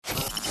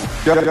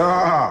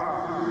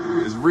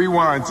Yeah, it's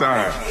rewind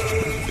time.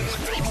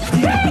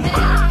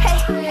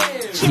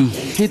 He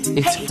hit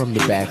it from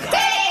the back.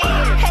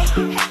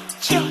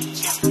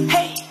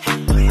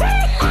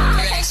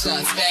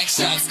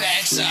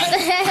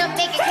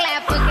 Make it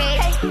clap, okay?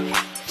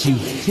 He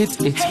hit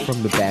it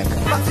from the back.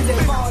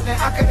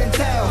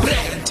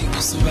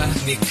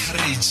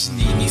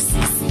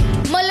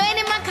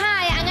 Molweni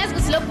makhaya, angazi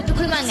ukuthi lokhu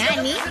ukhuluma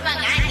ngani.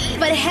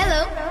 But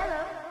hello.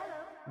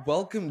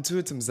 Welcome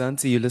to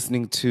Mzansi. You're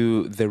listening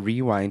to The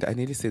Rewind. I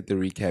nearly said The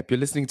Recap. You're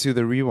listening to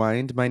The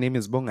Rewind. My name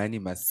is Bongani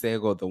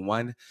Masego, the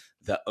one,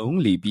 the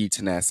only B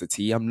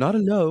tenacity. I'm not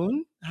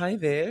alone. Hi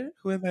there.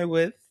 Who am I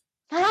with?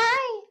 Hi.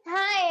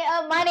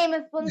 My name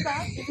is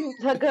Puntsa,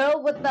 the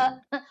girl with the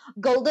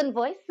golden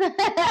voice.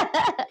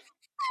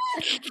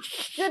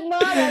 Good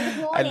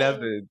morning. I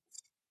love it.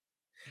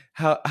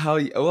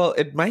 Well,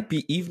 it might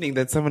be evening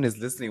that someone is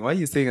listening. Why are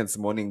you saying it's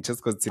morning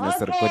just because it's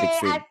recording?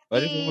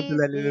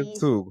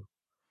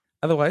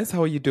 Otherwise,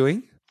 how are you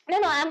doing? No,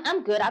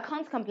 I'm good. I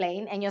can't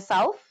complain. And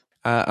yourself?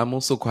 I'm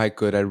also quite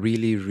good. I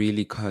really,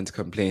 really can't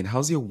complain.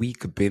 How's your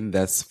week been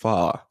thus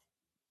far?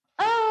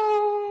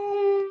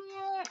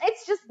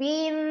 It's just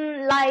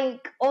been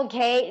like,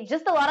 okay,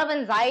 just a lot of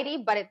anxiety,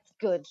 but it's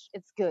good.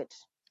 It's good.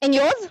 And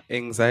yours?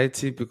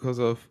 Anxiety because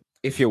of,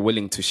 if you're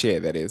willing to share,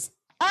 that is.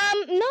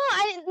 No,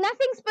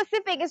 nothing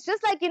specific. It's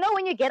just like,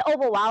 when you get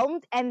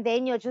overwhelmed and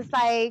then you're just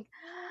like,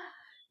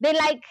 they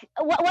like,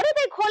 what do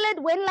they call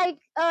it when like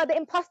the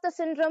imposter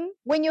syndrome?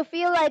 When you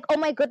feel like, oh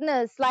my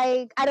goodness,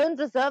 like I don't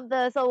deserve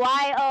this, or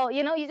why? Oh,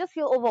 you just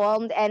feel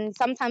overwhelmed, and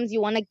sometimes you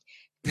want to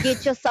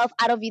get yourself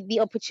out of the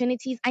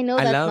opportunities. I know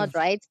that's not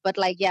right, but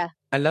like, yeah.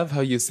 I love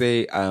how you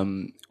say,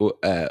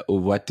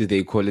 what do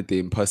they call it? The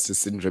imposter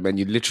syndrome, and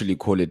you literally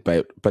call it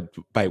by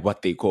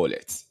what they call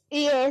it.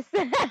 Yes.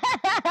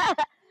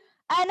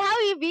 And how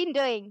have you been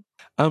doing?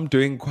 I'm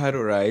doing quite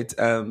all right.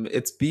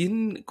 It's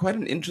been quite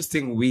an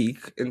interesting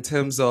week in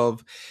terms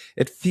of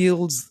it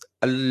feels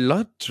a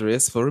lot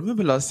stressful.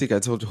 Remember last week I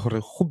told you,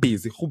 who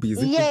busy.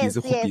 Yes.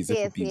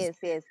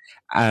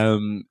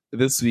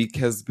 This week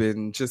has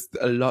been just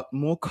a lot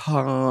more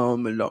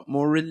calm, a lot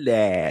more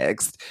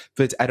relaxed.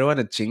 But I don't want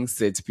to jinx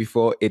it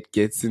before it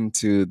gets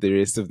into the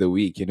rest of the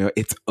week.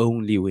 It's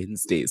only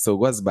Wednesday. So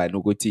what's by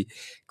Noguti?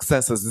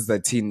 Ksasa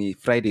zizatini,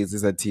 Fridays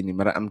zizatini.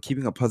 But I'm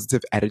keeping a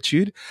positive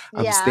attitude.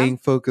 I'm staying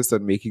focused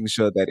on making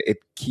sure that it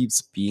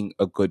keeps being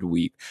a good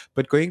week.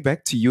 But going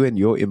back to you and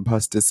your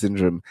imposter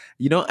syndrome,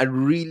 I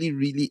really,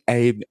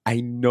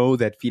 I know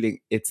that feeling.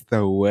 It's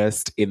the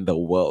worst in the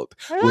world.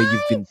 Right? Where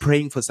you've been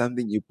praying for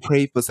something, you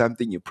pray for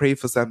something,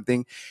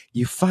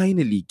 you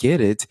finally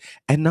get it,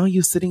 and now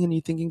you're sitting and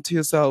you're thinking to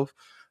yourself,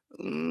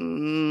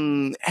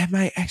 am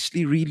I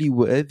actually really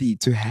worthy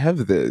to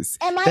have this?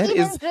 Am I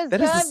even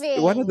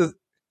deserving?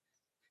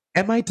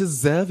 Am I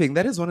deserving?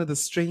 That is one of the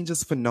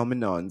strangest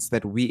phenomenons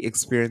that we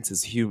experience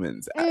as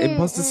humans.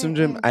 Imposter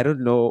syndrome, I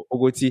don't know,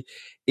 Ogoti,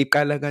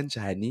 iqala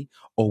kanjani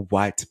or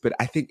what, but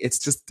I think it's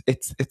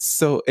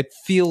so, it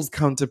feels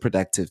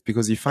counterproductive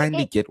because you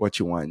finally get what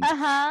you want.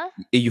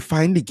 You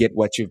finally get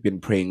what you've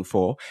been praying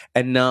for,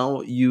 and now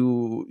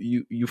you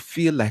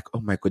feel like, oh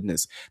my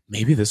goodness,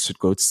 maybe this should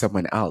go to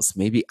someone else.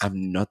 Maybe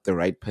I'm not the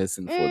right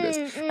person for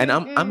this. And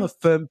I'm a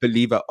firm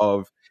believer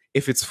of,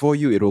 if it's for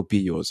you, it'll be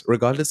yours,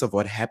 regardless of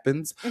what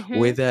happens,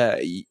 whether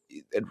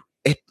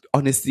it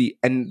honestly,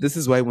 and this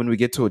is why when we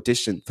get to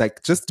auditions,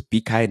 like, just be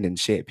kind and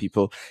share,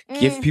 people.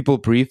 Give people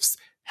briefs,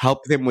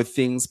 help them with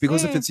things,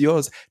 because if it's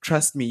yours,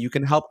 trust me, you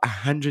can help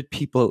 100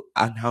 people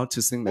on how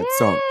to sing that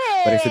song.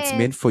 But if it's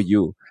meant for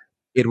you,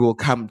 it will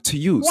come to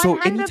you. 100%. So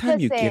anytime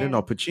you get an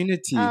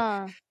opportunity,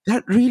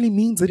 that really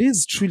means it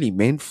is truly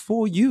meant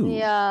for you.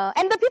 Yeah.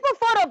 And the people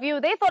thought of you.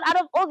 They thought, out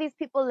of all these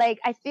people, like,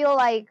 I feel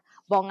like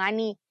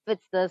Bongani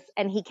fits this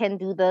and he can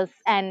do this,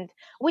 and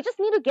we just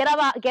need to get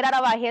out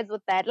of our heads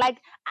with that. Like,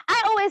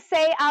 I always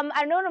say,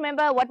 I don't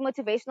remember what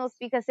motivational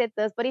speaker said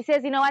this, but he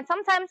says, what,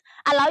 sometimes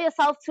allow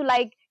yourself to,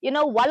 like,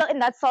 wallow in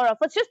that sorrow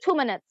for just 2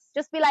 minutes.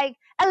 Just be like,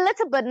 a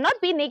little bit, not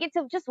be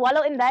negative, just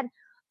wallow in that.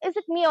 Is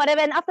it me or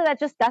whatever? And after that,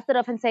 just dust it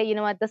off and say,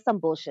 what, this is some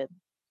bullshit.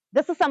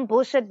 This is some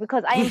bullshit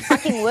because I am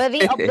fucking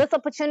worthy of this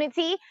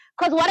opportunity.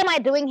 Because what am I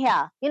doing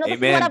here? This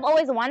is what I've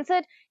always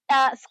wanted.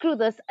 Screw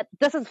this.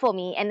 This is for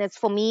me, and it's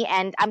for me,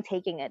 and I'm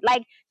taking it.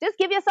 Like, just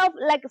give yourself,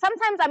 like,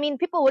 sometimes,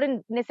 people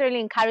wouldn't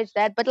necessarily encourage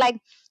that, but like,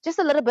 just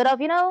a little bit of,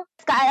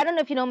 I don't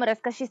know if you know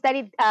Mariska, she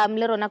studied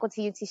Little Nako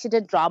TUT, she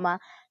did drama.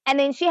 And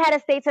then she had a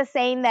status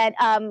saying that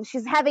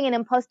she's having an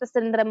imposter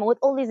syndrome with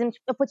all these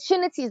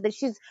opportunities that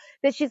she's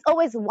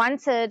always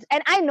wanted.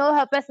 And I know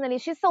her personally.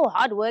 She's so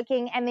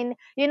hardworking. And then,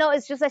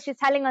 it's just that she's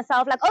telling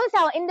herself, like, also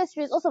our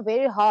industry is also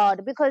very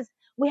hard because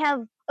we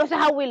have also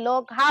how we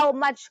look, how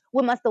much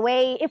we must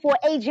weigh, if we're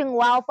aging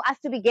well for us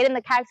to be getting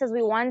the characters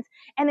we want.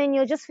 And then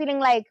you're just feeling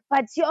like,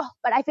 but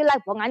I feel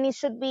like Bongani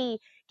should be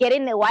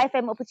getting the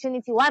YFM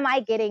opportunity. Why am I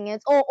getting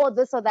it? Or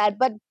this or that.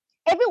 But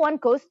everyone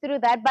goes through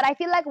that, but I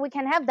feel like we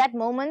can have that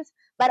moment,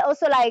 but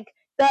also like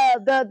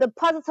the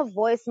positive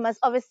voice must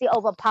obviously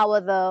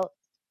overpower the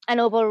and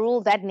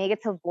overrule that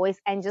negative voice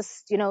and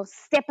just,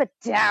 step it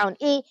down.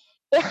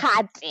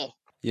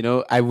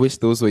 I wish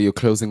those were your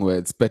closing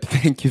words, but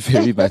thank you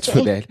very much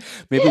for that.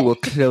 Maybe we'll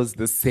close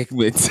this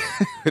segment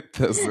with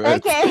those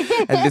words. Okay.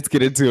 And let's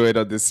get into it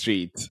on the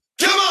street.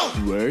 Come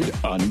on! Word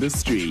on the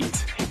street.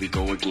 Here we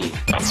go again.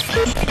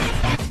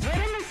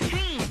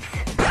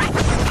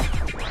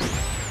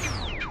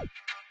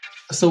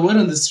 So, Word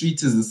on the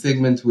Street is a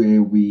segment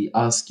where we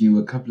ask you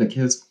a couple of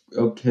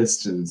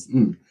questions.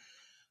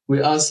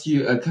 We ask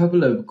you a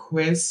couple of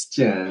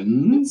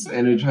questions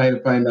and we try to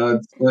find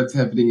out what's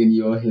happening in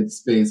your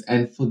headspace.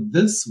 And for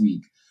this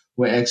week,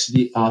 we're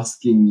actually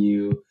asking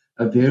you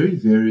a very,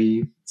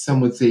 very,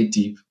 some would say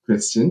deep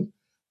question.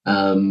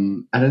 I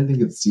don't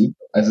think it's deep.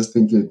 I just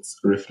think it's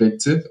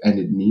reflective, and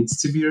it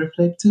needs to be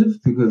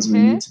reflective because we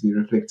need to be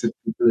reflective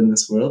people in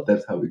this world.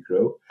 That's how we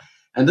grow.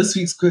 And this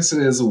week's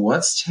question is,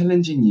 what's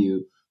challenging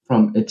you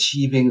from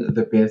achieving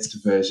the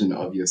best version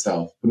of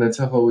yourself?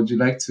 Punatafa, would you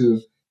like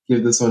to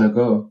give this one a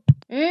go?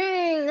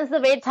 This is a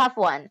very tough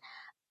one.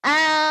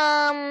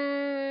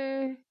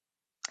 I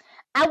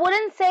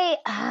wouldn't say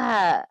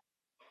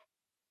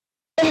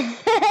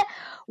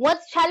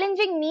what's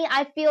challenging me,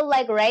 I feel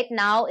like right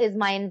now, is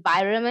my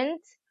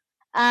environment.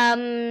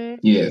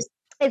 Yes.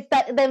 It's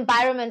that the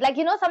environment. Like,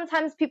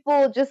 sometimes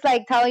people just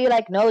like tell you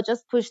like, no,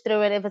 just push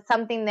through it. If it's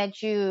something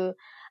that you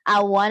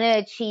want to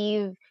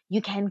achieve,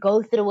 you can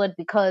go through it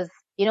because,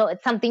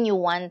 it's something you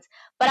want.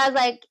 But I was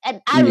like,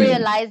 and I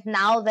realized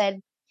now that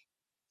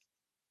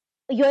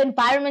your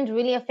environment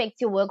really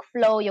affects your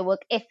workflow, your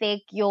work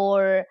ethic,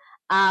 your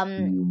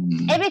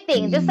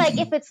everything. Just like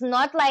if it's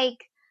not like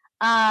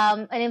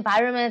an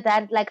environment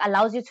that like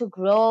allows you to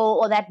grow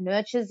or that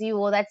nurtures you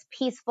or that's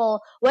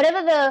peaceful,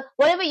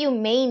 whatever you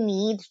may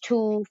need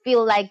to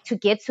feel like to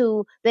get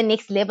to the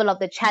next level of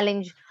the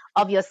challenge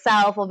of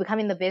yourself or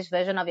becoming the best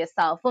version of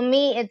yourself. For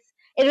me, it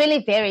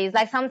really varies.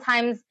 Like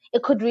sometimes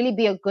it could really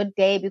be a good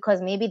day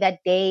because maybe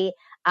that day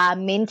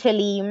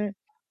mentally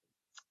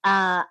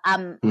I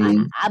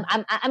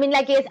mean,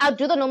 like, yes, I'll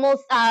do the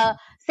normal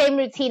same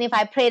routine if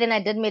I prayed and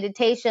I did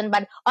meditation,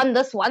 but on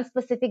this one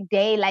specific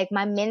day, like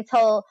my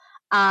mental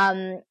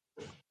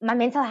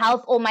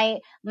health or my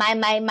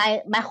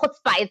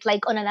chutzpah, it's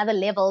like on another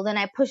level. Then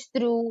I push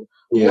through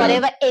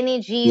whatever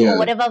energy or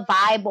whatever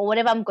vibe or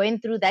whatever I'm going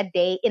through that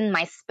day in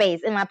my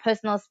space, in my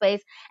personal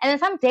space. And then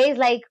some days,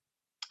 like,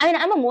 I mean,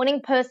 I'm a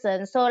morning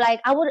person, so like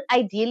I would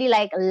ideally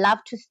like love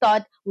to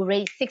start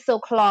already 6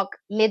 o'clock.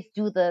 Let's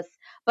do this.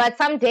 But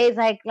some days,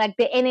 like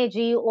the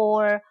energy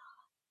or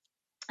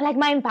like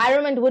my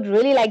environment would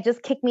really like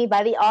just kick me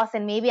by the ass,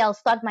 and maybe I'll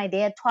start my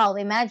day at 12.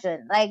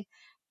 Imagine, like,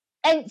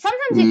 and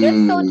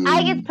sometimes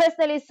I get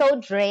personally so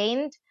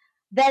drained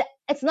that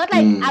it's not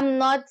like I'm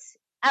not.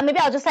 Maybe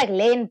I'll just like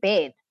lay in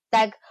bed,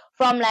 like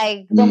from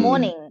like the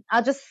morning.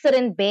 I'll just sit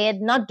in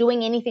bed, not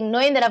doing anything,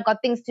 knowing that I've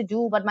got things to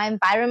do, but my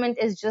environment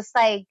is just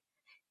like,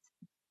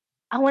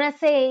 I want to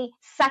say,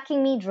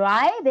 sucking me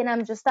dry. Then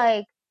I'm just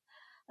like,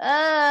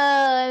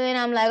 and then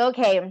I'm like,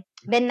 okay.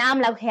 Then now I'm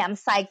like, okay, I'm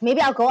psyched.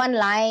 Maybe I'll go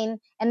online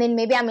and then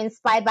maybe I'm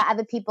inspired by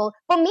other people.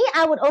 For me,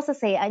 I would also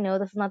say, I know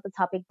this is not the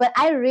topic, but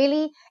I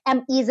really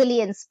am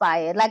easily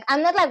inspired. Like,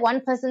 I'm not like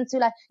one person to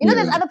like,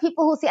 there's other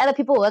people who see other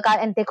people work out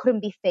and they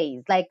couldn't be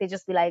phased. Like, they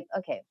just be like,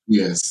 okay.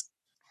 Yes.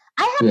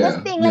 I have this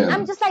thing, like,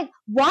 I'm just like,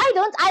 why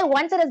don't I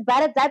want it as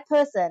bad as that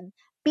person?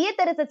 Be it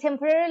that it's a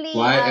temporarily...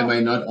 Why am I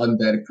not on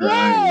that grind?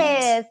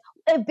 Yes.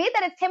 Be it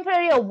that it's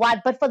temporary or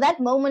what, but for that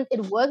moment,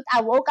 it worked.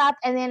 I woke up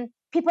and then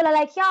people are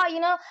like, yeah,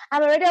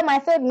 I'm already on my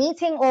third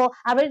meeting, or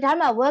I've already done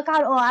my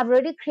workout, or I've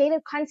already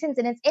created content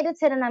and it's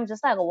edited, and I'm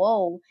just like,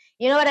 whoa.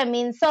 You know what I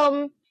mean?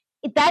 So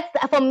that's,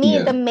 for me,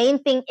 the main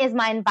thing is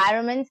my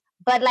environment.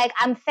 But like,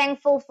 I'm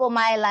thankful for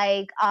my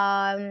like,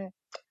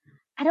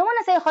 I don't want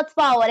to say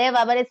chutzpah or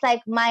whatever, but it's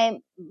like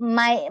my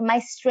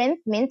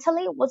strength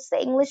mentally. What's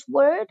the English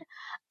word?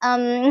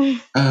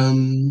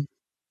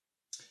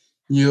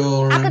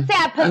 Your, I could say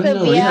I persevere. I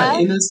don't know,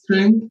 inner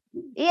strength.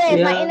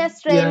 Yes, my inner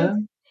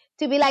strength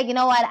to be like, you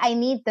know what, I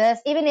need this.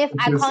 Even if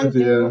I can't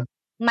do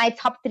my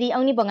top 3,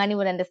 only Bongani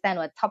would understand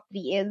what top 3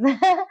 is.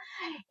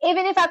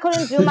 Even if I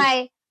couldn't do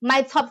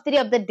my top 3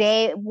 of the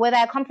day, whether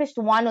I accomplished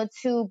 1 or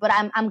 2, but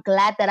I'm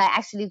glad that I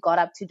actually got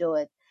up to do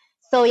it.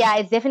 So yeah,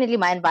 it's definitely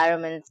my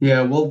environment.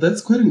 Yeah, well,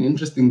 that's quite an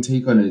interesting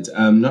take on it.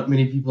 Not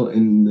many people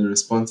in the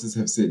responses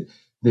have said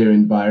their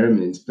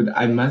environment, but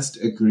I must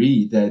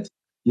agree that,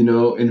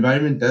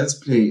 environment does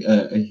play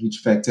a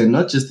huge factor,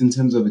 not just in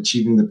terms of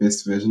achieving the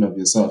best version of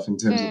yourself, in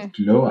terms of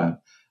glow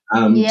up,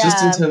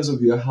 just in terms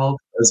of your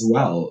health as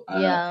well,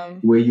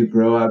 where you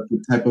grow up,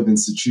 the type of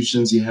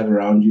institutions you have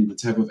around you, the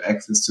type of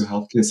access to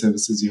healthcare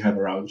services you have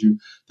around you,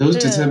 those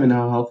determine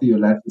how healthy your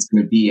life is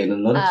going to be. And a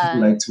lot of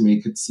people like to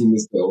make it seem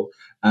as though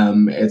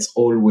it's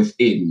all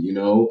within,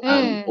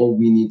 all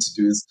we need to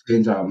do is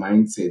change our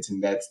mindset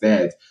and that's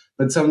that.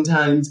 But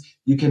sometimes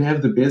you can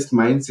have the best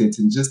mindset,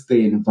 and just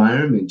the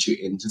environment you're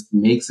in just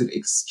makes it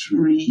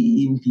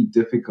extremely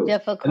difficult.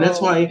 And that's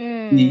Difficult.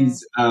 why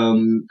these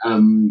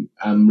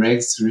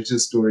rags to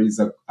riches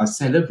stories are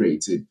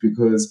celebrated,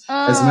 because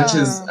as much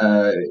as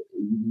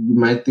you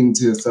might think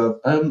to yourself,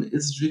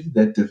 it's really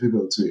that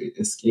difficult to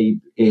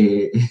escape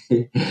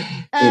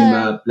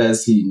Uh,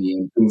 Plasini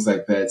and things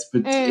like that.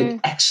 But it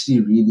actually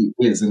really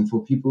is. And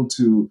for people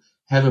to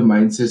have a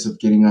mindset of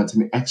getting out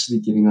and actually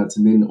getting out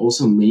and then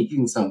also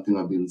making something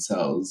of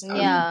themselves,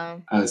 yeah.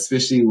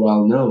 especially being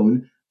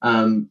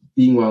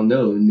well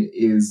known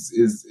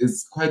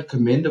is quite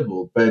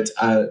commendable. But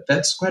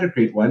that's quite a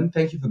great one.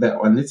 Thank you for that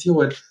one. Let's hear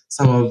what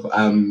some of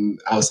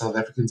our South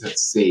Africans have to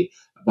say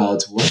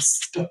about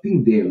what's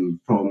stopping them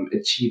from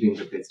achieving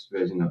the best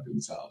version of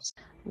themselves.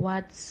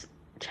 What's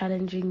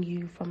challenging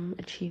you from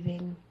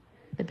achieving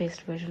the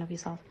best version of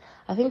yourself?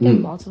 I think there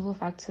are multiple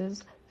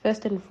factors.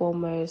 First and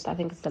foremost, I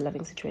think it's the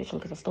living situation,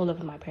 because I still live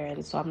with my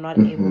parents, so I'm not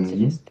able to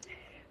just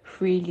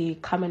freely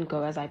come and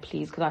go as I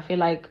please, because I feel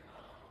like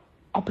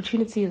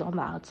opportunity is on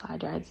the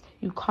outside, right?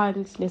 You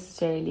can't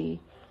necessarily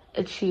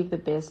achieve the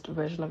best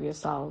version of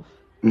yourself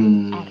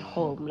at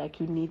home. Like,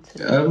 you need to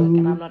network,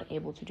 and I'm not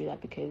able to do that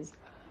because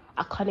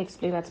I can't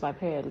explain that to my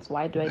parents.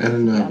 Why do I I need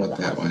don't to be know out of about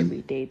the that house one.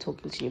 every day,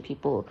 talking to new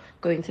people,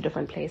 going to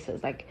different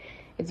places? Like,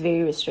 it's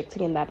very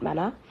restricting in that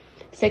manner.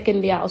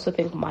 Secondly, I also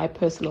think my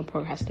personal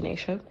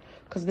procrastination,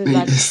 because there's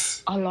like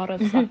Yes, a lot of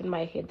stuff in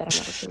my head that I'm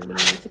like, okay,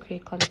 you need to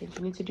create content,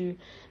 you need to do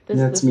this,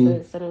 that's this, me.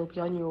 this, and it'll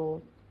be on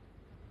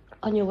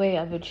your way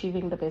of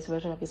achieving the best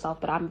version of yourself.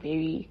 But I'm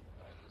very,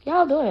 yeah,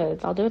 I'll do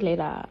it. I'll do it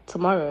later,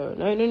 tomorrow.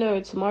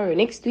 No, tomorrow,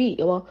 next week.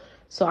 Well,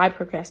 so I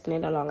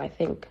procrastinate along.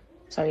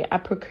 I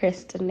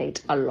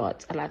procrastinate a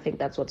lot, and I think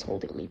that's what's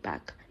holding me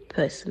back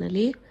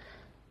personally.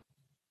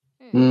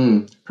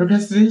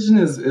 Procrastination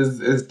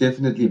is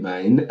definitely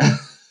mine.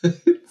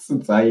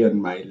 Since I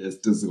on my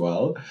list as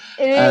well.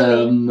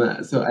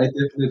 Really? So I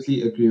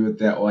definitely agree with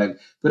that one.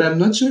 But I'm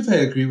not sure if I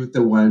agree with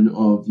the one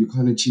of you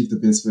can't achieve the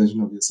best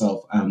version of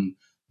yourself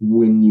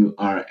when you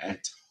are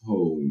at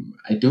home.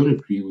 I don't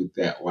agree with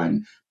that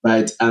one.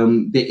 But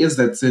there is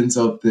that sense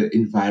of the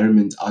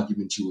environment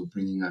argument you were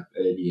bringing up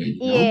earlier,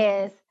 you know?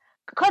 Yes,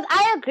 because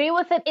I agree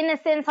with it in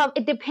a sense of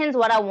it depends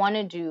what I want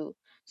to do.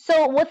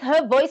 So with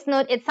her voice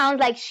note, it sounds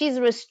like she's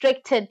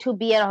restricted to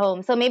be at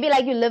home. So maybe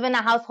like you live in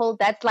a household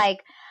that's like,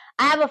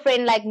 I have a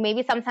friend like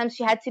maybe sometimes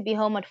she had to be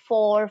home at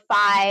 4,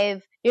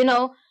 5,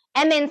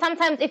 and then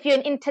sometimes if you're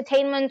in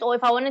entertainment or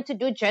if I wanted to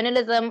do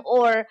journalism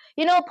or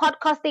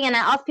podcasting and I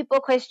ask people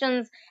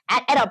questions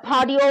at a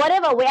party or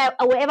whatever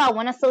wherever I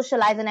want to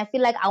socialize and I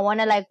feel like I want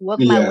to like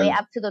work my way Yeah.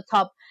 up to the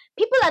top,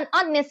 people are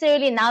not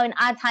necessarily now in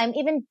our time,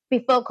 even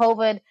before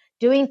COVID,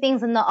 doing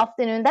things in the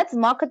afternoon. That's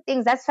market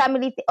things, that's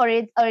family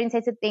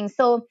orientated things.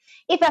 So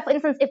if, for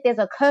instance, if there's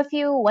a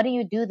curfew, what do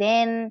you do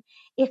then?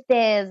 If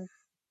there's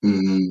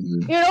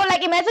Mm,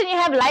 like imagine you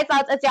have lights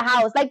out at your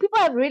house. Like people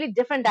have really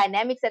different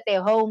dynamics at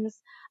their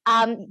homes.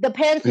 The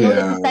parents know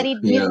that you yeah, studied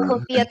yeah, musical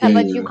I theater, hear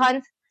but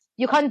you.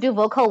 you can't do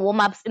vocal warm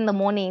ups in the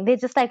morning. They're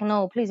just like,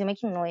 no, please, you're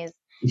making noise,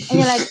 and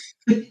you're like,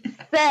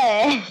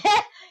 sir,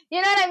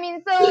 you know what I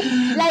mean? So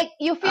like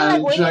you feel like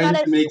I'm when you're trying not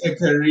to at make a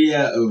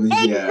career over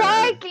here.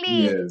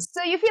 exactly. Yes.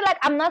 So you feel like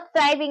I'm not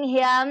thriving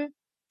here.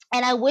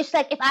 And I wish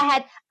like if I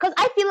had, because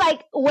I feel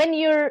like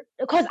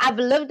because I've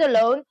lived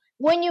alone,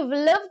 when you've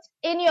lived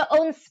in your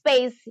own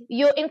space,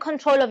 you're in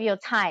control of your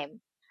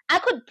time. I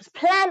could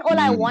plan all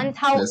I want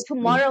how That's true.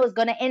 tomorrow is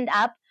going to end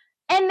up.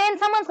 And then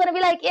someone's going to be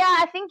like, yeah,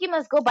 I think you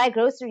must go buy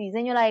groceries.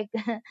 And you're like,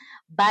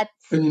 but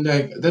And you're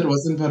like, that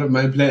wasn't part of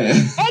my plan.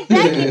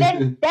 exactly.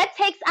 Then that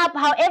takes up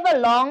however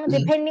long,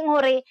 depending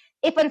hore.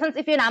 If for instance,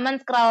 if you're in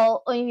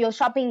Amanskraal or you're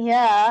shopping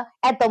here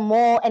at the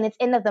mall and it's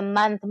end of the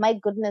month, my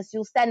goodness,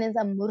 you'll stand in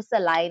some Mursa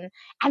line,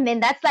 and then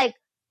that's like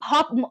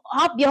half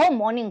your whole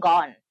morning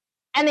gone.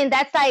 And then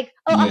that's like,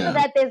 oh, after Yeah,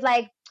 that there's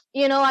like,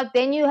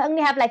 then you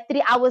only have like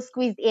 3 hours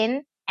squeezed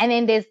in, and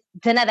then there's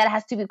dinner that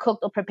has to be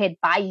cooked or prepared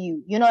by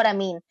you. You know what I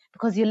mean?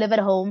 Because you live at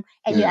home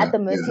and you're yeah, at the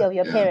mercy yeah, of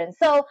your yeah. parents.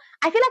 So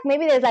I feel like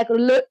maybe there's like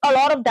a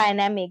lot of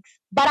dynamics,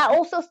 but I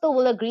also still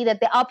will agree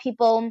that there are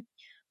people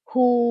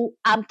who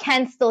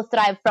can still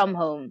thrive from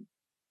home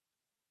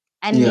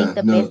and make Yeah,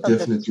 the no, best of the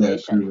definitely I agree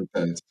situation. with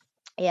that.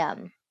 Yeah.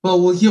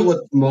 Well, we'll hear what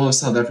more of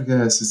South Africa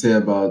has to say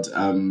about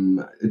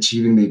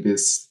achieving their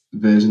best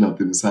version of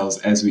themselves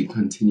as we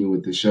continue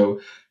with the show.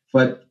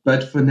 But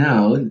for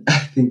now, I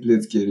think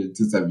let's get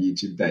into some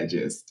YouTube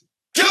digest.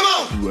 Come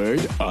on!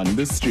 Word on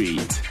the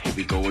street. Here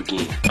we go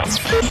again.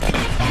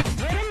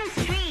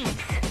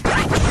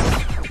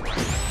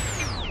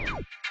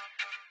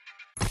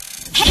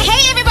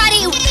 Hey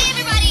everybody!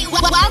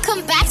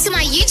 Welcome back to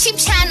my YouTube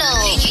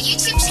channel. Your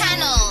YouTube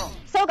channel.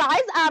 So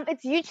guys,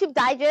 it's YouTube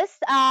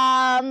Digest,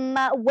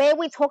 where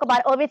we talk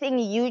about everything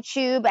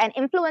YouTube and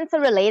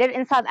influencer related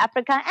in South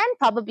Africa and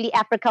probably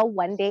Africa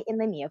one day in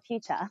the near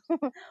future.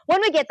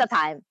 when we get the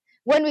time.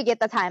 When we get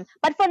the time.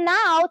 But for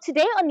now,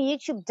 today on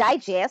YouTube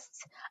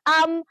Digest,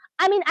 I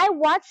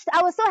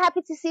was so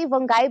happy to see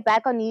Vongai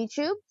back on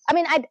YouTube. I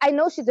mean, I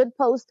know she did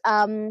post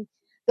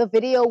the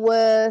video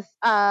with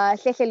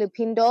Hlehle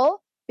Lupindo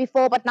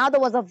before, but now there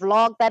was a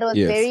vlog that was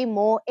Yes. very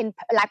more in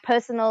like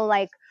personal,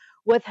 like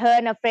with her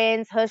and her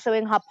friends, her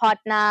showing her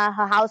partner,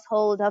 her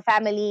household, her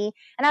family.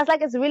 And I was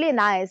like, it's really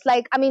nice.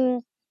 Like, I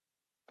mean,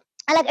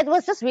 and like it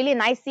was just really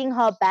nice seeing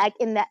her back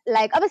in that.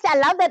 Like, obviously I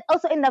love that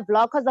also in the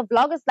vlog, because the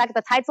vlog is like,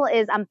 the title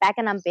is I'm back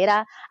and I'm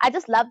better. I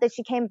just love that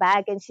she came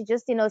back and she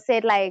just,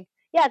 said like,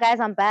 yeah guys,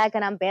 I'm back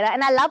and I'm better.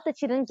 And I love that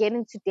she didn't get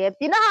into depth.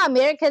 You know how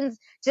Americans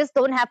just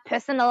don't have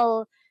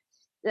personal,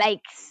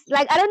 like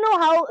I don't know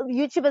how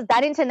YouTube is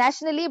done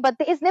internationally, but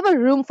there is never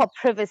room for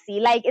privacy.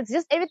 Like, it's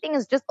just, everything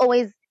is just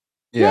always,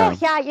 Yeah.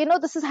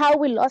 this is how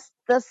we lost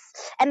this,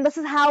 and this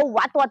is how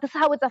this is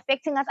how it's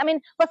affecting us. I mean,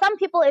 for some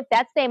people, if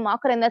that's their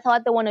market and that's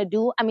what they want to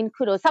do, I mean,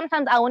 kudos.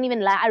 Sometimes I won't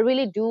even lie, I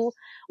really do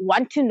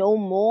want to know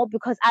more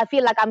because I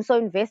feel like I'm so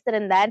invested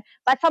in that.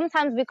 But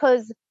sometimes,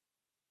 because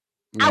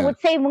I Yeah. would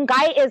say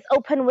Mungai is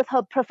open with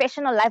her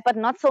professional life, but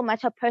not so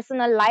much her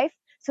personal life.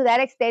 To that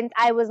extent,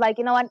 I was like,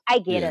 you know what, I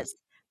get it. Yes.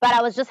 But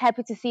I was just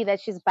happy to see that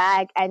she's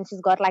back and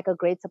she's got like a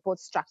great support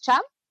structure.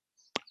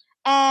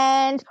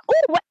 And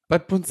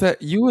But Puntsa,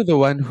 you were the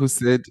one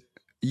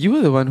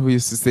who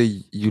used to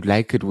say you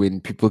like it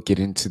when people get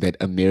into that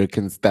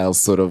American style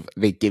sort of,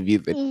 they give you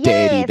the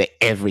dirty, yes,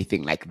 the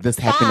everything, like this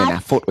happened and I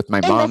but fought with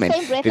my in the mom, and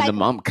same breath, then the like,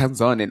 mom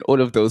comes on and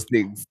all of those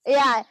things.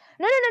 yeah,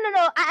 no.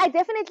 I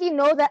definitely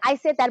know that I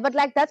said that, but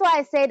like that's why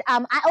I said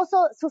I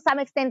also to some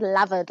extent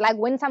love it. Like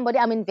when somebody,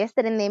 I'm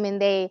invested in them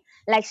and they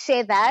like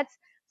share that.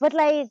 But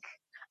like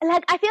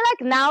I feel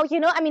like now,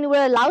 I mean,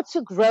 we're allowed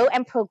to grow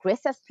and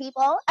progress as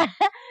people.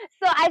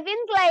 So I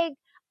think like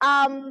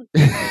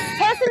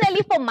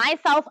personally for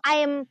myself, I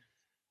am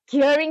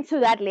gearing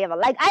to that level.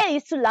 Like I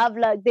used to love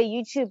like the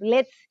YouTube,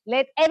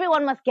 let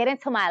everyone must get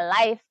into my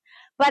life.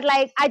 But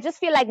like I just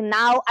feel like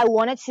now I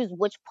want to choose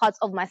which parts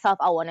of myself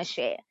I want to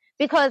share.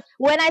 Because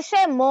when I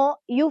share more,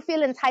 you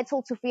feel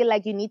entitled to feel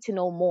like you need to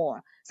know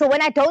more. So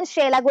when I don't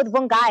share, like with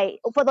Vungai,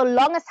 for the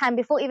longest time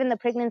before even the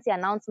pregnancy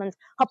announcement,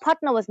 her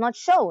partner was not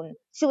shown.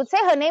 She would say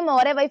her name or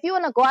whatever. If you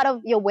want to go out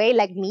of your way,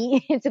 like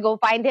me, to go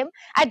find him,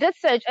 I did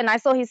search and I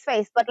saw his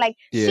face. But like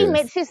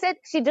Yes. she said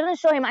she didn't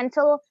show him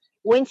until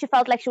when she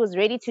felt like she was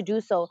ready to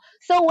do so.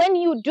 So when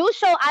you do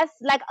show us,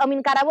 like, I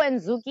mean, Karabo and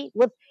Zuki,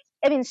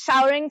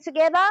 showering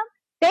together,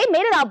 they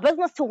made it our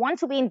business to want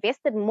to be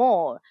invested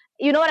more.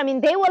 You know what I mean?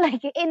 They were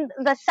like in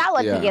the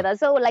shower Yeah. together.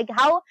 So like,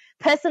 how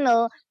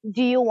personal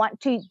do you want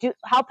to do?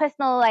 How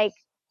personal, like,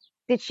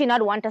 did she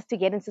not want us to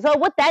get into? So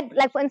with that,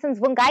 like for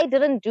instance, Vungai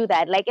didn't do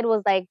that. Like it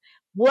was like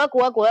work,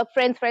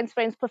 friends,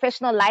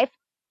 professional life,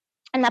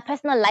 and my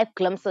personal life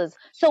glimpses.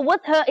 So with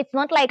her, it's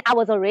not like I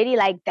was already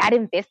like that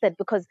invested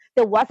because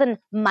there wasn't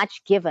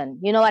much given.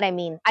 You know what I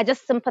mean? I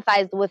just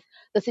sympathized with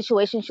the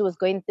situation she was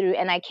going through,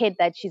 and I cared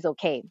that she's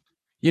okay.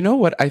 You know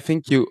what I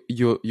think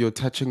you're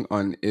touching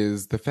on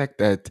is the fact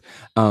that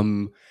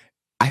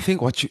I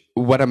think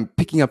what I'm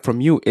picking up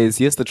from you is,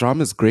 yes, the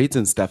drama is great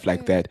and stuff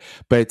like that,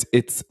 but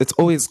it's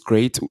always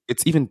great.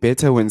 It's even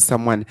better when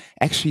someone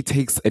actually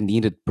takes a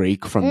needed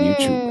break from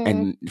YouTube Mm,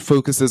 and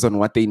focuses on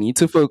what they need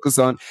to focus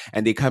on,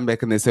 and they come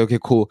back and they say, "Okay,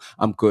 cool,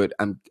 I'm good.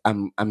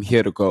 I'm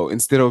here to go."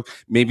 Instead of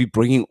maybe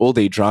bringing all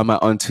their drama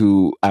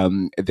onto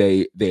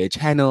their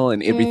channel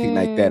and everything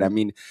like that. I mm,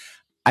 mean,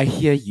 I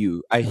hear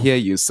you. I hear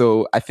you.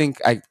 So I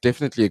think I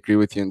definitely agree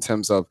with you in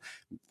terms of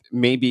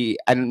maybe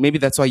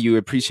that's why you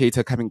appreciate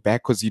her coming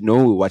back, because you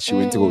know what she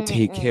went to go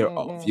take care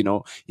of. You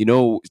know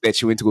that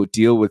she went to go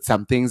deal with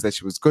some things that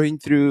she was going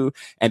through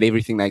and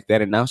everything like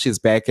that. And now she's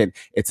back, and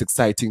it's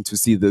exciting to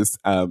see this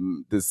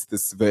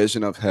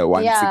version of her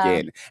once yeah.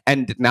 again.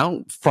 And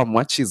now, from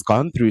what she's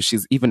gone through,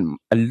 she's even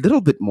a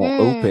little bit more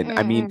open.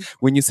 I mean, Mm.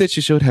 when you said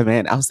she showed her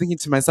man, I was thinking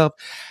to myself,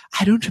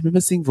 I don't remember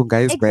seeing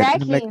Vungai's man,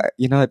 and I'm like, Exactly.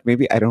 you know what?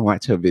 Maybe I don't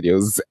watch her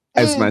videos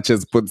as Mm. much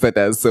as Puntsa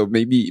does. So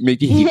maybe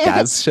he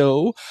does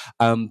show.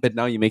 But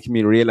now you're making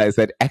me realize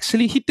that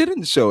actually he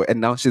didn't show, and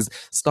now she's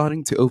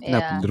starting to open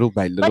up Yeah. little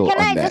by But little can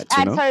on I just that.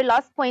 You add, know? sorry,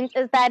 last point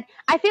is that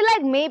I feel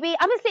like maybe,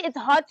 obviously, it's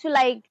hard to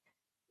like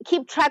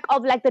keep track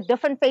of like the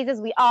different phases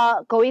we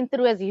are going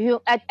through as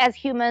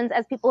humans,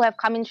 as people who have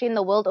commentary in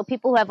the world or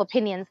people who have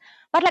opinions.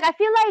 But like I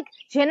feel like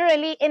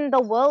generally in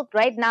the world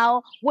right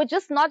now, we're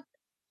just not,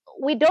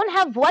 we don't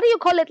have, what do you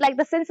call it, like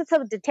the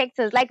sensitive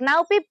detectors. Like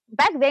now,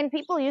 back then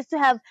people used to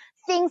have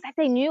things that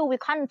they knew we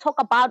can't talk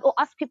about or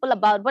ask people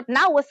about, but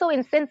now we're so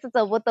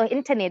insensitive with the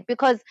internet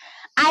because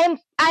I'm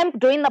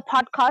doing the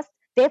podcast.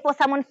 Therefore,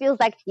 someone feels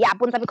like, yeah,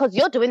 Puntsa, because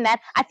you're doing that,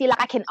 I feel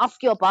like I can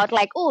ask you about,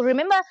 like, oh,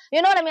 remember,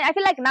 you know what I mean? I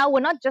feel like now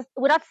we're not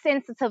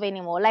sensitive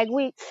anymore. Like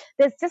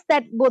there's just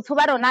that,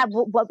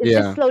 it's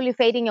just Yeah. slowly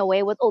fading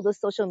away with all the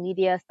social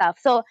media stuff.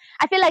 So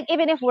I feel like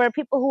even if we're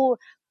people who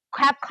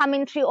have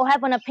commentary or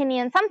have an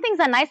opinion, some things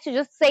are nice to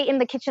just say in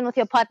the kitchen with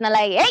your partner,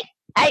 like,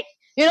 hey,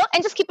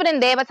 and just keep it in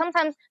there. But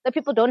sometimes the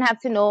people don't have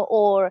to know,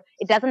 or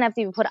it doesn't have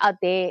to be put out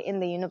there in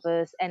the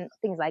universe and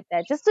things like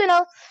that. Just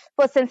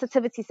for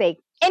sensitivity's sake.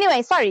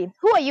 Anyway, sorry.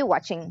 Who are you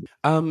watching?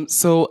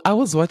 So I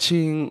was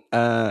watching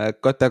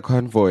Kota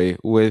Convoy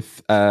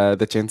with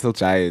the Gentle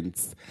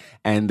Giants,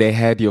 and they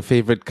had your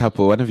favorite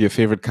couple, one of your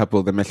favorite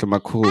couple, the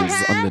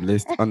Mehlomakuls, on the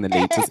list on the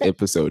latest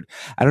episode.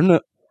 I don't know.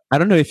 I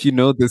don't know if you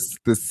know this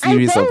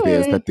series of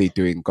theirs that they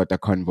do in Kota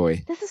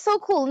Convoy. This is so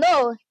cool.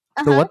 No.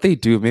 So what they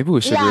do, maybe we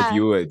should Yeah.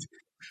 review it.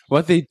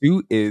 What they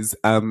do is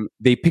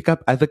they pick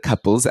up other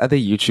couples, other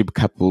YouTube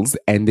couples,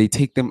 and they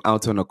take them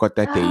out on a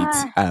Kota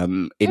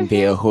date in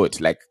their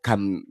hood. Like,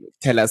 come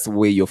tell us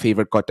where your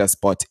favorite Kota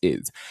spot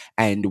is.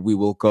 And we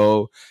will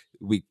go,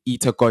 we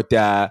eat a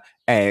Kota,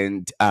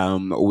 and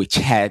we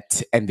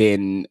chat, and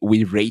then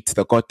we rate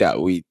the Kota.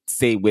 We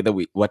say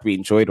what we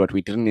enjoyed, what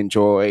we didn't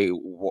enjoy,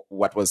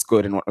 what was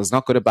good and what was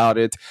not good about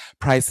it,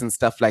 price and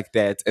stuff like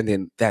that. And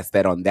then that's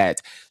that on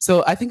that.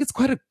 So I think it's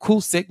quite a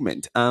cool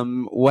segment.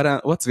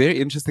 What's very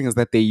interesting is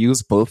that they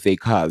use both their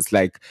cars.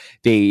 Like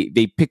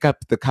they pick up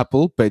the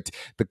couple, but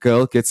the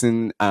girl gets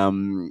in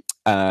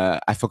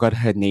I forgot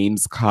her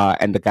name's car,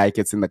 and the guy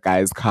gets in the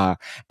guy's car,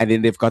 and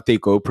then they've got their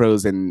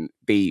GoPros, and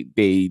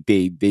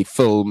they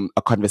film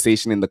a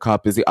conversation in the car,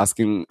 busy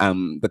asking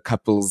the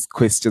couples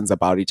questions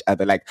about each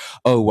other, like,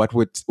 oh,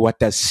 what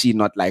does she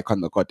not like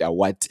on the Kota?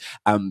 What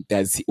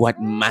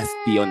must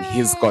be on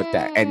his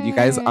Kota? And you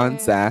guys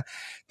answer.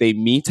 They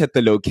meet at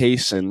the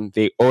location,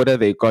 they order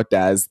their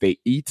Kotas, they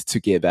eat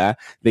together,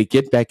 they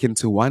get back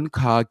into one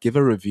car, give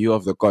a review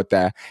of the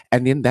Kota,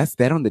 and then that's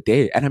that on the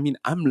day. And I mean,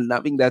 I'm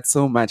loving that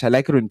so much. I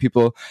like it when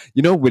people,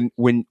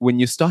 when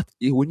you start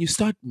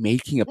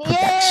making a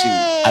production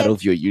out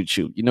of your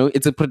YouTube.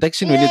 It's a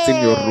production when it's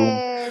in your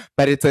room,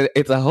 but it's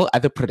a whole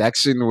other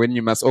production when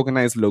you must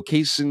organize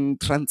location,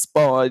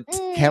 transport,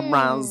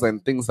 cameras,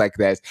 and things like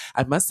that.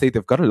 I must say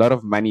they've got a lot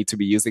of money to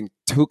be using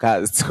 2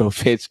 cars to go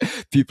fetch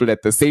people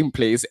at the same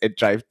place and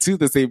drive to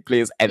the same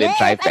place and then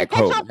drive back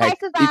home. Like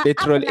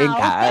petrol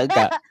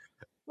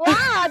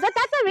Wow, that's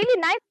a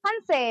really nice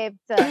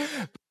concept.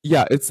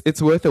 Yeah,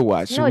 it's worth a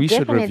watch. No, we should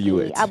definitely. review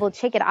it. I will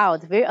check it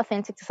out. Very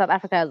authentic to South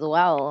Africa as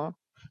well.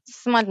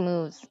 Smart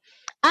moves.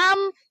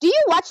 Do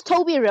you watch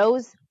Toby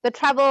Rose, the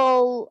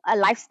travel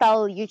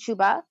lifestyle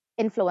YouTuber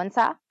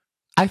influencer?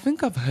 I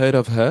think I've heard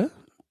of her,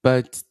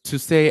 but to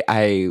say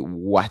I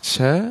watch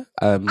her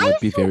would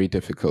be very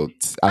difficult.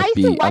 I'd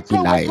be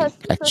lying,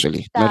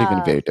 actually. Not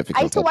even very difficult.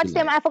 I used to watch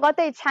them. I forgot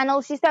their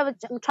channel. She used to have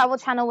a travel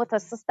channel with her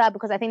sister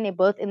because I think they're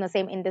both in the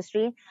same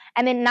industry.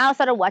 And then now I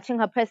started watching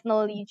her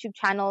personal YouTube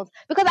channels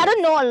because I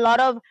don't know a lot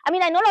of. I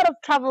mean, I know a lot of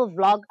travel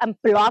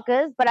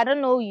bloggers, but I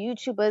don't know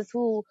YouTubers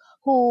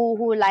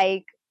who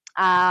like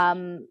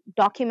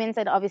documents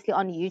it obviously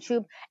on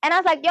YouTube. And I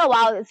was like, yo,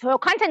 wow, her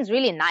content's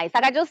really nice.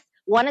 Like I just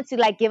wanted to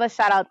like give a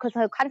shout out because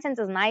her content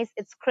is nice,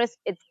 it's crisp,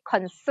 it's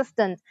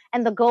consistent,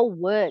 and the girl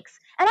works.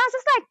 And I was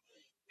just like,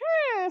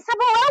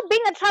 Sabawell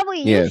being a travel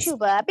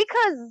YouTuber,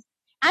 because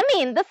I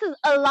mean this is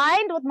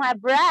aligned with my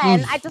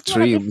brand. I just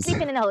want to be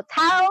sleeping in a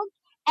hotel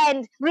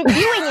and reviewing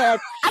it.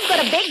 I've got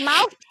a big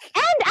mouth,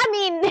 and I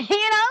mean,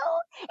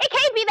 it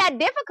can't be that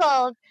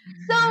difficult.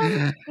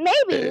 So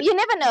maybe you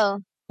never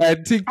know.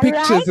 And take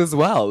pictures as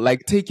well.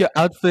 Like take your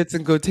outfits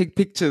and go take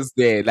pictures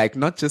there. Like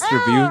not just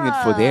reviewing it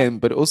for them,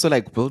 but also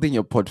like building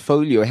your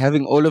portfolio,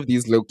 having all of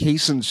these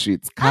location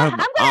shoots. Come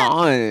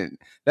on.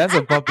 That's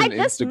a pop on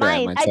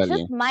Instagram, I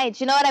just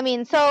might. You know what I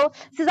mean? So,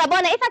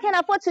 Sizabona, if I can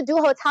afford to do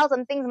hotels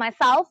and things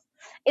myself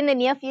in the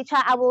near future,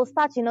 I will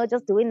start,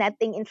 just doing that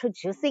thing,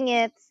 introducing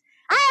it.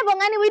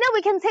 Bongani, we know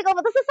we can take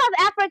over. This is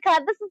South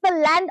Africa. This is the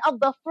land of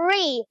the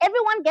free.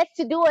 Everyone gets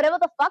to do whatever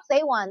the fuck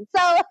they want.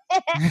 So,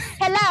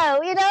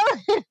 hello, you know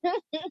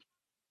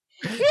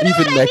Even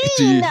what I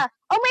mean?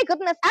 Oh my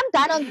goodness, I'm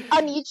done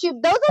on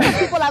YouTube. Those are the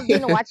people I've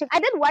been watching. I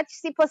did watch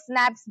Sipho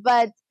Snaps,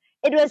 but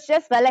it was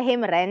just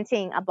him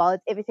ranting about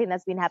everything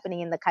that's been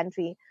happening in the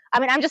country. I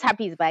mean, I'm just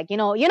happy he's back. You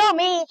know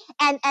me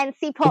and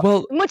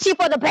Sipho, Muchi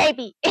for the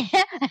baby.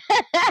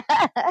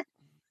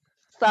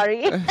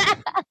 Sorry.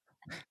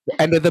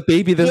 And the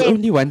baby, there's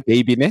only one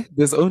baby, ne?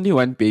 There's only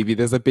one baby.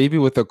 There's a baby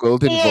with a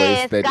golden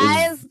voice that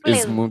guys,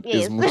 is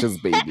Mucha's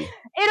baby.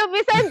 It'll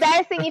be so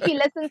embarrassing if he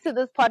listens to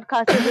this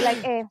podcast. He'll be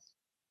like,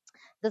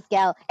 this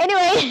gal.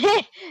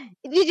 Anyway,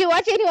 did you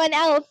watch anyone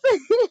else?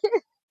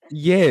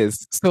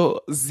 Yes.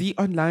 So Z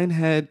Online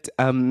had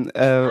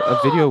a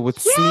video with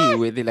Snee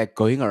where they're like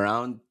going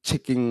around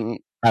checking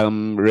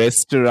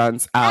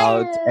restaurants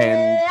out.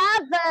 I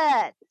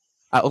love it.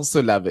 I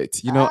also love it.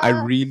 I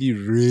really,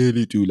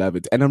 really do love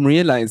it. And I'm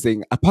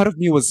realizing a part of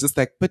me was just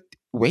like, but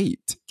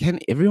wait, can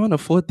everyone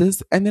afford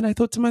this? And then I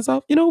thought to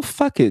myself,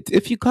 fuck it.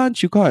 If you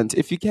can't, you can't.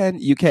 If you can,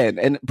 you can.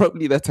 And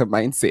probably that's a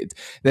mindset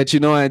that,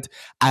 what,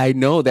 I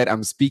know that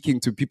I'm speaking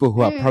to people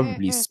who are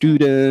probably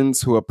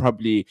students, who are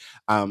probably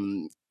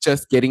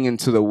just getting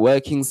into the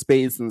working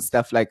space and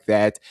stuff like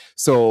that.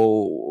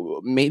 So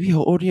maybe her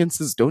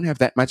audiences don't have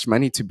that much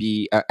money to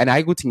be. And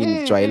I go to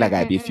enjoy like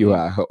if you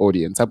are her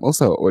audience, I'm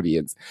also her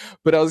audience.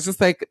 But I was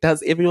just like,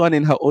 does everyone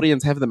in her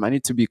audience have the money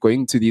to be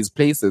going to these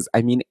places?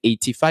 I mean,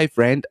 85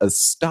 rand a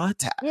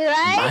starter.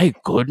 Right? My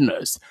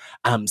goodness.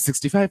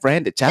 65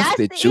 rand just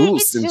the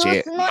juice and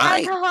shit. No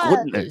My alcohol.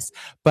 goodness.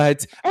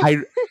 But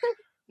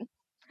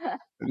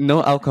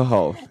no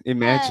alcohol.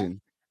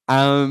 Imagine.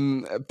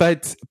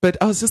 But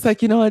I was just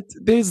like, you know what?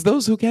 There's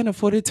those who can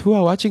afford it who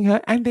are watching her,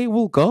 and they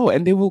will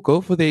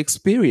go for the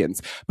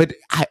experience. But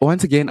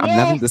once again, I'm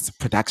loving this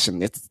production.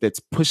 Let's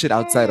push it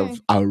outside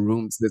of our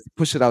rooms. Let's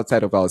push it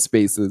outside of our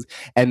spaces,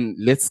 and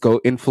let's go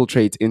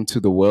infiltrate into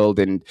the world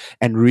and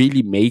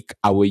really make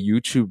our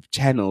YouTube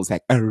channels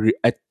like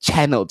a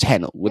channel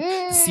with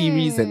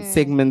series and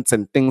segments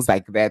and things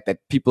like that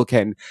people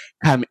can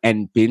come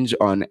and binge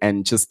on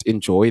and just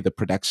enjoy the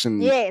production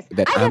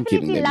that I'm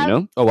giving them. You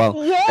know? Oh well.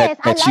 Yes,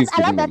 I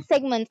love that them.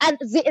 segment. And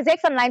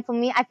Zex Online for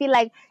me, I feel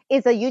like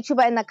is a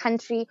YouTuber in the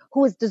country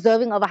who is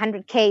deserving of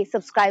 100K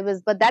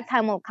subscribers, but that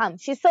time will come.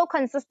 She's so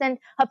consistent.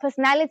 Her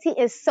personality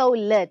is so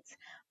lit.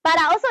 But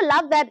I also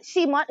love that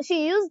she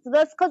used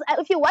this because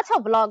if you watch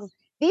her vlogs,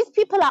 these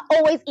people are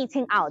always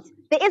eating out.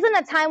 There isn't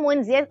a time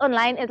when Zex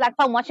Online is like, if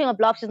I'm watching a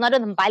vlog, she's not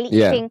in Bali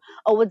eating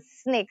or with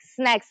snacks,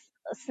 cine.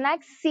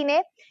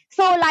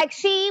 So like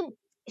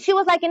she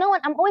was like, you know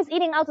what? I'm always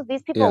eating out with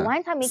these people. Why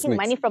aren't I making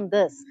money from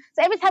this?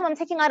 So every time I'm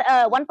taking out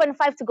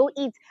 1.5 to go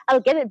eat,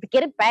 I'll get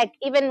it back,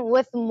 even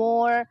with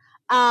more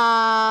what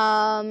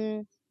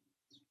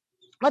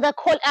I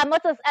call I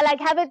like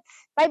have it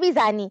by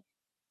Bizani.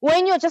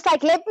 When you're just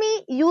like, let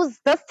me use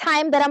this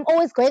time that I'm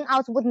always going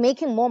out with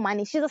making more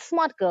money. She's a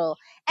smart girl.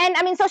 And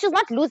I mean, so she's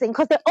not losing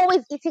because they're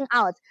always eating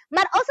out.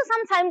 But also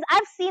sometimes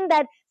I've seen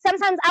that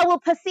sometimes I will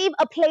perceive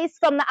a place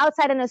from the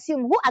outside and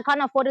assume, I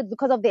can't afford it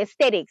because of the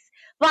aesthetics.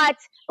 But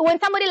when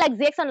somebody like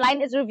Zex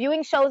Online is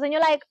reviewing shows and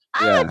you're like,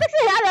 it's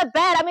actually not that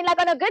bad. I mean, like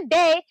on a good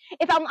day,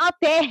 if I'm out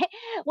there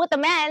with the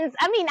mans,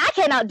 I mean, I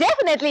can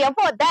definitely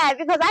afford that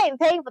because I ain't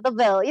paying for the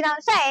bill. You know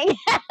what I'm saying?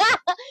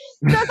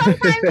 So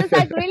sometimes it's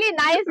like really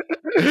nice.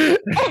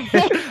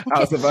 I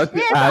was about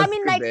to ask. I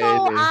mean, like,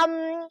 so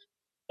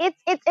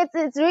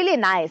it's really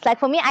nice. Like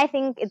for me, I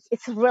think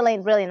it's really,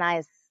 really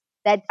nice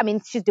that, I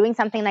mean, she's doing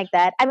something like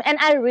that. And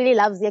I really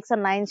love ZX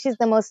Online. She's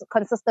the most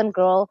consistent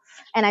girl,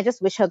 and I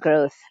just wish her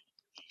growth.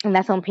 And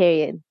that's on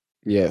period.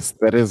 Yes,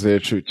 that is very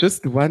true.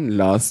 Just one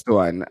last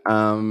one.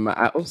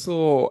 I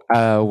also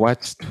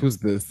watched, who's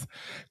this?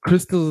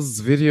 Crystal's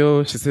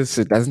video. She says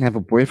she doesn't have a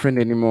boyfriend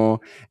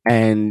anymore.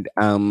 And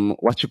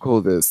what you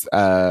call this?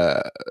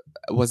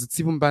 Was it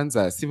Sibum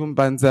Banza? Sibum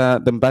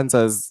Banza, the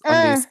Banzas on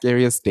their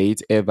scariest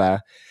date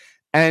ever.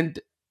 And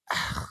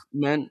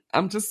man,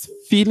 I'm just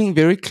feeling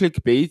very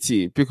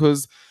clickbaity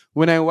because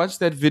when I watched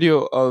that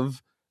video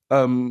of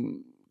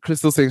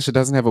Crystal saying she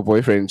doesn't have a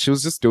boyfriend, she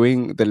was just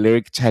doing the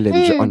lyric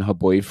challenge on her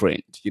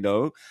boyfriend, you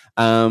know?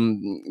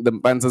 The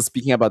Banzas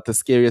speaking about the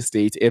scariest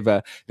date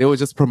ever. They were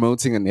just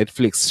promoting a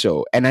Netflix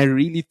show. And I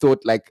really thought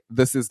like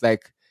this is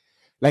like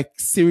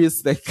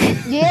serious, like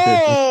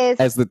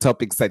as the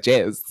topic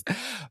suggests.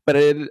 But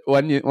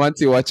once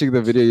you're watching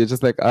the video, you're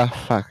just like,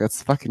 fuck,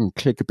 that's fucking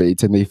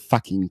clickbait, and they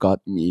fucking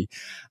got me.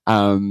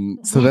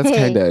 So that's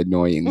kind of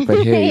annoying.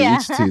 But hey,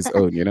 each to his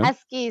own, you know.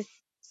 Askies,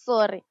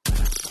 sorry.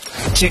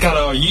 Check out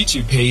our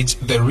YouTube page,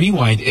 The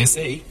Rewind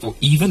SA, for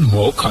even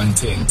more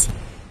content.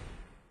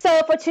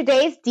 So for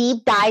today's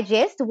deep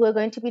digest, we're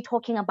going to be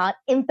talking about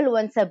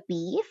influencer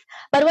beef,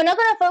 but we're not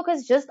going to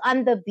focus just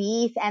on the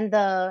beef and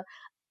the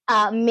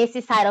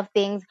messy side of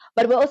things,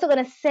 but we're also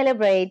going to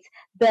celebrate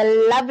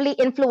the lovely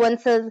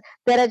influencers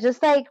that are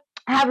just like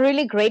have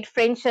really great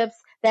friendships,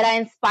 that are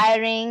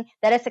inspiring,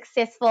 that are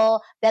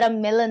successful, that are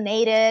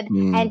melanated,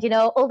 and you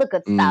know, all the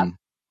good stuff.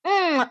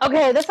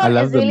 Okay, this one I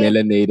love is the really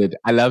melanated.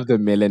 I love the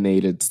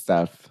melanated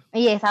stuff.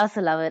 Yes, I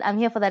also love it. I'm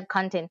here for that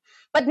content.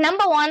 But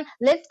number one,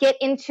 let's get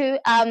into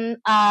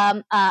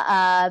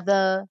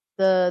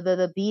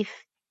the beef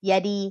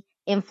yeti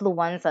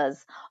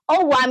influencers.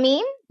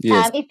 Owami,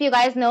 if you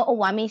guys know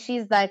Owami,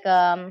 she's like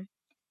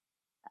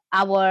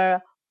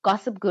our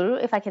gossip guru,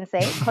 if I can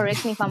say.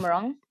 Correct me if I'm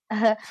wrong.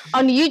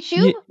 On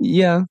YouTube.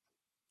 Yeah.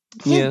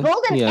 She's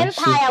built an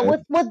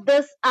empire with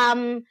this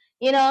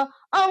you know,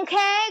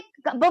 okay,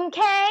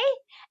 boomkay,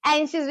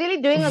 and she's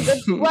really doing a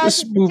good work.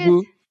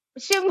 Shboo-boo.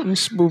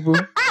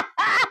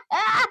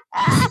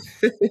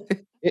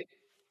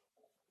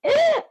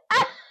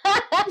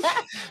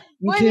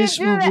 When you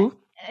do that,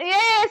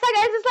 yeah, so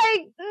guys, it's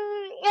like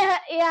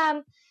yeah.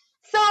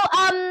 So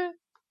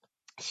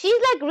she's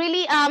like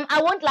really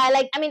I won't lie,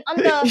 like I mean on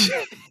the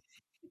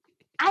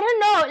I don't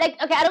know, like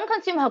okay, I don't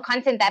consume her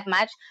content that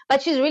much,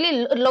 but she's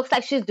really, it looks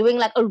like she's doing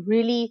like a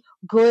really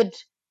good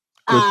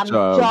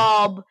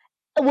job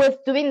with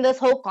doing this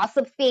whole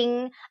gossip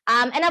thing.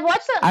 And I've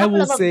watched a couple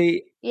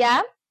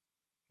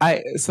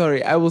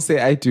I will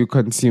say I do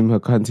consume her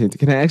content.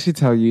 Can I actually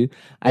tell you?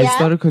 I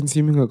started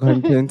consuming her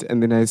content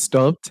and then I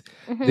stopped.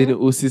 Then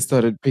Usi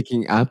started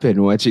picking up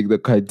and watching the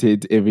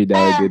content every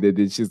now and then. And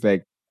then she's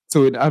like,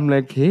 So I'm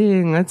like,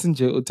 hey, ngathi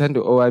nje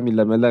uthando owami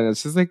lamalanga.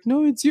 She's like,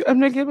 no, it's you. I'm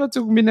like, yebo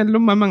mina lo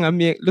mama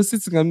ngamiyeka, lo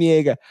sisi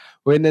ngamiyeka.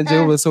 Wena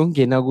njengoba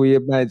songena kuye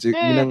manje,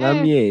 mina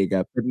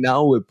ngamiyeka. But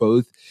now we're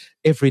both,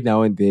 every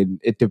now and then,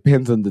 it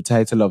depends on the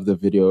title of the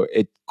video.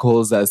 It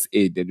calls us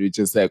in and we're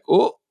just like,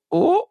 oh,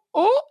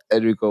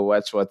 and we go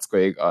watch what's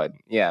going on.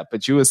 Yeah,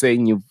 but you were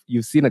saying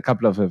you've seen a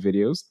couple of her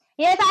videos.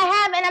 Yes, I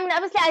have, and I mean,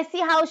 obviously, I see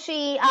how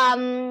she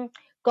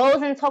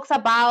goes and talks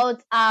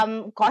about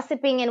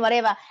gossiping and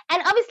whatever.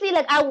 And obviously,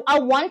 like I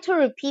want to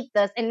repeat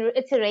this and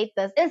reiterate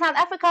this. In South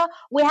Africa,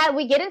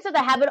 we get into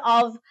the habit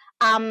of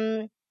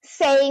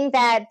saying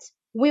that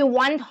we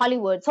want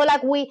Hollywood. So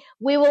like we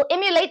will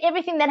emulate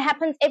everything that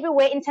happens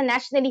everywhere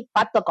internationally,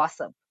 but the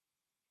gossip.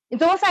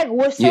 It's almost like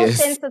we're so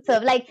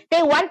sensitive. Like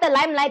they want the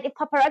limelight. If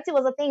paparazzi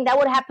was a thing, that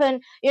would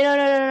happen.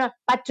 No.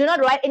 But do not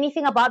write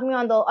anything about me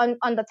on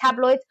the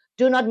tabloids.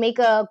 Do not make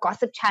a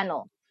gossip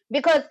channel.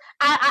 Because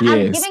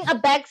I'm giving a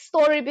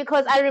backstory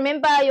because I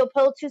remember your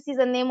Pearl 2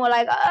 season name were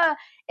like,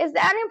 is the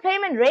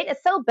unemployment rate is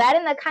so bad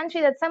in the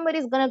country that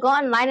somebody's gonna go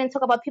online and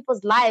talk about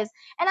people's lives.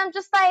 And I'm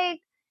just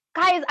like,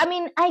 guys, I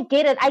mean, I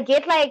get it. I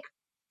get like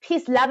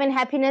peace, love, and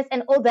happiness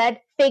and all that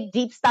fake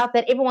deep stuff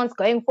that everyone's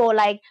going for,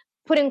 like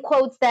putting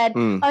quotes that,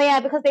 oh yeah,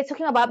 because they're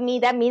talking about me,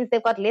 that means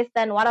they've got less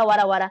than wada.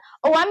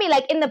 Oh, I mean,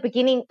 like in the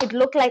beginning, it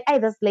looked like, hey,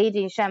 this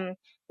lady,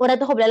 but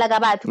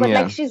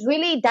like she's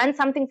really done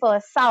something for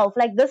herself.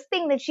 Like this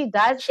thing that she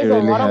does is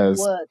really a lot of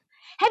work.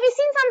 Have you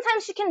seen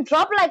sometimes she can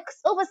drop like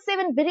over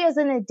 7 videos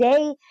in a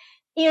day?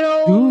 You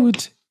know,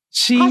 dude,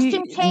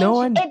 costume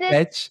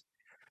change,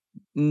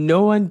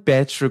 no one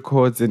batch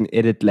records and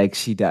edit like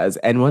she does.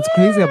 And what's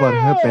crazy about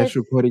her batch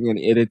recording and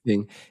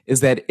editing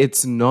is that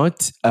it's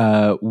not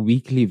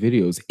weekly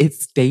videos,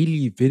 it's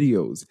daily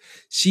videos.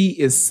 She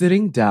is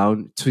sitting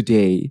down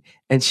today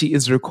and she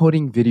is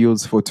recording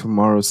videos for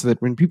tomorrow so that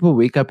when people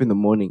wake up in the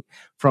morning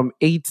from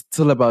 8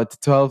 till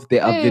about 12,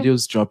 there are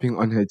videos dropping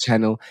on her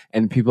channel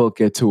and people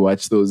get to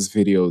watch those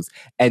videos.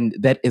 And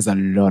that is a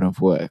lot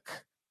of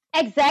work.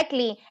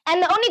 Exactly,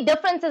 and the only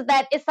difference is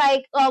that it's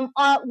like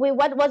what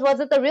was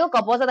it, the Real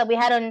Cop was it that we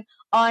had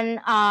on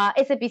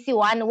SABC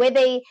One, where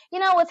they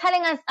were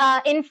telling us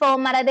info,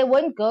 but they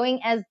weren't going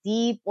as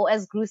deep or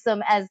as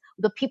gruesome as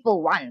the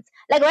people want.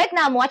 Like right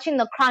now, I'm watching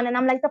The Crown, and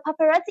I'm like, the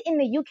paparazzi in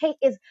the UK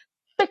is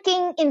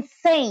freaking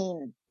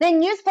insane. The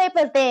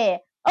newspapers there,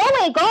 oh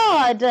my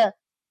god,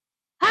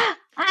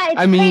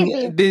 I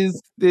mean,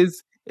 there's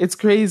it's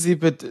crazy,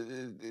 but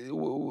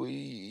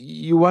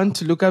you want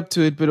to look up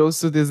to it, but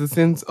also there's a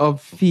sense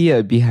of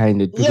fear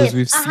behind it because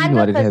we've seen 100%.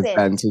 What it has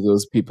done to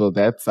those people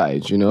that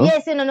side,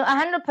 Yes,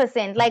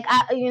 100%. Like,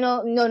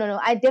 no.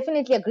 I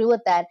definitely agree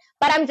with that.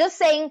 But I'm just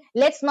saying,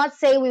 let's not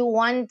say we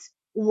want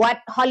what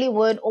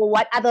Hollywood or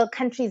what other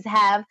countries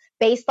have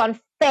based on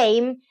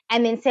fame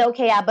and then say,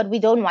 okay, yeah, but we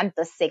don't want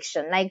this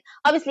section. Like,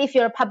 obviously, if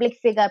you're a public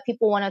figure,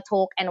 people want to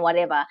talk and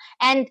whatever.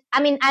 And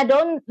I mean, I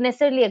don't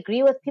necessarily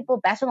agree with people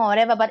bashing or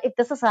whatever, but if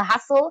this is a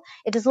hustle,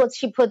 if this is what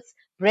she puts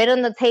bread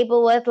on the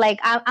table with, like,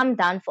 I'm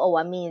down for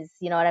Owami's,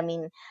 you know what I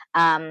mean?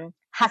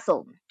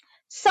 Hustle.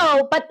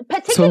 So, but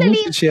particularly... So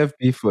who did she have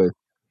beef with?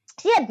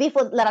 She had beef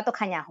with Lerato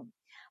Kganyago.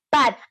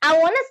 But I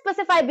want to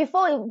specify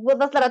before with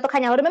this Lerato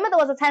Kganyago. Remember there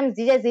was a time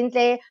DJ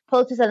Zinhle,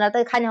 Pearl 2 and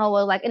Lerato Kganyago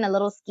were like in a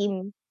little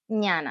scheme.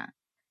 Nyana.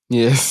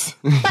 Yes.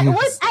 But I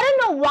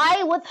don't know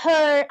why with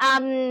her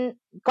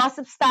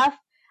gossip stuff.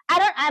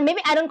 Maybe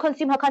I don't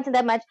consume her content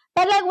that much.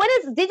 But like when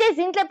is DJ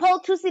Zinhle, Pearl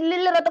 2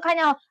 Lerato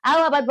Kganyago,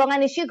 I about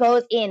Bongani, she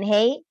goes in,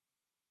 hey?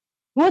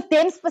 With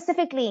them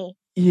specifically.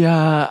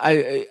 Yeah,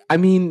 I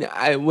mean,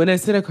 when I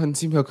said I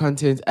consume her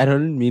content, I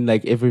don't mean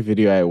like every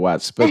video I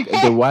watch, but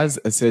there was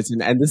a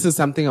certain, and this is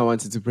something I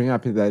wanted to bring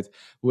up, is that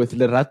with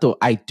Lerato,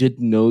 I did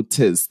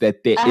notice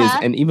that there is,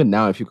 and even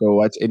now, if you go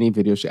watch any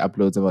video she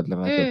uploads about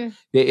Lerato,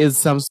 there is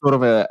some sort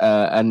of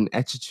an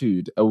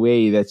attitude, a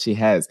way that she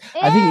has.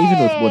 I think even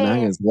with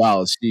Bonang as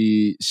well,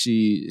 she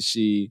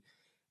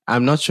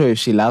I'm not sure if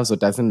she loves or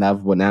doesn't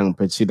love Bonang,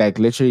 but she like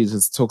literally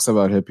just talks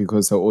about her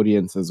because her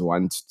audiences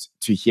want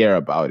to hear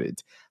about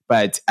it.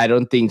 But I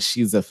don't think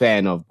she's a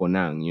fan of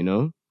Bonang,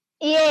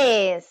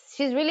 Yes,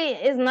 she's really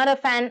is not a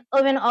fan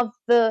even of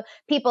the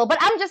people. But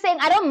I'm just saying,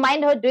 I don't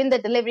mind her doing the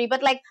delivery.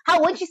 But like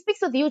how when she speaks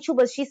with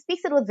YouTubers, she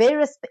speaks it with very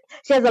respect.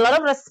 She has a lot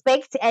of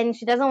respect, and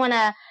she doesn't want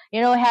to,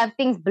 have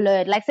things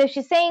blurred. Like so, if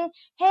she's saying,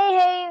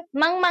 "Hey,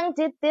 Mang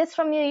did this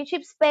from your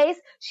YouTube space,"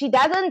 she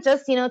doesn't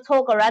just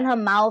talk or run her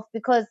mouth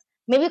because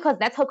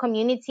that's her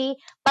community.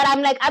 But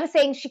I'm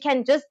saying she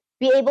can just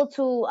be able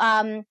to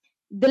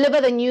deliver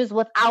the news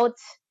without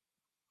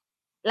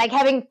like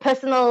having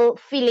personal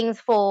feelings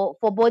for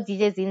both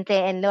DJ Zinhle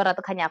and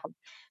Lerato Kganyago.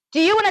 Do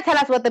you want to tell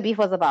us what the beef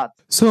was about?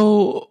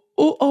 So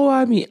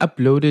Owami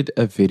uploaded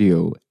a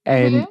video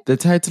and the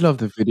title of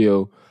the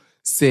video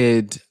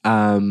said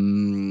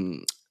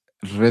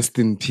rest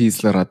in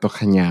peace Lerato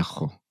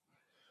Kganyago.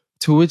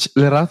 To which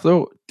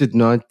Lerato did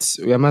not,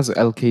 Yamazo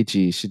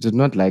LKG, she did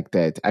not like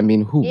that. I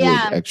mean, who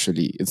would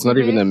actually? It's not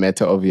even a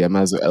matter of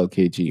Yamazo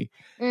LKG.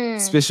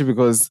 Especially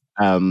because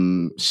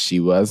she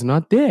was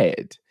not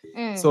dead.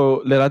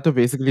 So Lerato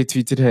basically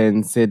tweeted her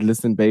and said,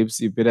 "Listen, babes,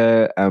 you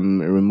better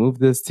remove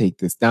this, take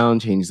this down,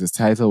 change this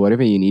title,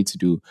 whatever you need to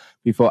do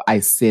before I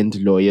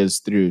send lawyers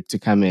through to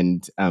come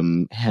and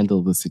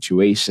handle the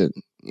situation.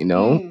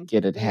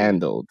 Get it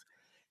handled."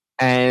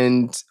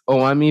 And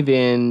Owami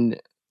then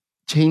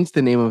changed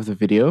the name of the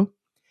video.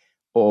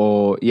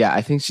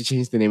 I think she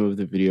changed the name of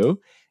the video,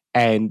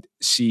 and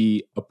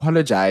she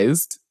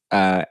apologized.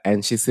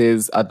 And she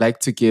says, "I'd like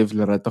to give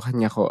Lerato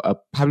Kganyago a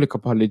public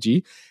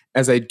apology,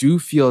 as I do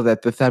feel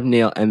that the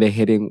thumbnail and the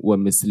heading were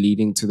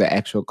misleading to the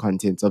actual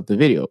content of the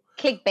video.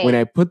 Clickbait. When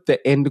I put the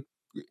end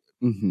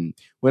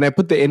When I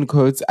put the end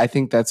quotes, I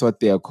think that's what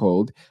they are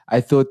called.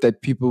 I thought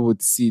that people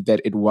would see that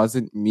it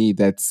wasn't me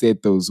that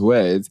said those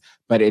words,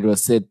 but it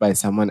was said by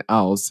someone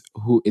else,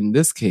 who in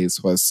this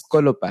case was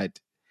Skolopad.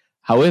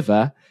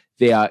 However,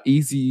 they are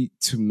easy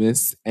to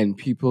miss and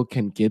people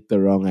can get the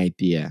wrong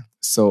idea.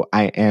 So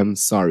I am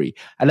sorry."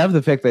 I love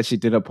the fact that she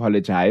did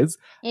apologize.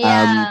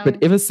 Yeah.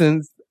 But ever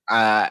since,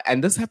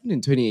 and this happened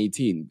in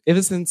 2018,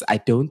 ever since, I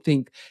don't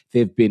think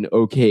they've been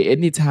okay.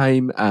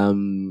 Anytime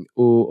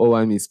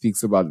Owami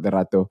speaks about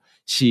Lerato,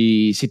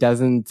 she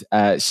doesn't,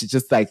 she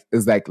just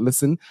is like,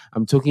 "Listen,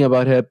 I'm talking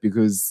about her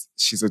because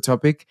she's a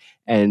topic,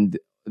 and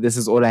this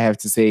is all I have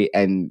to say,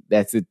 and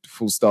that's it,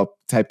 full stop,"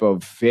 type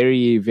of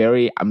very,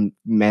 very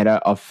matter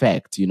of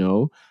fact,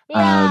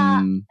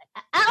 Yeah.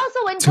 I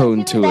also, when tone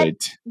consuming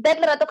to that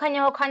Lerato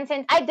Kganyago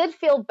content, I did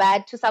feel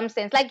bad to some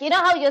sense. Like, you know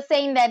how you're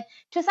saying that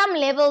to some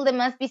level there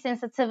must be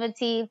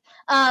sensitivity,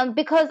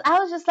 because I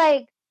was just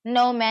like,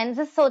 no man,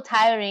 this is so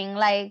tiring.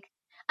 Like,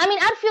 I mean,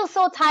 I'd feel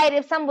so tired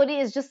if somebody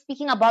is just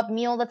speaking about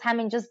me all the time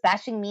and just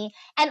bashing me.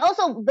 And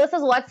also, this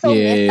is what's so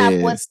messed up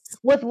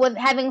with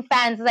having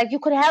fans. Like, you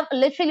could have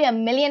literally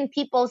 1 million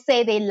people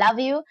say they love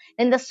you,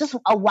 and there's just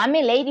a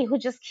whammy lady who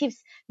just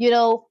keeps,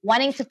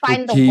 wanting to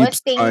find the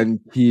worst thing.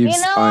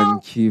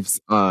 Keeps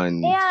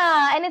on.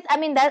 Yeah, and I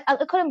mean, that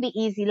it couldn't be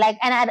easy. Like,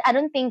 and I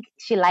don't think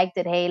she liked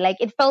it. Hey, like,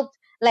 it felt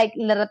like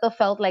Lerato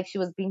felt like she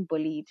was being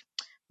bullied.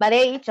 But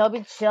hey, job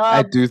is job.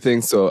 I do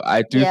think so.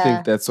 I do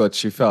think that's what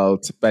she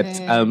felt. But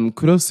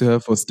kudos to her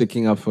for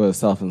sticking up for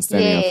herself and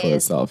standing up for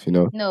herself,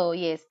 No,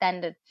 yes,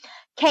 standard.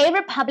 K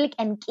Republic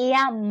and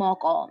Kia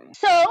Moko.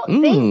 So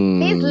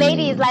these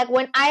ladies, like,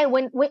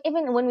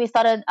 even when we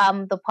started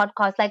the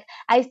podcast, like,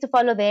 I used to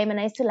follow them and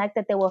I used to like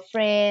that they were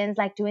friends,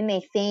 like doing their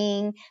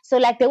thing. So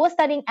like they were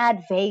studying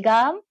at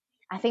Vega,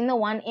 I think the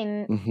one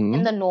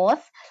in the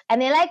north,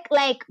 and they're like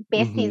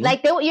besties.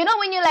 Like, they, when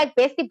you're like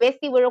bestie,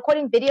 we're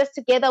recording videos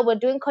together, we're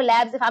doing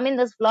collabs. If I'm in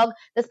this vlog,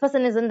 this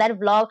person is in that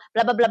vlog,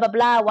 blah blah blah blah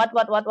blah, what.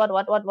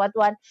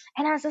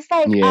 And I was just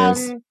like,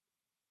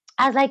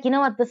 I was like, you know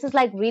what? This is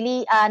like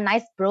really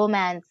nice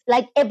bromance,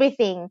 like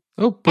everything.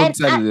 Oh,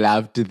 Puntsa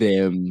loved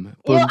them.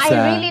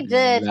 I really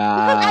did,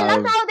 because I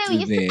loved how they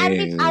used to amp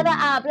each other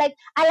up. Like,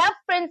 I love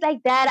friends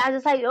like that. I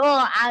was just like,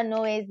 oh, I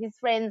know it. These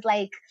friends,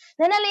 like,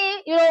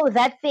 finally,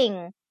 that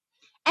thing.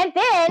 And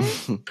then,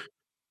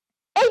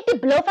 the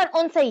blow van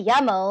onze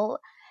jammer,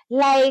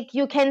 like,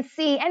 you can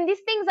see, and these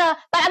things are,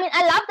 but I mean,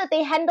 I love that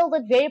they handled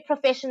it very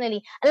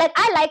professionally. Like,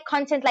 I like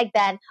content like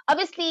that.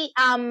 Obviously,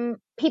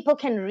 people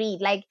can read.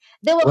 Like,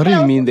 they were. What do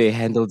you mean they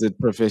handled it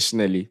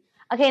professionally?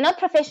 Okay, not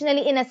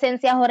professionally in a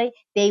sense,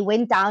 they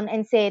went down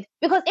and said,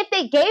 because if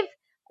they gave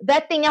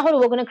that thing,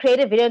 we're going to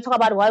create a video and talk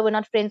about why we're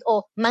not friends,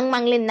 or mang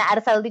manglin na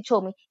arsal di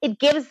chomi, it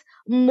gives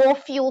more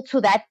fuel to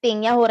that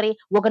thing. We're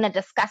going to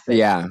discuss it.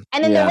 Yeah.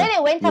 And then the way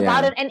they went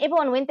about it, and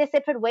everyone went their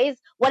separate ways,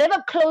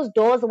 whatever closed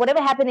doors, whatever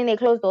happened in their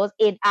closed doors,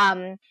 it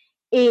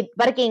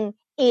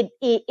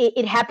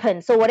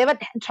happened. So whatever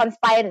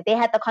transpired, they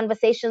had the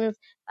conversations.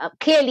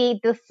 Clearly,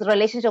 this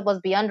relationship was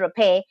beyond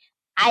repair,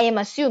 I am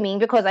assuming,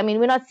 because I mean,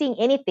 we're not seeing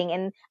anything,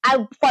 and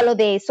I follow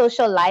their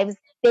social lives.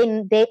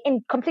 They're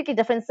in completely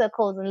different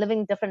circles and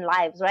living different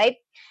lives, right?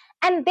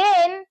 And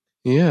then,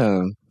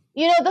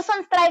 this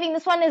one's thriving.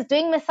 This one is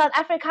doing Miss South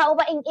Africa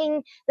over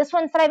in. This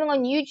one's thriving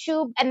on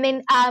YouTube. And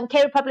then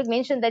K Republic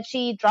mentioned that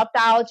she dropped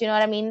out. You know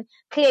what I mean?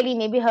 Clearly,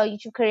 maybe her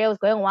YouTube career was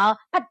going well,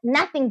 but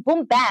nothing.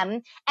 Boom,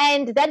 bam.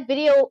 And that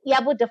video,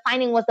 Yabu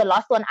defining, was the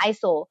last one I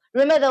saw.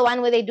 Remember the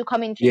one where they do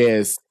commentary?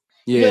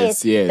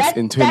 Yes,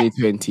 in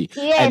 2020.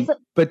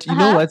 But you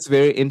know what's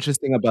very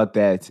interesting about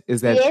that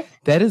is that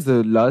that is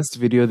the last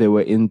video they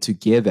were in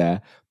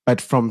together, but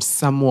from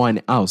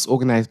someone else,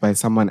 organized by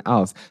someone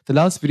else. The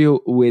last video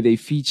where they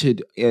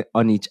featured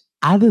on each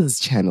other's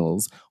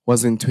channels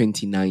was in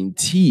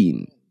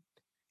 2019.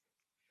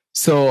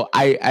 So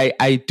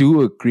I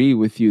do agree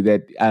with you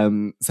that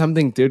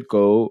something did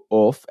go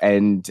off,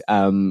 and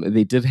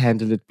they did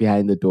handle it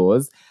behind the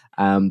doors.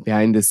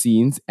 Behind the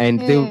scenes,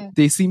 and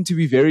they seem to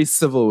be very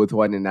civil with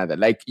one another.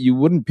 Like, you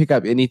wouldn't pick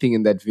up anything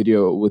in that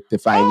video with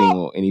defining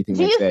or anything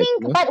like that. Do you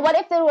think, but what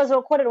if it was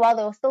recorded while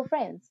they were still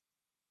friends?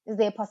 Is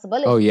there a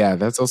possibility? Oh yeah,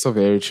 that's also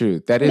very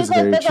true. That is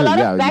very true. Because there's a lot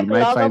of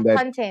backlog of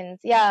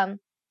content. Yeah.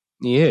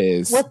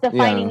 Yes. With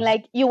defining,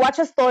 like, you watch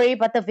a story,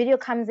 but the video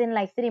comes in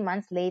like 3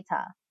 months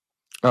later.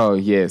 Oh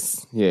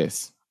yes.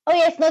 Oh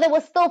yes, no, they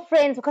were still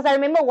friends, because I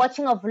remember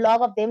watching a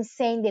vlog of them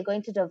saying they're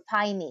going to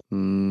define it.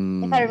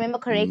 if I remember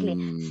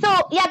correctly. So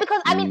yeah,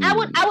 because I mean, I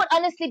would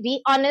honestly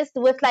be honest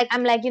with like,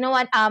 I'm like, you know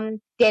what,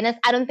 Dennis,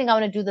 I don't think I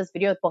want to do this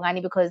video with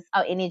Bongani because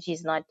our energy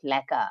is not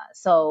lekker.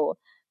 So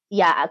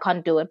yeah, I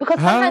can't do it because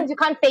sometimes you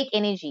can't fake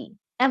energy.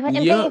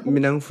 Yeah,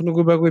 mina ngifuna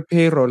ukuba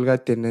kwi-payroll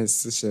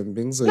ka-Dennis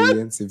Shembe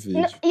ngizoyenza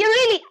No, ivideo. you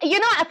really, you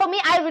know, for me,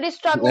 I really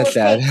struggle with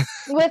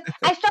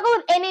I struggle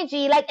with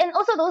energy, like, and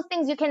also those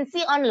things you can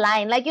see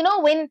online, like, you know,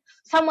 when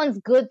someone's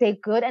good, they're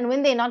good, and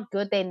when they're not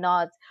good, they're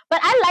not. But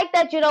I like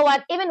that, you know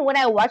what, even when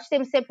I watch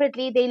them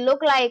separately, they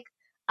look like,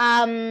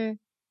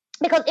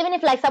 because even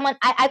if like someone,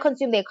 I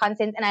consume their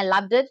content and I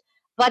loved it,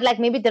 but like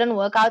maybe it didn't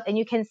work out, and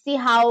you can see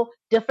how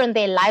different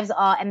their lives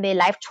are and their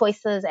life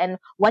choices and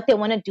what they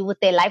want to do with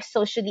their life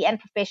socially and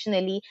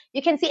professionally.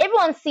 You can see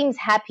everyone seems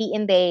happy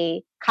in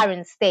their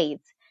current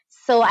state.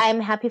 So I'm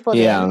happy for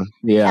them.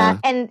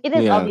 And it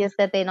is obvious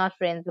that they're not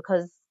friends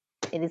because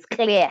it is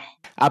clear.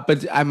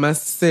 But I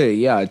must say,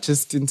 yeah,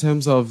 just in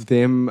terms of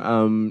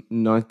them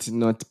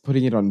not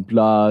putting it on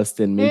blast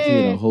and making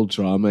it a whole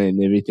drama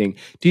and everything,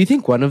 do you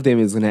think one of them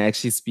is going to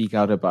actually speak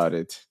out about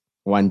it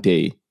one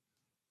day?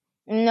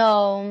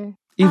 No.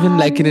 Even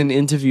like in an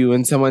interview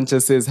when someone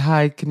just says,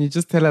 "Hi, can you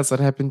just tell us what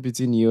happened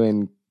between you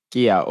and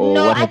Kia or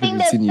no, what happened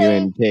between you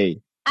and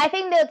Kay?" I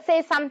think they'll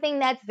say something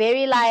that's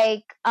very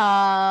like,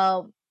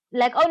 oh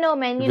no,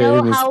 man, you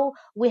know how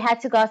we had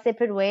to go our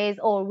separate ways,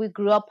 or we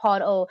grew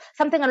apart, or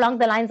something along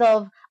the lines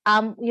of,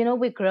 you know,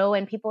 we grow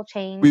and people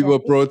change. We were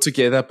brought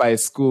together by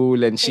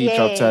school, and she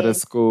dropped out of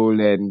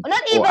school, and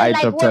not even I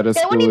like dropped out of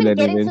they school, won't even and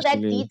get into that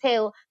eventually,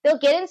 detail. They'll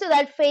get into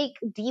that fake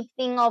deep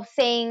thing of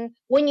saying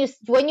when you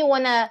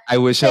wanna. I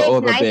wish her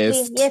all the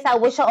best. Yes, I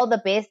wish her all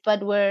the best,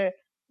 but we're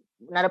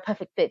not a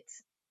perfect fit,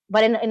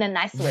 but in a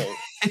nice way.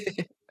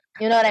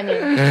 You know what I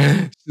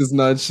mean?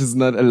 She's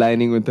not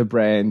aligning with the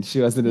brand.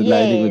 She wasn't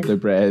aligning with the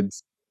brand.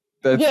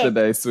 That's the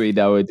nice way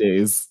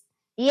nowadays.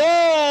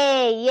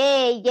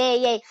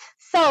 Yay.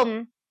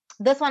 So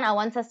this one I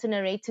want us to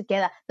narrate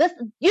together. This,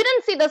 you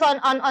didn't see this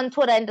on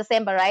Twitter in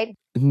December, right?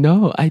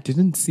 No, I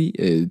didn't see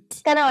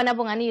it. Kana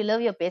Bongani, you live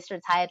your best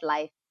retired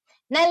life.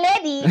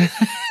 Naledi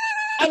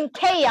and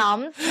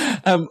Kayams.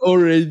 I'm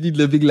already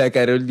living like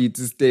I don't need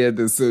to stay on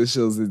the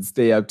socials and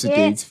stay up to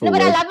date for no,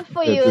 but I love it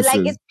for purposes. you.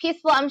 Like, it's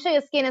peaceful. I'm sure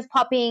your skin is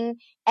popping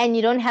and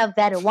you don't have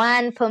that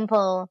one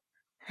pimple.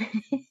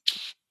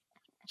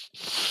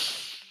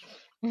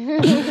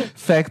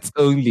 Facts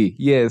only.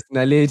 Yes,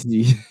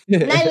 Naledi.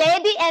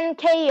 Naledi and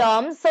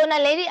Kayom. So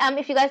Naledi,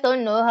 if you guys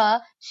don't know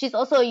her, she's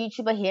also a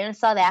YouTuber here in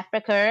South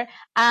Africa.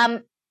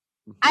 I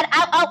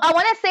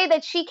want to say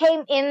that she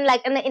came in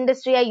like in the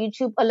industry of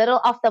YouTube a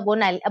little after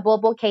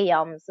Bobo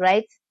Kayams,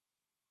 right?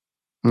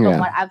 From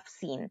what I've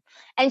seen.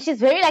 And she's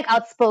very like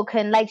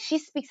outspoken. Like, she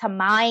speaks her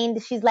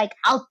mind. She's like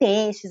out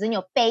there. She's in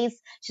your face.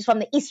 She's from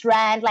the East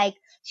Rand. Like,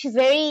 she's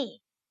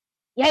very,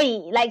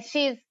 yay. Like,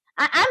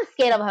 I'm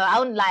scared of her. I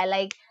won't lie.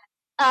 Like,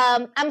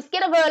 I'm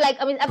scared of her.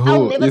 Like, I mean,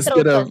 I'll never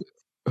throw first.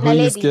 Who are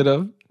you scared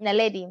of?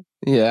 Naledi.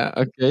 Yeah,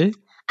 okay.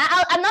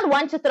 I'm not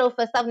one to throw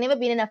first. I've never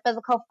been in a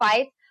physical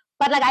fight.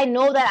 But like, I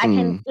know that I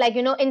can, like,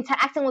 you know,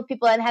 interacting with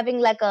people and having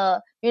like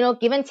a, you know,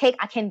 give and take,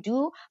 I can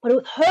do. But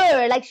with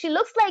her, like, she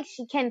looks like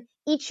she can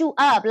eat you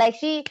up. Like,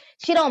 she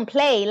don't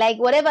play. Like,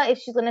 whatever, if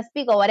she's gonna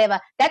speak or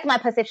whatever, that's my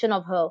perception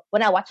of her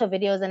when I watch her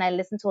videos and I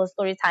listen to her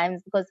story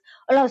times, because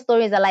all her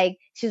stories are like,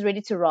 she's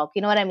ready to rock.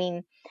 You know what I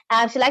mean?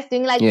 She likes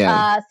doing like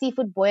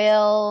seafood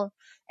boil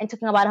and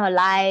talking about her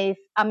life.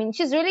 I mean,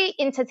 she's really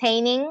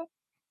entertaining.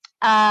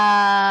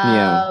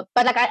 But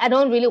like, I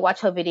don't really watch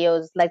her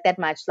videos like that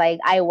much. Like,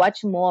 I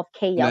watch more of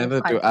K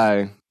Young's content. Neither do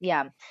I.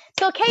 Yeah.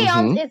 So K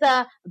Young is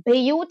a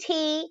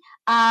beauty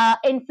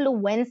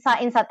influencer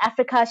in South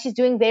Africa. She's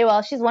doing very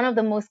well. She's one of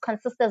the most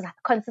consistent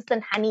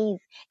honeys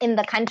in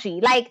the country.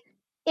 Like,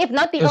 if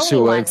not the only one. She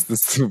works the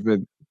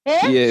stupid.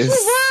 Yes.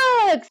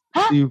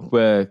 She works. She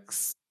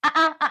works.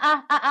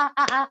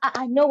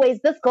 No ways.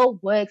 This girl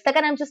works. Like,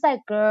 and I'm just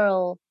like,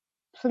 girl,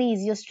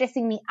 please, you're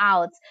stressing me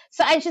out.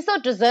 So, and she's so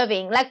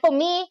deserving. Like, for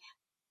me,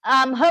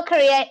 her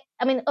career,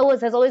 I mean,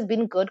 has always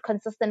been good,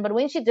 consistent. But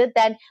when she did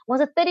that,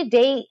 was a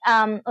 30-day,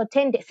 or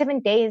 7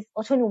 days,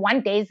 or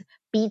 21 days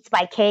Beats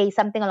by K,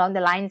 something along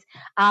the lines.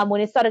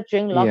 When it started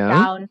during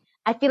lockdown,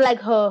 I feel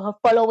like her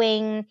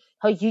following,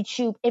 her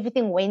YouTube,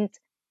 everything went,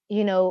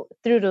 you know,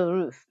 through the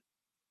roof.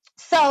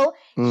 So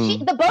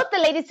both the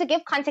ladies, to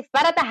give context,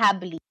 Barata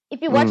Habli.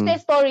 If you watch their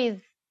stories,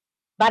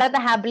 Barata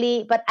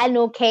Habli, but I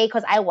know Kay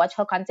because I watch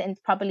her content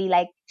properly.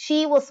 Like,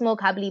 she will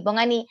smoke Habli.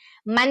 Bongani,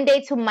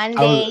 Monday to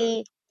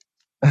Monday.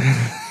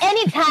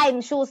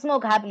 Anytime she will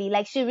smoke Habli.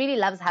 Like, she really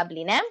loves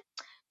Habli, ne?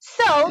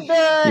 So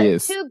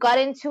the two got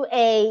into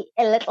a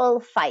little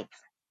fight.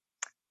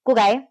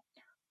 Kugay,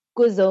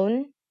 go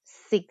zone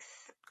 6.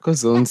 Go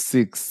zone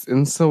 6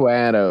 in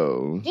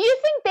Soweto. Do you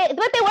think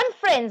but they weren't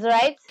friends,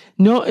 right?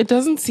 No, it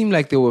doesn't seem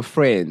like they were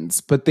friends,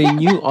 but they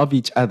knew of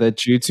each other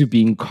due to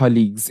being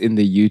colleagues in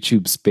the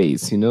YouTube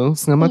space, you know?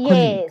 Yes.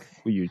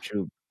 For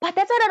YouTube. But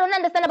that's what I don't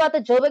understand about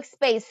the Joburg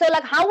space. So,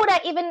 like, how would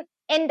I even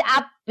end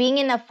up being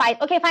in a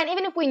fight? Okay, fine,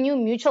 even if we knew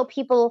mutual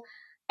people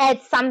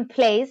at some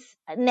place.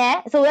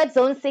 So we're at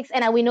zone 6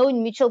 and we know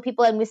mutual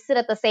people and we sit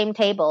at the same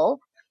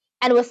table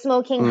and we're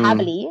smoking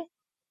habli.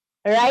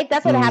 Right?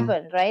 That's what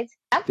happened, right?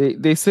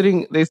 They're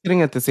sitting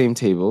at the same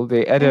table.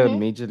 They're at a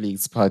major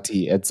leagues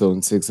party at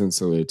Zone 6 in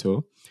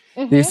Soweto.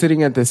 They're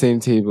sitting at the same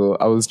table.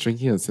 I was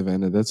drinking a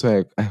Savannah. That's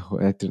why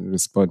I didn't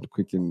respond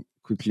quickly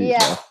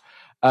enough.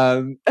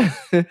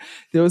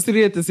 They were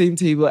sitting at the same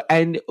table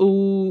and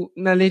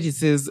Naledi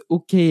says,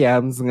 okay,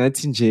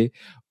 ngatinje,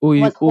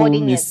 Was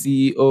hoarding the it.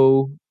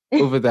 CEO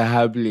over the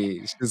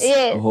Habli. She's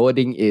Yes.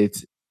 hoarding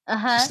it.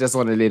 She doesn't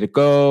want to let it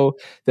go.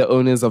 The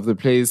owners of the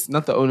place,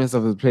 not the owners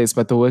of the place,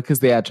 but the workers,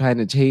 they are trying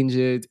to change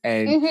it,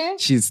 and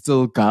she's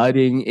still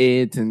guarding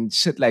it and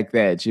shit like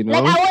that, you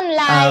know? Like, I won't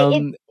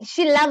lie,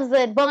 she loves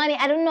it. Bongani,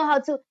 I don't know how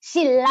to.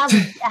 She loves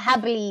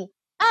habli.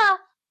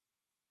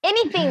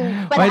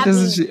 Anything but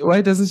habli.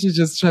 Why doesn't she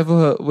just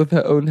travel with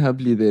her own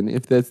habli then,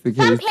 if that's the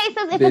case? Some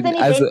places, if it's an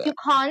event, you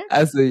can't.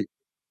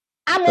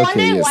 I'm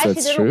wondering why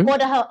she didn't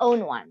order her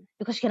own one.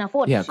 Because she can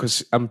afford it. Yeah,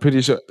 because I'm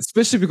pretty sure,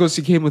 especially because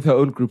she came with her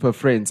own group of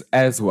friends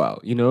as well,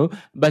 you know?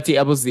 But the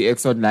Abos, the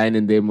X Online,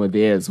 and them were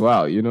there as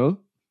well, you know?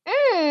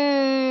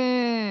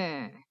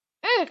 And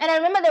I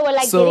remember they were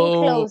like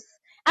getting close.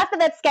 After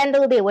that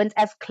scandal, they weren't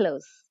as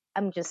close.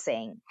 I'm just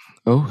saying.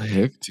 Oh,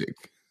 hectic.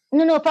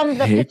 No, from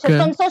the pictures,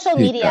 from social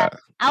media.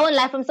 I won't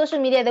lie, from social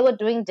media, they were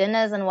doing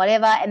dinners and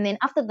whatever. And then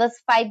after this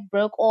fight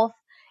broke off,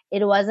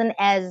 it wasn't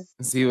as.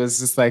 Z was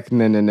just like,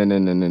 no. She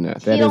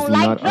don't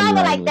like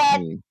drama like that.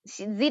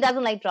 Z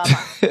doesn't like drama.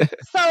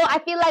 So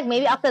I feel like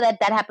maybe after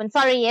that happened.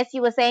 Sorry, yes,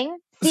 you were saying?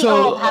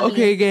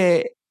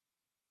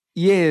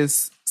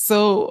 Yes.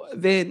 So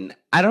then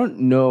I don't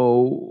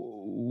know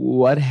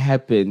what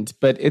happened,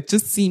 but it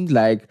just seemed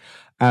like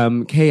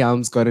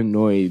K-Arms got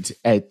annoyed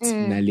at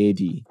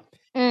Naledi.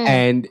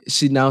 And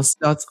she now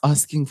starts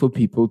asking for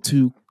people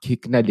to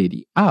kick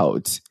Naledi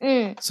out.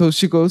 So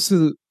she goes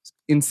to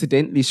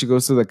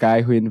the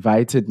guy who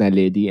invited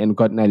Naledi and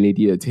got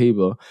Naledi a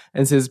table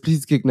and says,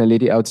 please kick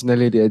Naledi out.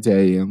 Naledi,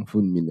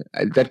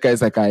 that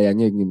guy's like,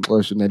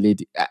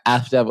 Naledi,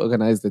 after I've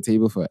organized the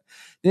table for her.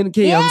 Then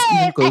K-Arms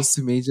even goes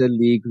to Major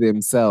League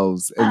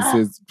themselves and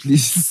says,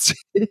 please.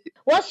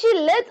 Was she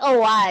lit or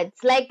what?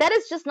 Like, that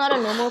is just not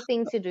a normal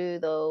thing to do,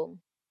 though.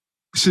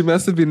 She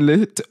must have been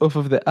lit off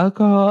of the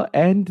alcohol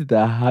and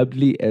the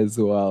habli as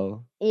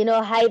well. You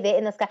know, high there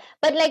in the sky.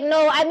 But like,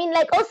 no, I mean,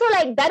 like, also,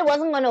 like, that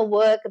wasn't going to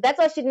work. That's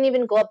why she didn't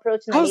even go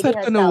approach Naledi herself. How's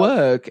that going to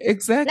work?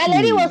 Exactly.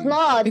 Naledi was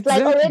not.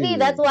 Exactly. Like, already,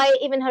 that's why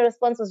even her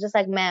response was just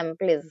like, ma'am,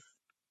 please,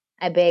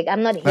 I beg.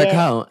 I'm not here. Like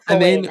how?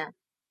 And then,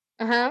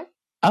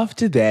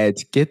 after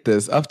that, get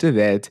this,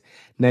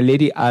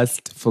 Naledi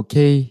asked for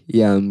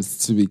K-Yams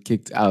to be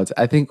kicked out.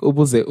 I think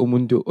ubuze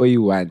umuntu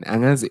oyi-1.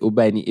 Angazi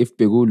ubani if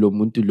bekulo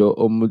muntu lo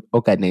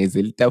organize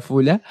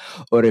tafula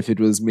or if it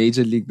was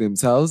Major League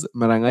themselves.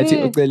 Marangati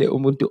ucele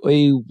umuntu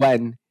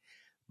oyi-1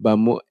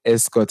 bamu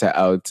escort her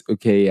out.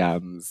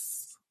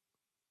 K-Yams.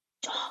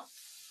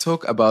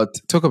 Talk about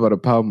a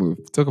power move.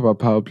 Talk about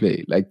power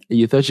play. Like,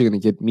 you thought you're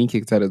going to get me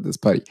kicked out of this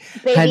party.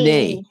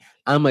 Honey,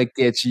 I'm going to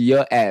get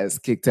your ass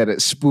kicked out of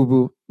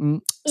Shpubu.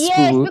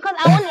 Yes, because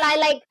I won't lie.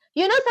 Like,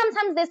 you know,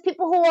 sometimes there's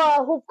people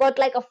who've got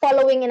like a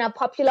following and are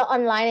popular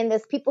online, and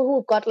there's people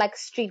who've got like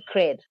street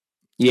cred.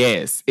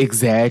 Yes,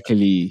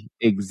 exactly.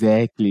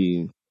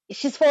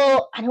 She's for,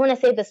 I don't want to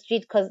say the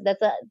street because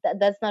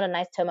that's not a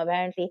nice term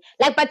apparently.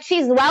 Like, but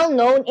she's well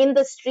known in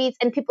the streets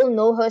and people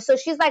know her, so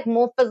she's like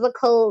more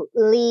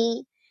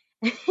physically.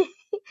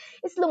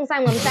 It's long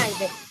time,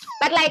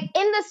 but like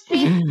in the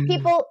streets,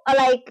 people are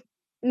like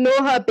know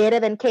her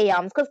better than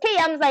K-Yams because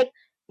K-Yams like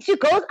she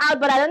goes out,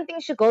 but I don't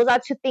think she goes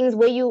out to things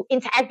where you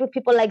interact with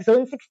people like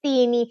Zone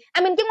 16.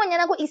 I mean,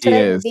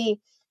 yes.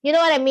 You know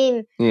what I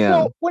mean?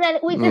 Yeah. So when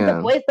we did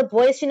the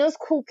boys, she knows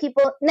cool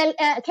people.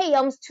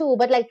 K-Yams too,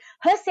 but like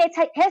her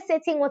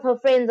setting with her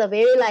friends are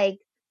very like.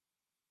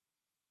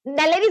 The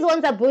ladies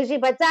ones are bougie,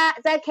 but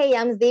that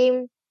K-Yams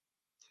them.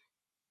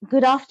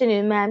 Good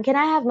afternoon, ma'am. Can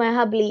I have my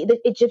habli, the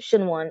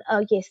Egyptian one?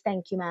 Oh, yes,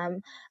 thank you,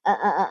 ma'am.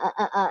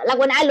 Like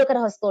when I look at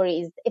her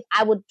stories, if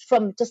I would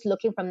from just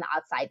looking from the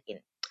outside in.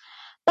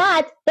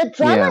 But the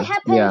drama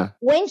happened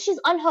when she's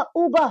on her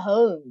Uber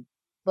home,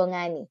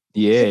 Bongani.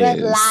 Yes.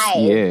 She goes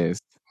live. Yes.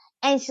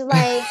 And she's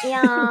like,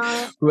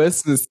 yeah.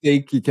 Worst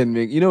mistake you can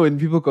make. You know, when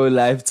people go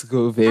live to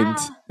go vent,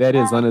 that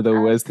is one of the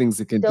worst things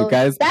you can do.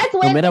 Guys,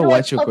 no matter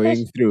what you're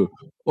going through,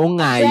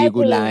 you go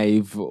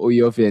live or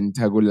your vent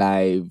go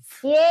live.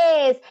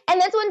 Yes.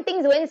 And that's when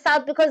things went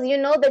south because you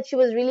know that she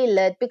was really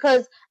lit.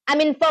 Because, I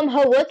mean, from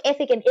her work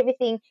ethic and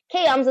everything,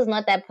 K-Arms is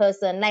not that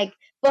person. Like,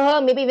 for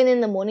her, maybe even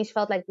in the morning, she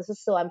felt like this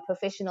is so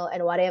unprofessional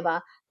and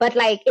whatever. But,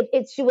 like,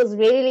 she was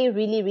really,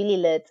 really, really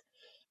lit.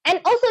 And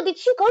also, did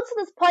she go to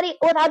this party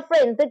without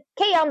friends? Did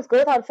K-Arms go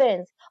without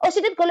friends? Or she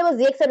did go with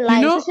ZX and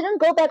Line, so she didn't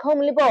go back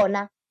home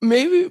Libona.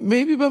 Maybe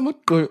bamu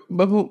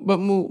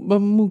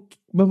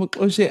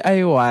oshe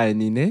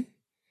I1 ne?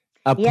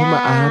 Apuma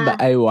ahamba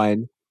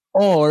I1.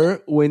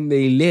 Or when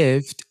they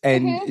left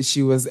and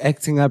she was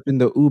acting up in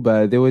the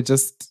Uber, they were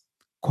just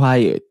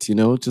quiet, you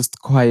know, just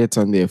quiet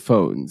on their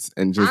phones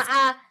and just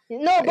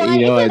No, but You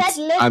if know you're what? that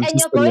lit I'm and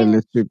just gonna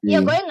let you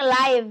you're be. going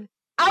live,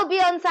 I'll be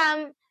on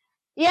some.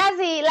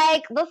 Yazi,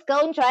 like this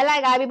girl in try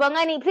like Abi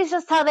Bongani, please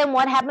just tell them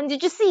what happened.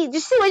 Did you see? Did you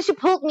see when she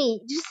pulled me?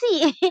 Did you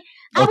see?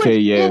 I would, Okay,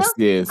 yes,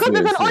 yes, because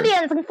there's yes, an yes.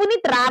 audience and funny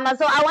drama,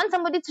 so I want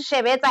somebody to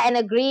share better and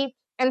agree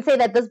and say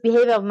that this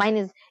behavior of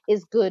mine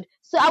is good.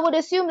 So I would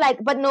assume like,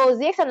 but no,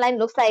 ZX Online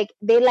looks like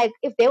they like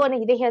if they want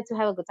to, they're here to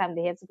have a good time.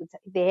 They have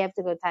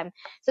to good time.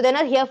 So they're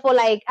not here for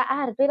like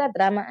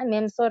drama.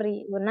 I'm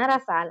sorry, we're not a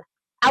sal.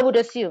 I would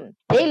assume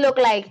they look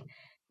like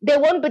they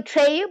won't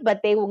betray you, but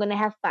they were gonna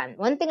have fun.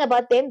 One thing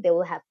about them, they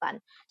will have fun.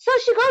 So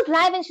she goes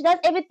live and she does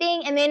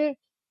everything, and then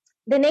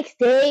the next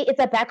day it's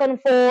a back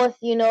and forth.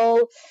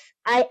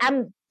 I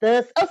am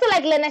this. Also,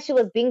 like Lena, she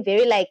was being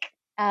very like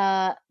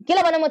kila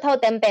bana motho o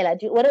tempela.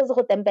 What is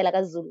go tempela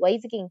ka Zulu? Why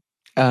is it king?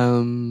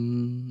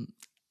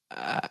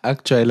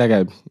 Actually,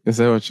 like, is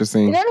that what you're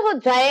saying? Who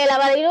dry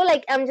but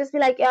like I'm just be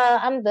like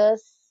I'm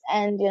this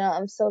and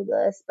I'm so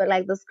this, but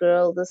like this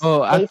girl, this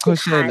Oh,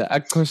 basic heart.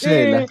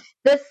 Akoshela.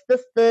 This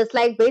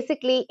like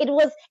basically it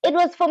was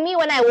for me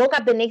when I woke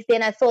up the next day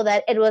and I saw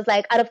that it was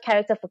like out of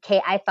character for K.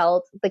 I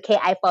felt the K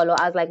I follow.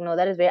 I was like, no,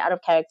 that is very out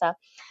of character.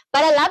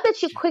 But I love that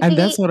she And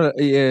that's quickly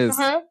what, yes.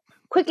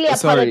 quickly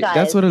Sorry, that's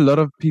apologized. what a lot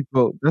of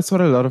people. That's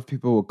what a lot of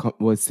people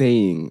were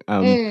saying.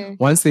 Mm.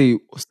 Once they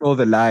saw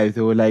the live,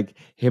 they were like,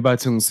 "Hey,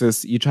 Batung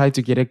sis, you tried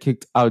to get her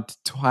kicked out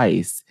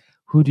twice.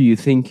 Who do you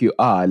think you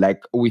are?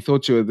 Like, we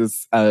thought you were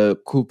this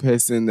cool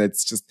person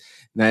that's just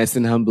nice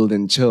and humbled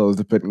and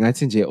chilled, but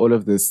Ngatinje, all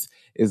of this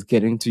is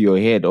getting to your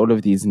head. All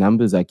of these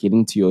numbers are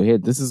getting to your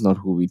head. This is not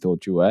who we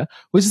thought you were."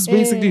 Which is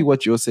basically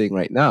what you're saying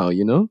right now.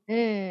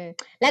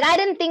 Like I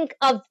didn't think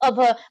of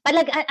her, but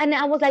like and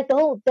I was like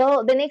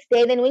the next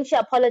day. Then when she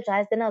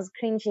apologized, then I was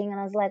cringing and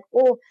I was like,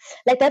 oh,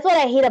 like that's what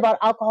I hate about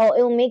alcohol.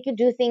 It will make you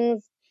do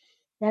things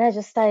that are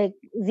just like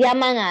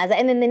ziamangas,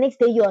 and then the next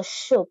day you're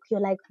shook. You're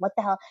like, what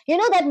the hell? You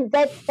know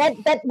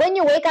that when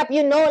you wake up,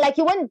 like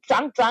you weren't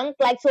drunk,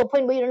 like to a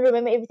point where you don't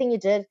remember everything you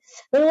did.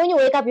 But when you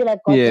wake up, you're like,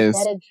 God, was Yes.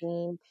 that a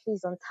dream?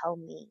 Please don't tell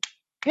me.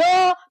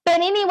 Yo,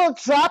 Benini will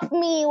drop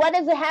me. What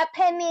is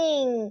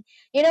happening?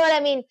 You know what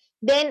I mean?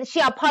 Then she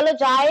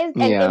apologized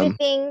and Yeah.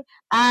 everything.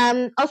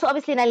 Also,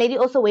 obviously, that lady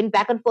also went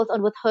back and forth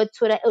on with her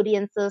Twitter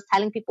audiences,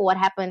 telling people what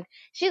happened.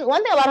 She's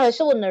one thing about her,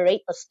 she will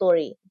narrate a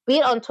story, be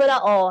it on Twitter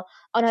or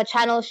on her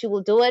channel, she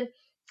will do it.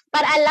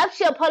 But I love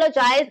she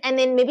apologized and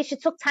then maybe she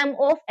took time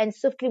off and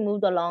swiftly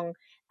moved along.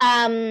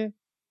 I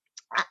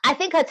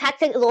think her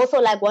tactic is also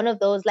like one of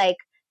those like,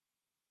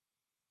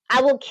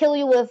 I will kill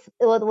you with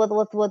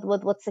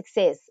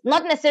success.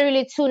 Not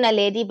necessarily to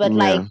Naledi, but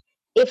like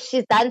if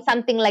she's done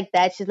something like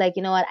that, she's like,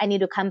 you know what, I need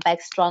to come back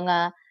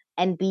stronger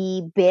and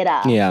be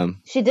better. Yeah.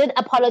 She did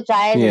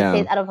apologize and say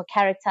it out of her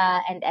character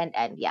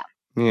and yeah.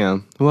 Yeah.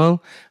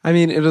 Well, I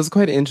mean, it was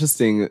quite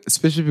interesting,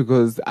 especially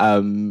because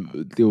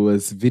there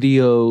was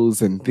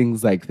videos and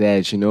things like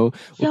that,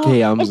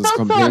 Okay, I was It just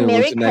felt so complaining when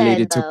American, a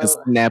lady took a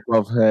though. snap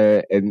of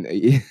her and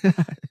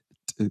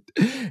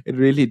it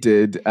really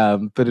did.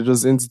 But it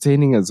was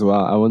entertaining as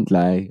well. I won't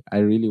lie. I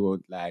really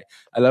won't lie.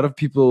 A lot of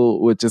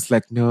people were just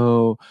like,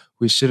 no,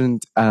 we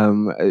shouldn't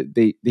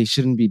they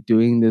shouldn't be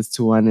doing this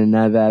to one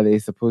another. They're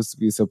supposed to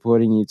be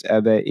supporting each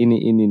other in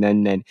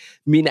I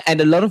mean, and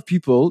a lot of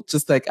people,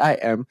 just like I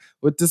am,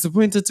 were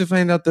disappointed to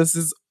find out this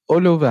is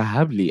all over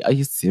Habli. Are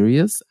you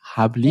serious?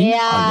 Habli?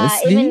 Yeah,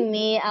 Honestly? even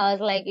me, I was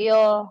like,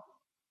 yo,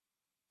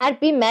 I'd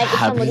be mad if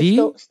somebody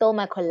stole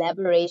my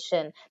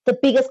collaboration. The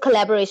biggest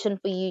collaboration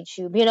for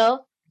YouTube,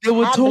 They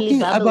were Happily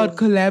talking about bubbles.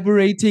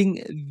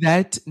 collaborating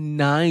that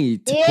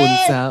night,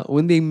 Yes. Puntsa,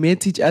 when they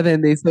met each other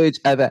and they saw each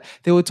other.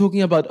 They were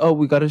talking about, oh,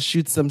 we gotta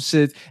shoot some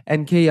shit.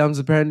 And K Yams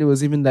apparently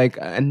was even like,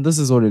 and this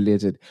is all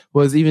related,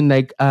 was even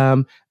like,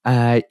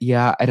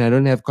 yeah, and I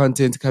don't have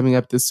content coming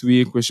up this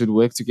week. We should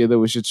work together.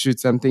 We should shoot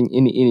something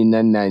in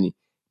nani.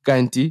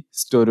 Kanti,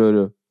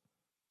 stororo.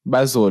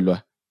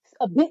 Bazolwa.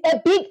 A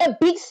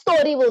big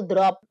story will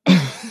drop.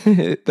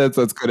 That's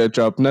what's gonna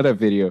drop, not a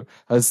video,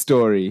 a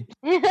story.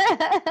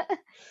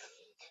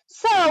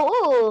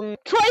 So,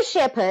 Troy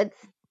Shepherds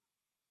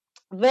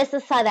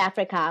versus South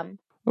Africa.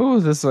 Oh,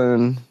 this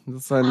one.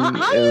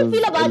 How do you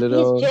feel about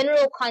his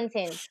general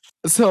content?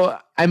 So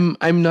I'm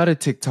not a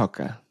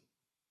TikToker.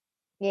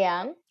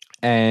 Yeah.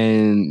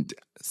 And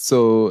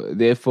so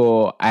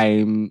therefore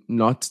I'm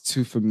not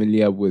too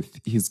familiar with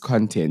his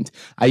content.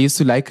 I used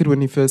to like it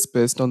when he first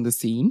burst on the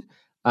scene.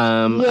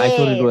 I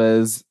thought it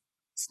was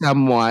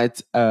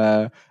somewhat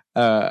a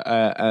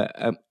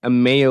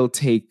male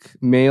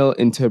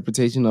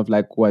interpretation of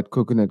like what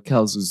Coconut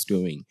Kells was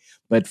doing,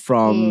 but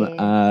from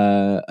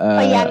a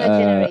younger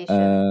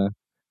generation.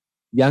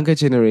 Younger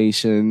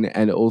generation,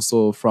 and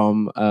also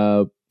from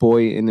a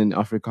boy in an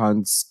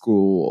Afrikaans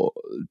school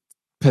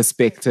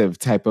perspective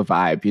type of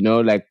vibe,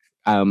 like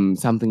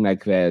something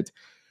like that.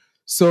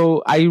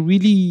 So I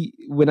really,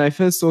 when I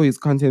first saw his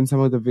content, some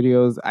of the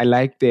videos, I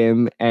liked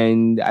them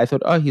and I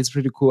thought, oh, he's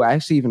pretty cool. I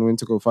actually even went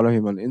to go follow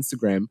him on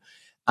Instagram.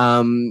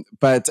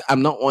 But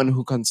I'm not one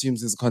who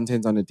consumes his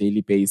content on a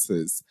daily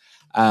basis.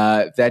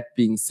 That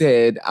being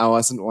said, I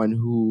wasn't one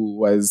who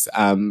was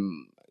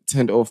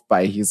turned off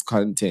by his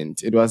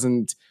content. It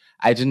wasn't.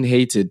 I didn't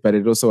hate it, but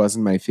it also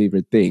wasn't my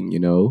favorite thing, you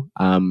know.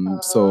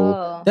 So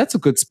Oh. that's a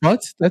good spot.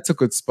 That's a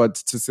good spot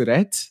to sit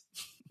at.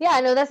 Yeah,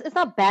 no, it's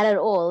not bad at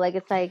all. Like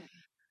it's like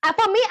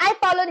for me, I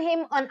followed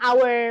him on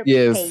our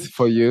Yes, page.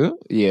 for you.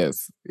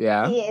 Yes,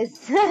 yeah, Yes,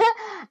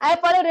 I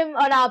followed him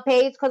on our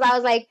page because I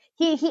was like,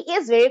 he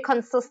is very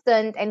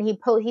consistent and he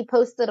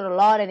posted a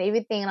lot and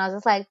everything, and I was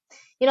just like,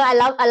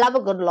 I love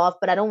a good laugh,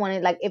 but I don't want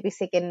it like every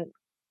second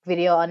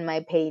video on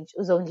my page.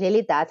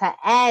 Uzongileli data,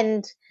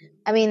 and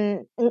I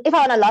mean, if I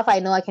want to laugh, I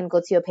know I can go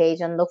to your page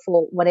and look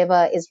for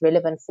whatever is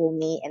relevant for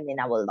me, and then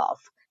I will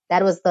laugh.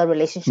 That was the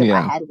relationship I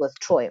yeah, had with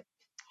Troy.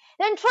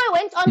 Then Troy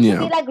went on to yeah.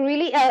 be like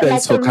really,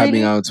 Thanks for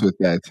coming out with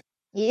that.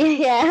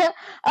 yeah,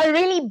 a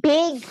really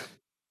big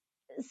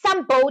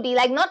somebody,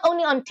 like not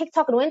only on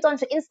TikTok, and went on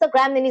to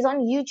Instagram, then he's on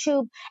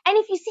YouTube. And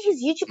if you see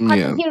his YouTube Yeah,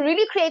 content, he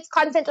really creates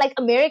content like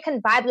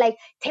American vibe, like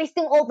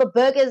tasting all the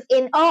burgers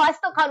in. Oh, I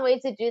still can't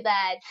wait to do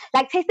that.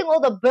 Like tasting all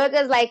the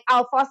burgers, like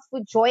our fast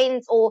food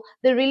joints or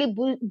the really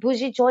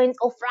bougie joints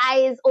or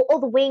fries or all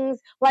the wings,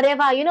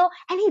 whatever, you know.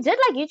 And he did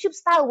like YouTube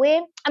style,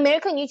 where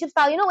American YouTube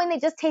style, you know, when they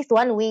just taste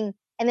one wing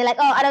and they're like,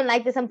 oh, I don't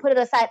like this, and put it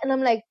aside. And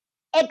I'm like,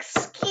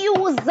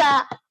 excuse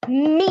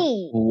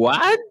me.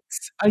 what?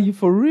 Are you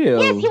for Yes, he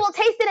real? will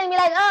taste it and be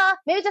like,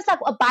 maybe just like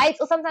a bite,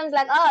 or sometimes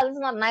like, this is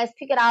not nice,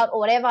 pick it out or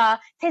whatever.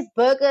 Taste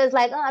burgers,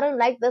 like, I don't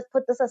like this,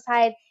 put this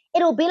aside.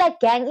 It'll be like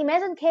gang.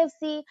 Imagine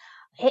KFC,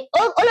 hey,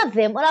 all of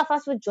them, all our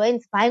fast food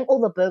joints buying all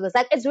the burgers.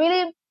 Like,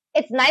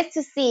 it's nice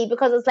to see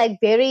because it's like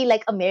very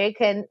like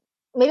American.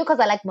 Maybe because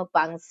I like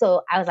mukbangs,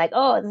 so I was like,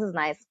 oh, this is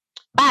nice.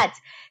 But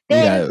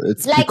then, Yeah,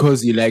 it's like,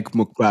 because you like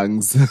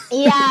mukbangs.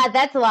 yeah,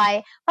 that's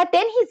why. But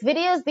then his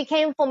videos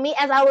became, for me,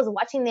 as I was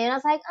watching them, I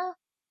was like,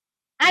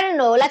 I don't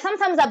know. Like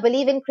sometimes I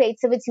believe in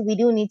creativity. We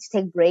do need to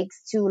take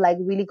breaks to like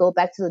really go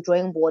back to the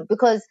drawing board,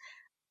 because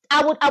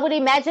I would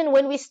imagine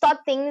when we start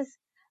things,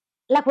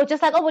 like we're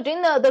just like, oh, we're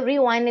doing the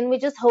rewind, and we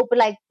just hope it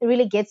like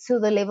really gets to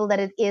the level that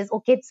it is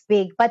or gets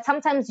big. But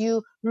sometimes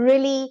you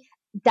really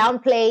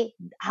downplay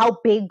how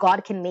big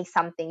God can make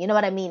something. You know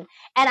what I mean?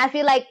 And I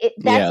feel like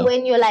that's Yeah,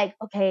 when you're like,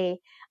 okay,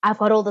 I've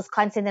got all this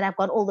content and I've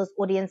got all this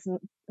audience,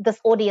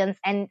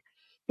 and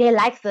they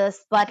like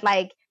this, but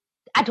like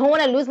I don't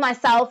want to lose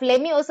myself.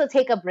 Let me also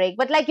take a break.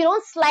 But like you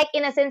don't slack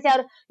in a sense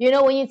out,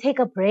 when you take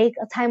a break,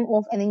 a time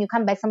off, and then you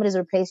come back, somebody's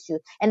replaced you.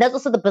 And that's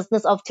also the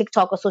business of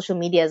TikTok or social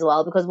media as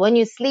well. Because when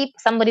you sleep,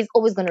 somebody's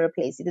always going to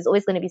replace you. There's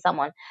always going to be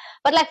someone.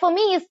 But like for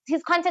me,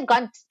 his content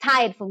got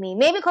tired for me.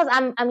 Maybe because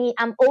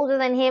I'm older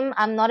than him.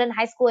 I'm not in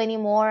high school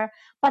anymore.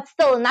 But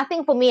still,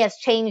 nothing for me has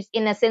changed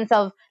in a sense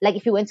of like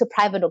if you went to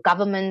private or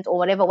government or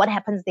whatever, what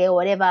happens there or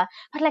whatever.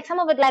 But like some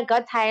of it like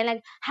got tired.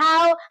 Like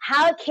how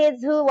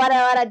kids who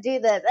wanna do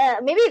this.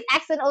 Maybe his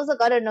accent also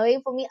got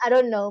annoying for me. I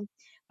don't know.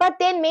 But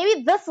then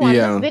maybe this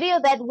yeah, video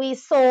that we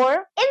saw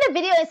in the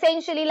video,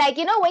 essentially, like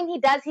when he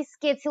does his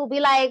skits, he'll be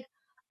like,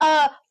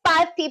 5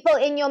 people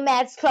in your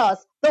maths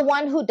class, the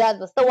one who does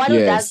this, the one who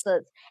does yes.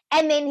 this,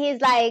 and then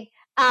he's like,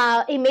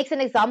 he makes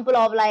an example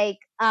of like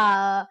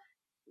what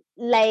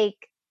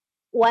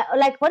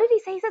did he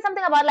say? He said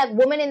something about like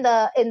women in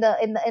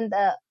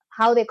the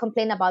how they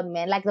complain about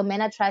men, like the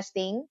men are trash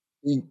thing.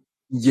 Y-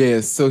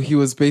 Yes, so he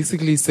was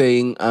basically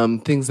saying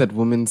things that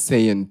women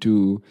say and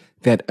do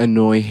that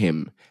annoy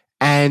him.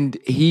 And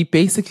he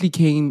basically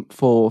came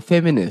for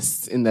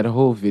feminists in that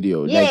whole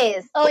video. Like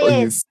Yes. Oh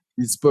he, yes.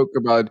 he spoke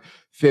about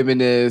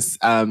feminists.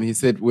 He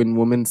said when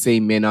women say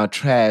men are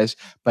trash,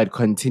 but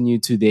continue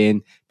to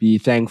then be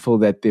thankful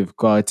that they've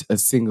got a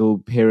single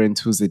parent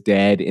who's a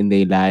dad in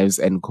their lives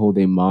and call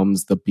their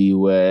moms the B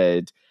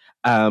word.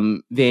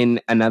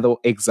 Then another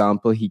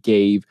example he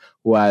gave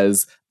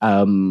was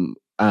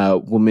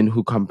women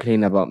who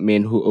complain about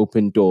men who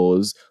open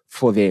doors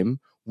for them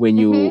when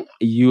Mm-hmm.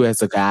 you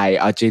as a guy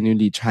are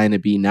genuinely trying to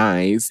be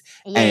nice,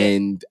 Yes.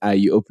 and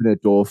you open a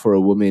door for a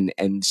woman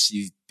and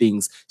she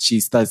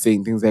starts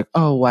saying things like,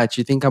 oh, what,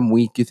 you think I'm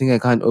weak, you think I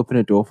can't open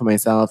a door for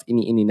myself,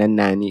 ini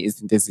nani,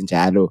 isn't this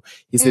njalo?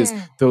 He says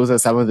Mm. those are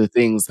some of the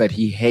things that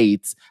he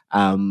hates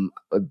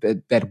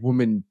that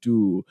women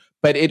do,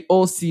 but it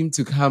all seemed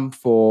to come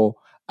for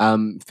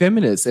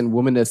feminists and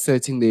women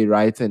asserting their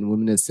rights and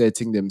women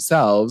asserting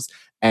themselves.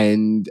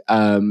 And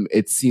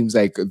it seems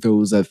like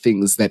those are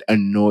things that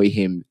annoy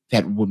him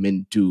that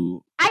women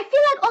do. I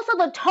feel like also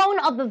the tone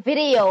of the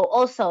video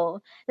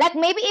also, like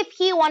maybe if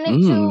he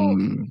wanted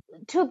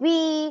to Mm,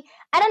 be,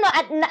 I don't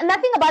know,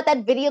 nothing about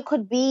that video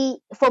could be,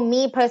 for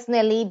me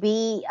personally,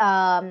 be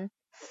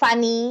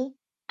funny,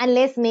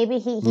 unless maybe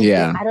he said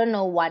yeah. I don't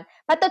know what.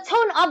 But the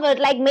tone of it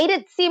like made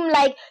it seem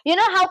like,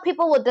 how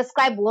people would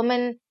describe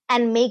women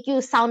and make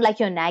you sound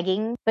like you're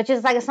nagging, but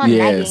just like it's not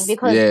nagging, Yes.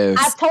 because Yes.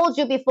 I've told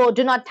you before,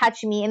 do not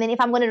touch me, and then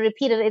if I'm going to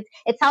repeat it,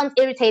 it sounds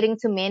irritating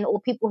to men or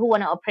people who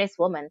want to oppress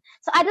women.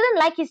 So I didn't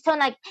like his tone,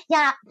 like,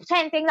 yeah,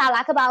 10 things I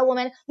like about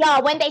women,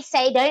 yeah, when they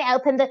say don't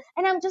open the,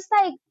 and I'm just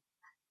like,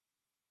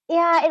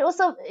 yeah,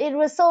 it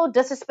was so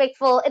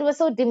disrespectful. It was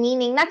so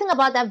demeaning. Nothing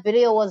about that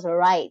video was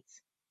right.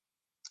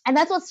 And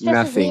that's what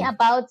stresses me Nothing.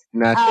 about um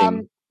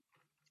Nothing.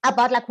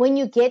 about like when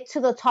you get to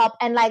the top,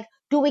 and like,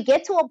 do we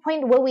get to a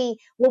point where we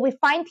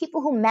find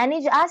people who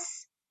manage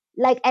us,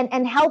 like,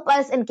 and help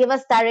us and give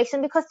us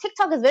direction? Because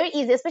TikTok is very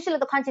easy, especially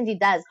with the content he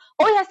does.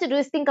 All he has to do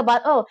is think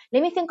about, oh,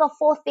 let me think of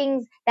 4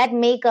 things that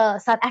make a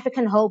South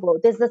African hobo.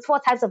 There's the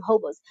 4 types of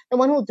hobos. The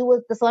one who do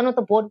it, this one with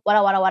the board,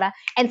 wada wada wada.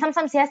 And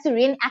sometimes he has to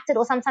reenact it,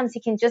 or sometimes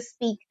he can just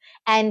speak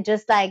and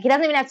just like, he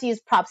doesn't even have to use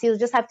props. He'll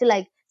just have to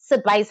like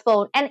sit by his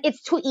phone, and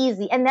it's too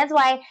easy. And that's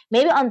why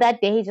maybe on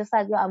that day he's just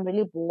like, yo, I'm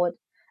really bored.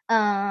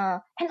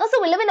 And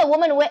also we live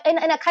in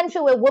in a country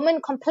where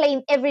women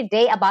complain every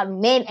day about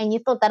men, and you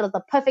thought that was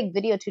the perfect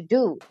video to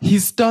do. He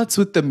starts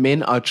with the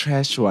men are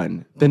trash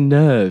one. The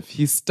nerve.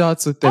 He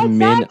starts with the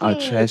men are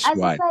trash I was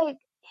one. just like,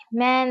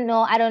 man,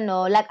 no, I don't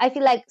know. Like, I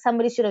feel like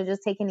somebody should have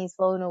just taken his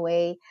phone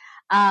away.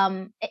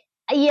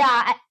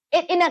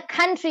 In a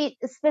country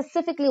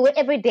specifically where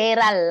every day,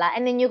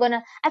 and then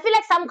I feel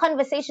like some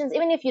conversations,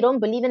 even if you don't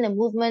believe in the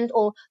movement,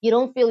 or you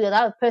don't feel you're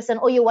that person,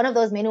 or you're one of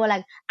those men who are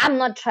like, I'm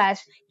not trash,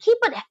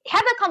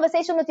 have that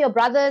conversation with your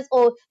brothers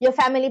or your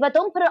family, but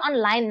don't put it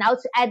online now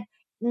to add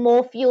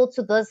more fuel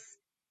to this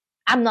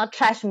I'm not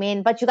trash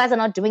men, but you guys are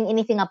not doing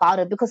anything about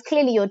it, because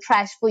clearly you're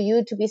trash for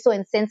you to be so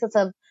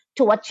insensitive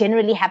to what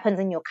generally happens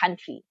in your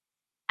country.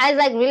 I was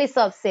like really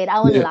so upset. I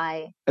won't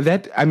lie.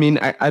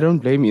 I don't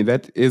blame you.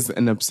 That is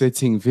an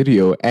upsetting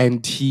video.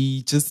 And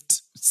he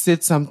just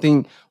said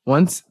something.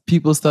 Once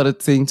people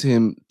started saying to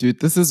him, dude,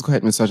 this is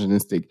quite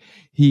misogynistic,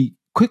 he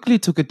quickly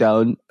took it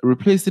down,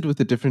 replaced it with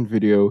a different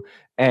video,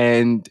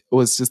 and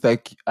was just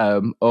like,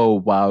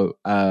 oh, wow,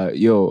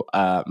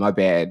 my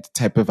bad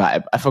type of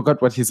vibe. I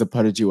forgot what his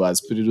apology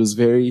was, but it was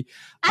very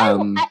I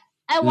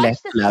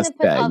watched the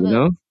snippet of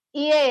it.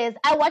 Yes,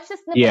 I watched the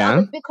snippet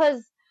of it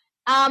because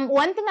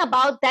one thing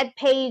about that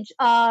page,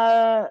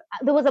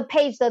 there was a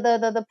page,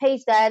 the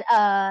page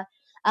that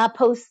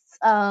posts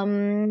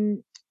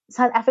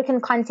South African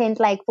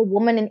content, like for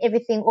women and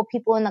everything, or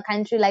people in the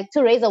country, like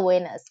to raise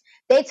awareness.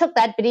 They took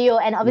that video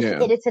and obviously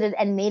edited it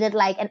and made it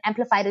like, and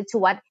amplified it to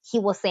what he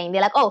was saying.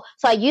 They're like, oh,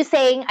 so are you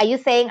saying? And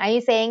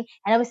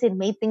obviously it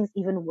made things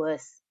even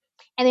worse.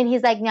 And then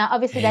he's like, now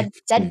obviously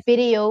that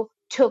video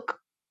took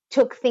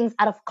things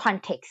out of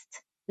context.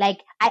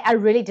 Like, I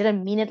really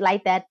didn't mean it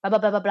like that, blah, blah,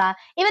 blah, blah, blah.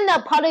 Even the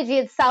apology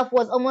itself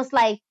was almost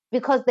like,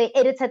 because they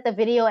edited the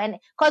video, and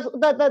because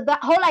the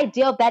whole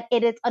idea of that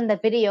edit on the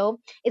video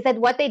is that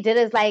what they did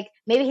is like,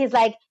 maybe he's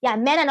like, yeah,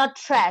 men are not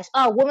trash.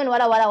 Oh, women,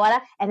 wada, wada,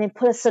 wada. And then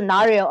put a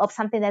scenario of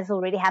something that's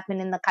already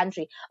happened in the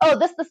country. Oh,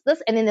 this.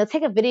 And then they'll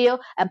take a video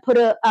and put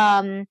the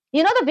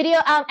video,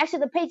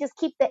 actually the page is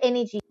Keep the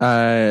Energy.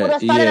 It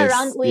was started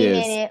around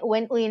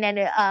when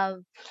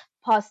Uyinene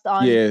passed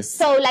on. Yes.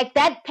 So like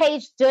that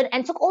page did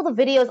and took all the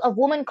videos of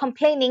women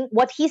complaining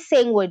what he's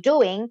saying we're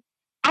doing,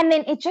 and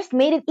then it just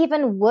made it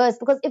even worse,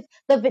 because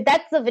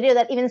that's the video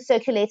that even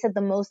circulated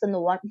the most in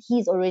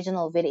his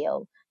original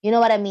video. You know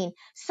what I mean?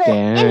 So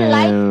in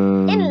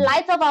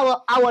light of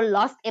our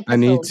last episode, I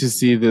need to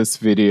see this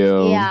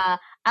video. Yeah,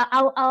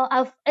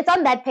 I'll it's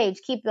on that page.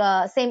 Keep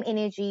the same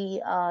energy.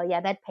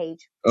 That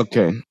page.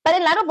 Okay. But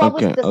in light of what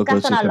we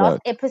discussed on our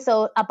last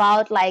episode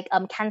about like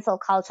cancel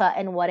culture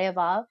and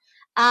whatever,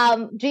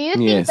 do you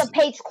think the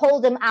page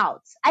called him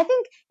out? I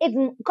think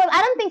because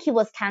I don't think he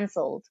was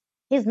cancelled.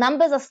 His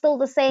numbers are still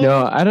the same.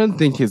 No, I don't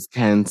think he's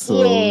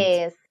cancelled.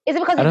 Yes. Is it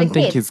because I don't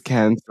think he's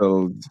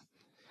cancelled.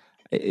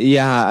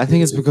 Yeah, I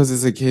think it's because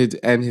he's a kid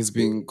and he's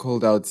being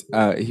called out.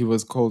 He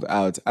was called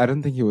out. I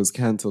don't think he was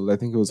cancelled. I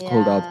think he was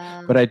called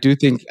out. But I do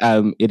think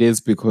it is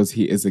because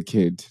he is a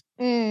kid.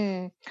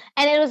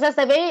 And it was just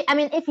a very,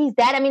 if he's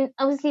dad,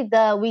 obviously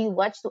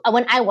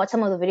when I watch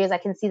some of the videos, I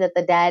can see that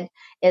the dad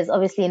is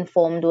obviously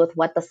informed with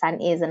what the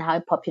son is and how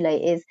popular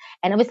he is.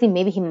 And obviously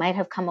maybe he might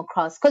have come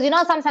across, because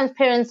sometimes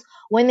parents,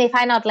 when they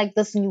find out like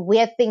this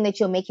weird thing that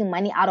you're making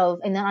money out of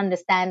and don't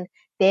understand,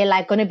 they're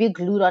like going to be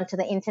glued onto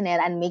the internet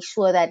and make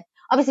sure that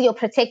obviously you're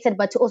protected,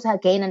 but to also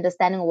gain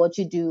understanding of what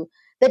you do.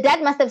 The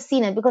dad must have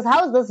seen it, because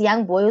how is this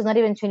young boy who's not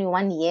even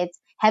 21 yet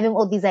having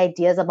all these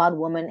ideas about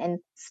women and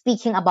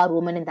speaking about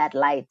women in that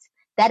light?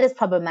 That is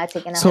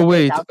problematic. And so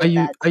wait,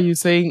 are you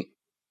saying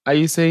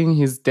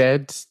his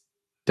dad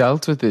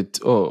dealt with it,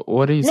 or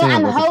what are you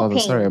saying about the father?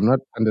 Sorry, I'm not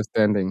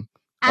understanding.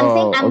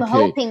 I'm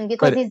hoping,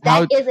 because his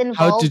dad is involved.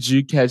 How did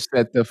you catch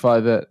that the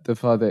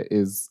father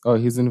is? Oh,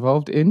 he's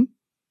involved in?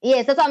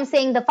 Yes, that's what I'm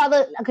saying. The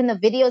father, like in the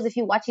videos, if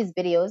you watch his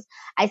videos,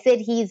 I said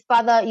his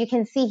father, you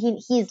can see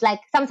he's like,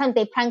 sometimes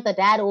they prank the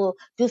dad or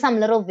do some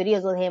little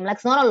videos with him. Like,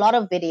 it's not a lot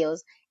of videos.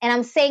 And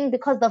I'm saying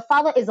because the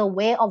father is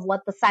aware of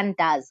what the son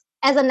does.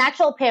 As a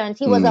natural parent,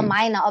 he was a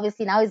minor.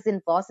 Obviously, now he's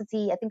in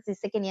varsity. I think it's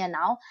his second year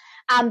now.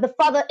 The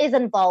father is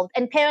involved.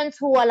 And parents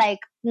who are like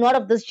not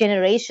of this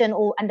generation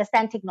or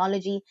understand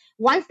technology,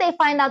 once they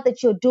find out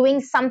that you're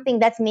doing something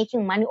that's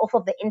making money off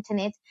of the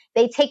internet,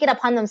 they take it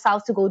upon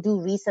themselves to go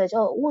do research.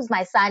 Oh, who's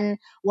my son?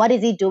 What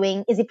is he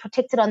doing? Is he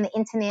protected on the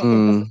internet?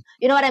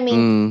 You know what I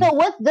mean? So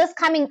with this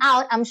coming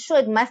out, I'm sure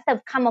it must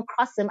have come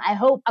across him. I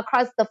hope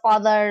across the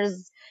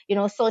father's,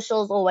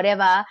 socials or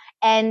whatever.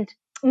 And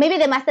maybe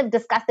they must have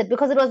discussed it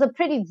because it was a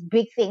pretty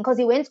big thing because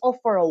he went off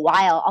for a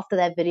while after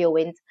that video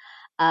went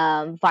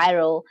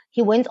viral.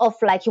 He went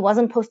off, like he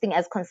wasn't posting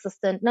as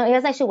consistent. No, he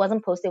actually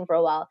wasn't posting for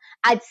a while.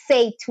 I'd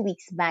say 2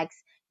 weeks max.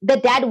 The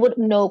dad would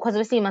know because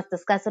obviously you must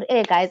discuss it.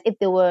 Hey guys, if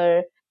there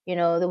were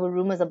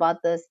rumors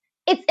about this,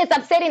 it's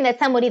upsetting that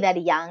somebody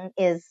that young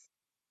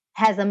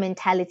has a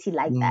mentality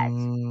like that.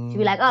 To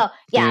be like, oh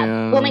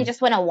yeah, women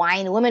just want to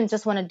whine, women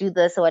just want to do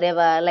this or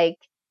whatever. Like,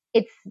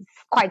 it's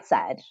quite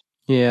sad.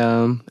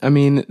 Yeah, I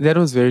mean, that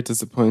was very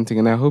disappointing,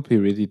 and I hope he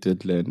really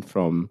did learn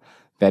from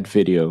that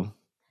video.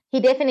 He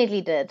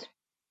definitely did.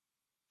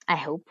 I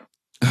hope.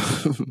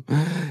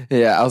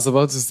 Yeah, I was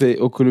about to say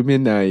Okulume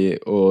naye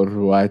or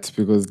what,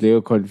 because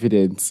their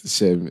confidence,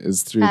 Shem,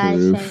 is through the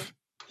roof.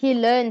 He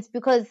learns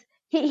because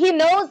he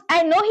knows.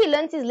 I know he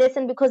learns his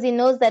lesson because he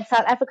knows that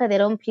South Africa, they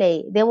don't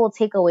play. They will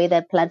take away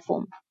that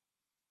platform.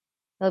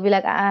 They'll be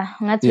like,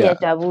 that's Yeah.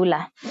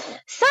 Tabula.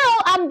 So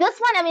this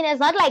one, I mean, it's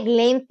not like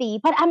lengthy,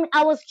 but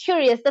I was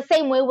curious. The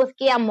same way with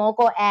Kia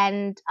Moko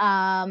and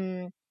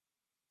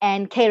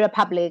K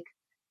Republic,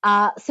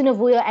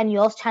 Sinovuyo and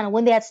Yo's channel,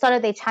 when they had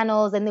started their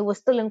channels and they were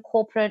still in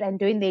corporate and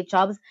doing their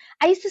jobs,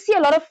 I used to see a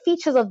lot of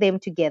features of them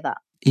together.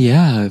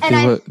 Yeah,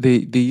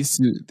 they used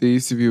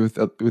to be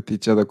with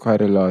each other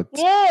quite a lot.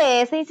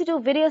 Yes, they used to do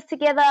videos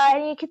together,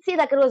 and you could see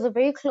that it was a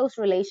very close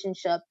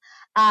relationship.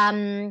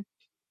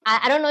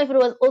 I don't know if it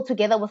was all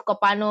together with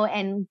Kopano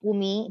and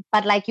Bumi,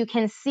 but like you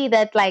can see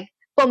that, like,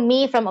 for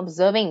me, from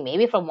observing,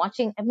 maybe from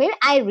watching, maybe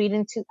I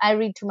read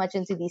too much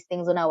into these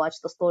things when I watch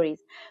the stories.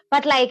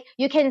 But like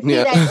you can see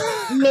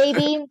that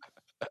maybe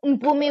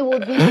Bumi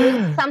will be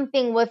doing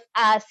something with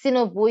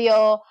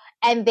Sinovuyo,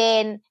 and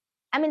then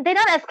I mean they're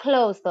not as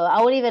close though. I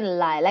won't even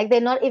lie. Like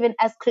they're not even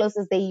as close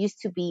as they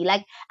used to be.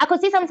 Like I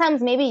could see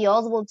sometimes maybe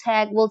yours will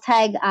tag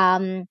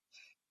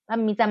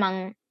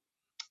Mitamang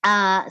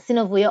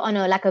Sinovuyo on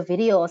like a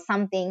video or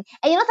something.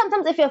 And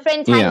sometimes if your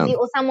friend tags you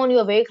or someone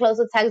you're very close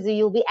with tags you,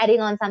 you'll be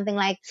adding on something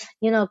like,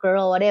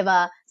 girl,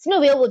 whatever.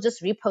 Sinovuyo will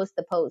just repost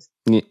the post.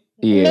 Yes,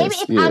 maybe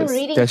if I'm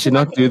reading does she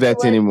not do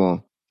that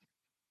anymore?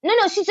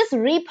 No, she just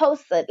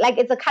reposts it. Like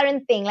it's a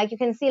current thing. Like you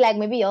can see, like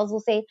maybe yours will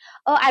say,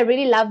 oh, I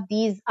really love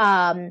these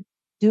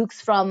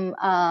dukes from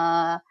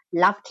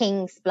Love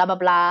Kings, blah blah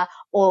blah,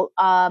 or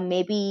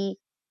maybe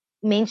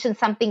mention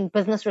something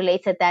business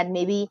related that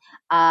maybe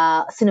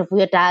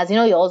Sinovuyo does.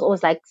 Yours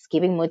always like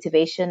giving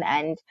motivation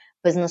and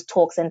business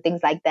talks and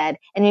things like that.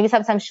 And maybe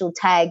sometimes she'll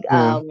tag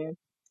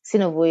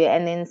Sinovuyo,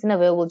 and then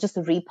Sinovuyo will just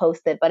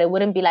repost it, but it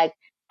wouldn't be like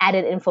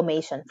added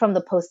information from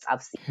the posts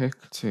I've seen.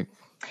 Hectic.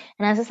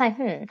 And I was just like,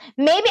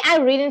 maybe I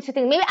read into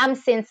things. Maybe I'm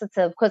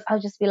sensitive because I'll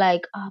just be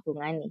like, oh,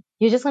 Bungani,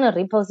 you're just going to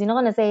repost. You're not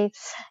going to say,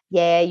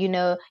 yeah, I'll be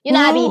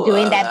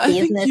doing that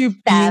business I think you're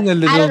stuff. being a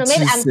little I don't know.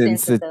 Maybe too I'm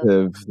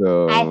sensitive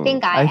though. I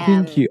think I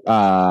am. think you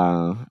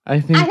are. I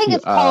think you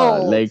it's are.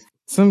 cold. Like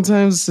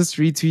sometimes just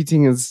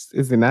retweeting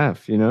is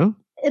enough,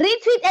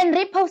 Retweet and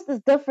repost is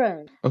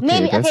different. Okay,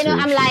 maybe that's okay, no,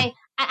 very I'm true. lying.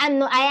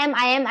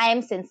 I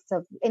am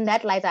sensitive. In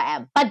that light, I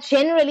am. But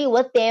generally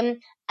with them,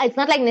 it's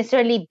not like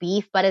necessarily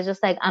beef, but it's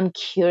just like I'm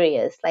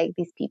curious. Like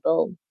these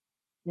people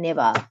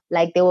never,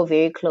 like they were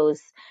very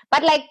close.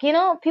 But like,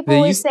 people They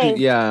always used say,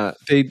 to,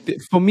 they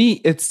for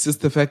me, it's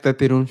just the fact that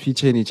they don't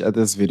feature in each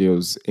other's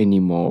videos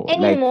anymore.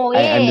 Like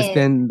I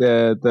understand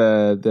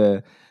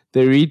the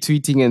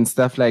retweeting and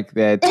stuff like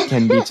that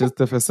can be just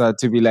a facade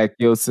to be like,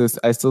 yo sis,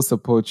 I still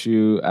support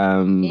you,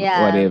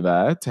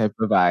 whatever type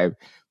of vibe.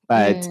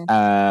 But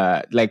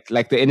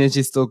like the energy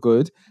is still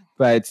good.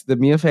 But the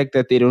mere fact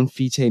that they don't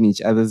feature in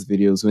each other's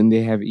videos when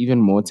they have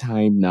even more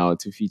time now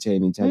to feature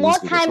in each other's more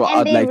videos. time, well, and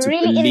I'd they're like to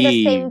really in the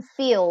believe. same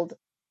field,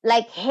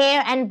 like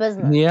hair and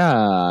business.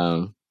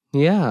 Yeah.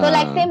 So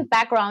like same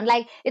background,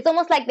 like it's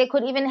almost like they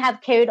could even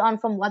have carried on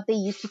from what they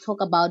used to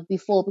talk about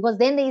before, because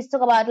then they used to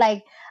talk about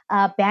like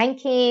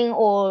banking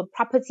or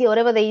property or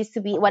whatever they used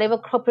to be, whatever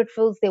corporate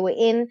fields they were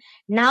in.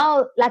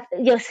 Now, like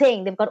you're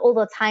saying, they've got all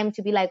the time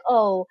to be like,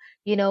 oh,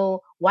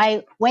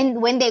 why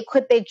when they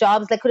quit their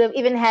jobs, they could have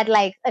even had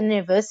like an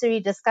anniversary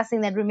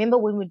discussing that. Remember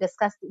when we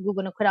discussed we were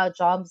going to quit our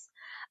jobs?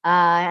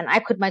 And I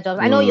quit my job.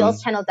 I know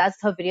yours channel does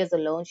her videos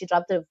alone. She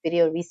dropped a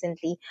video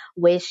recently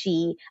where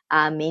she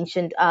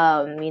mentioned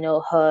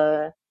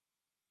her,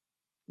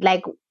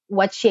 like,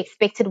 what she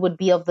expected would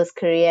be of this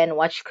career and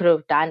what she could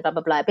have done, blah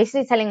blah blah.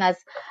 Basically telling us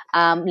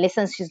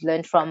lessons she's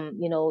learned from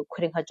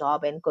quitting her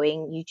job and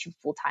going YouTube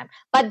full time.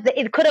 But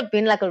it could have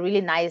been like a really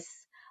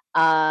nice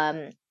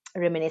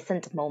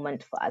reminiscent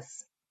moment for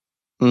us.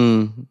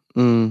 Do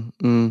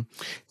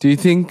you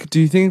think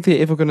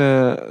they're ever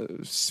gonna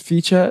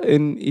feature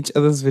in each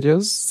other's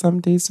videos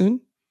someday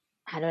soon?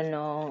 I don't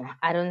know.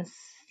 I don't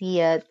see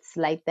it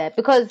like that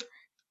because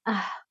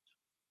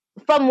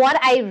from what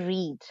I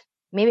read,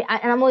 maybe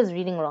and I'm always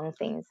reading wrong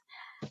things.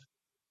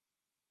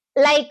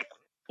 Like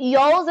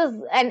yours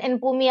is and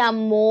Pumi are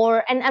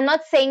more, and I'm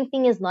not saying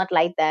thing is not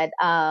like that.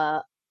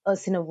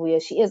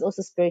 Sinovuyo, she is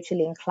also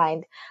spiritually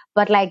inclined,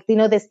 but like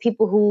there's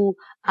people who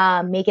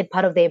make it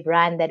part of their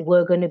brand that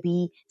we're going to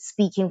be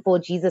speaking for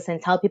Jesus and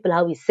tell people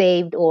how we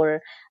saved,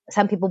 or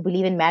some people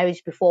believe in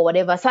marriage before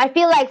whatever. So I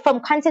feel like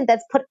from content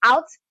that's put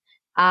out,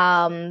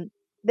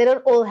 they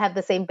don't all have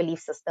the same belief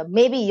system.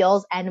 Maybe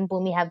yours and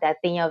Bumi have that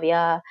thing of,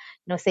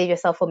 save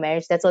yourself for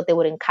marriage. That's what they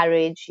would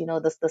encourage,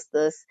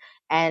 this.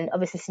 And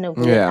obviously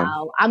Sinovuya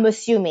now, I'm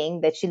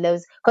assuming that she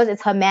lives, because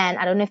it's her man.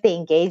 I don't know if they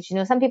engage.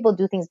 Some people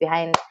do things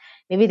behind,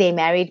 maybe they're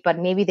married, but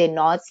maybe they're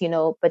not,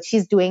 but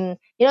she's doing,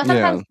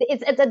 sometimes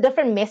it's a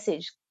different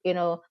message,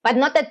 but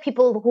not that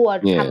people who are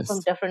come from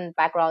different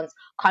backgrounds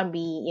can't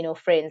be,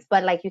 friends,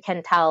 but like you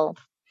can tell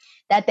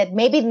that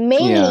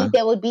mainly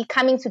they would be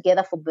coming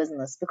together for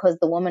business, because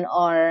the women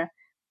are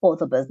for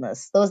the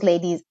business. Those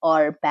ladies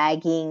are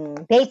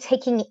bagging. They're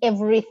taking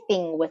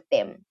everything with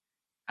them.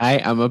 I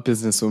am a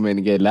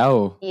businesswoman,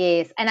 Gelao.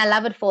 Yes, and I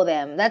love it for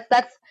them.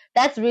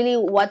 That's really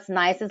what's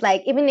nice. It's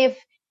like, even if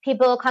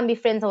people can't be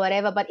friends or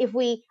whatever, but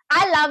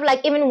I love,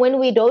 like, even when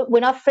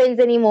we're not friends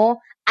anymore,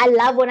 I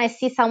love when I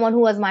see someone who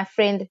was my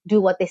friend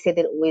do what they said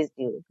they'd always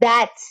do.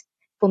 That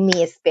for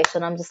me is special.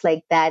 And I'm just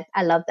like, that.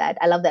 I love that.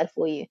 I love that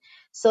for you.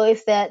 So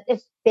if they're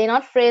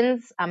not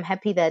friends, I'm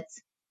happy that,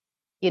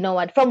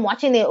 from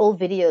watching their old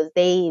videos,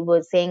 they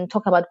were saying,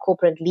 talk about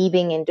corporate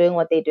leaving and doing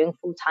what they're doing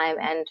full time.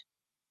 And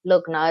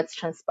look, now it's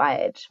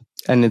transpired.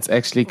 And it's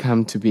actually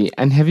come to be.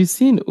 And have you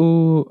seen,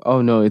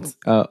 it's,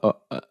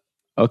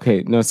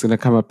 okay, no, it's going to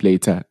come up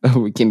later.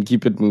 We can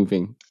keep it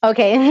moving.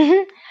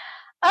 Okay.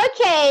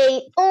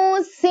 Okay.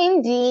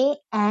 Cindy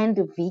and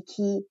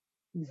Vicky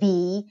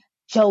V.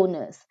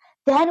 Jonas.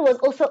 That was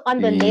also on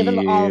the level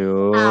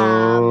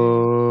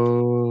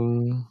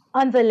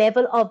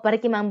of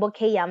Barakimambo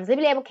Kayams. For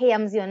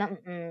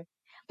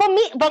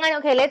me,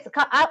 okay,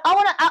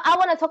 I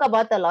wanna talk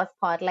about the last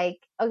part. Like,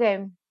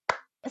 okay.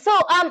 So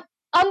on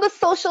the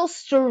social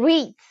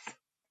streets,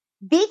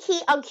 Vicky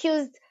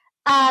accused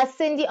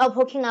Cindy of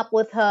hooking up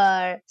with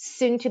her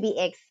soon-to-be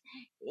ex.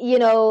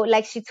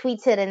 Like she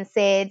tweeted and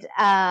said,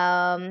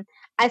 I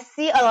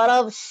see a lot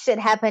of shit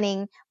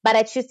happening, but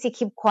I choose to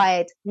keep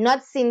quiet.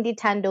 Not Cindy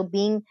Tando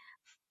being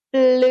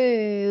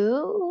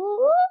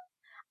flew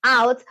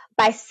out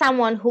by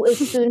someone who is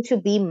soon to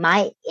be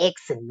my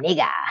ex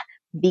nigga.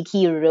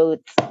 Vicky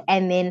wrote,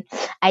 and then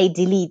I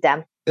delete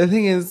them. The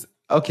thing is,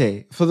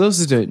 okay, for those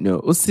who don't know,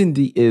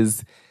 Cindy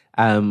is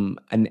an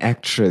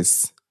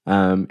actress.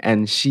 And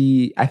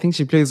I think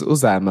she plays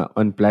Uzama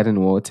on Blood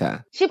and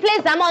Water. She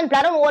plays Zama on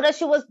Blood and Water.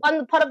 She was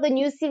on part of the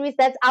new series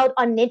that's out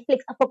on Netflix.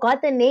 I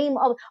forgot the name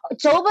of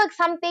Joburg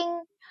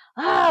something.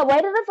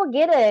 Why did I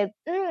forget it?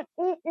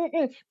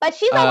 But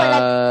she's the one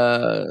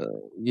like...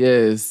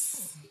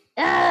 Yes.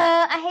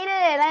 I hated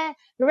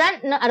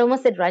it. I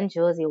almost said Run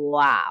Josie.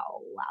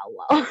 Wow.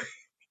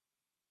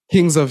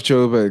 Kings of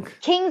Joburg.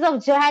 Kings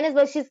of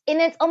Johannesburg. She's in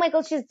it. Oh my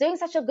God, she's doing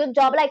such a good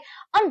job. Like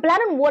on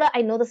Blood and Water,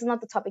 I know this is not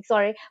the topic,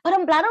 sorry. But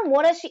on Blood and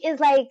Water, she is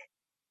like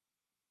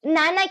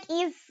Nanak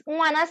is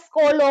Mwana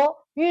Skolo,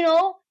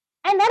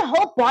 and that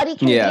whole body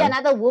can be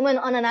another woman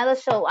on another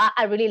show.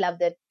 I really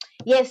loved it.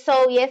 Yes,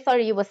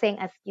 sorry, you were saying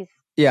Askis.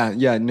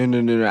 Yeah,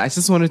 no. I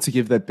just wanted to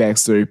give that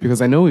backstory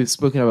because I know we've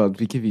spoken about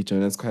Vicky V.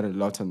 Jonas quite a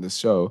lot on the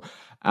show.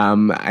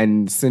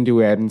 And Cindy,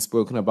 we hadn't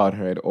spoken about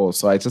her at all.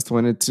 So I just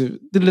wanted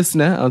the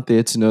listener out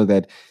there to know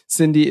that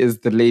Cindy is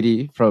the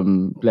lady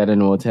from Blood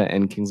and Water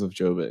and Kings of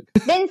Joburg.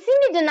 Then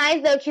Cindy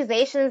denies the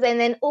accusations, and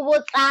then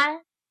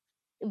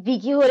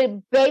Vicky,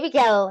 baby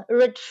girl,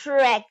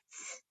 retract.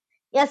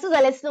 Yes,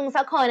 retract.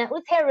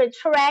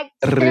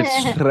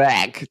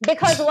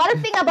 Because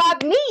one thing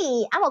about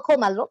me, I'm gonna call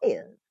my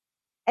lawyers,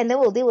 and then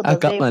we'll deal with. I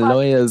got my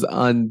lawyers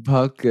on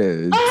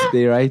pocket.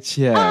 They're right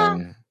here.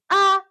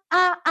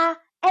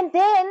 And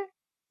then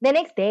the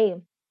next day,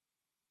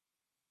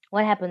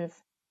 what happens?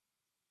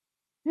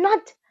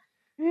 Not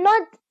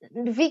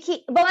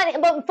Vicky, but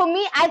for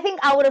me, I think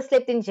I would have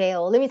slept in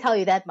jail. Let me tell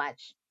you that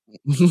much.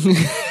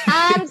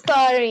 I'm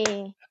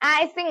sorry.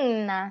 I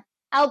think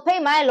I'll pay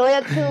my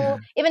lawyer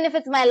too, even if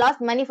it's my lost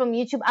money from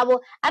YouTube.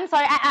 I'm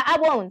sorry. I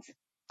won't.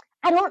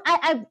 I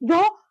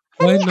don't.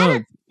 Why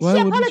not?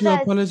 Why wouldn't you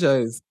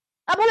apologize?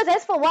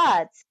 Apologize for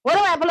what? What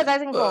am I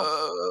apologizing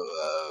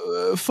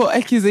for? For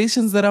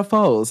accusations that are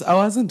false. I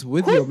wasn't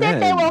with your man. Who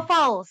said they were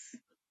false?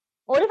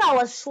 What if I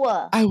was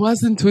sure? I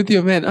wasn't with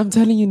your man. I'm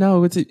telling you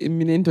now. It's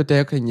imminent.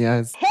 Hey,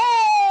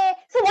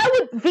 so why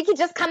would Vicky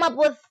just come up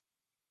with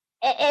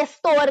a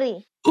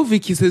story? Oh,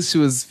 Vicky says she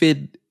was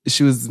fed.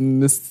 She was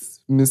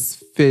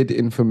misfed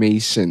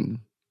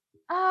information.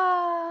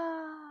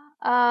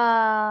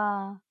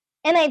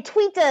 And I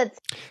tweeted.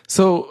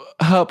 So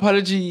her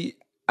apology.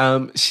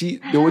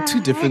 There were two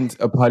different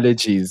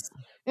apologies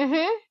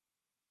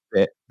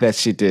that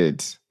she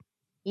did.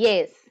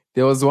 Yes.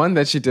 There was one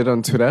that she did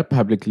on Twitter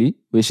publicly,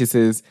 where she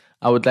says,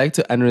 I would like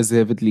to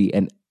unreservedly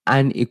and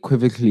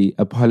unequivocally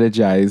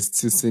apologize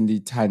to Cindy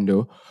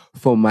Tando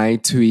for my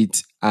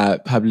tweet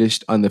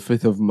published on the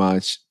 5th of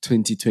March,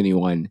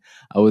 2021.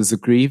 I was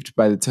aggrieved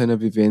by the turn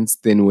of events,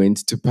 then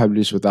went to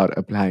publish without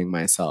applying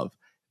myself.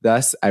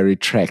 Thus, I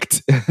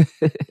retract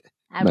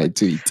my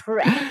tweet.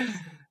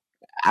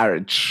 I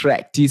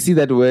retract. Do you see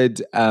that word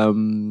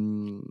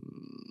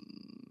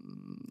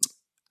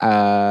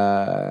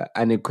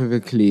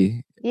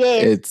unequivocally?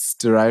 Yes. It's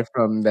derived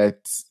from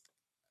that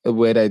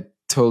word I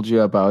told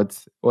you about.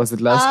 Was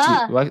it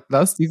last week?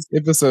 Last week's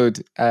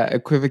episode?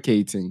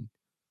 Equivocating.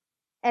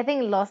 I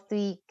think last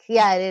week.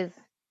 Yeah, it is.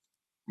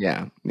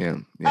 Yeah.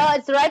 Oh,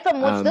 it's right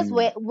from which this Um,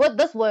 way. What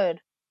this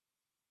word?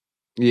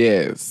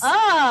 Yes.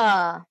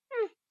 Ah,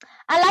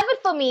 I love it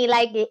for me.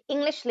 Like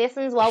English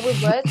lessons while we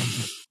work.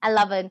 I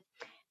love it.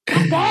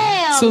 But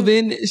damn. So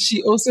then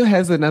she also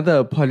has another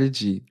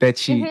apology that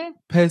she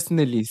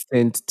personally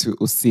sent to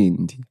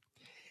Usindi.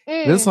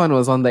 This one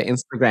was on the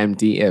Instagram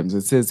DMs.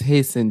 It says,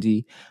 "Hey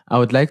Cindy, I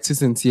would like to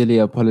sincerely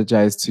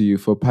apologize to you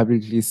for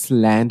publicly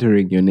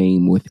slandering your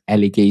name with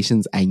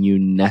allegations I knew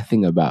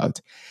nothing about.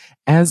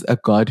 As a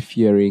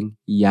God-fearing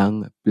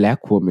young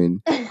Black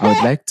woman, I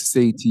would like to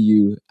say to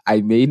you,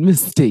 I made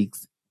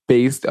mistakes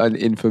based on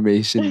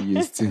information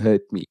used to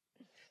hurt me.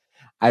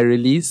 I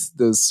released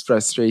those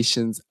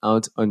frustrations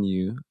out on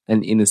you,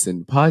 an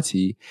innocent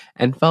party,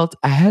 and felt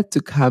I had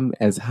to come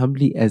as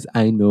humbly as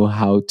I know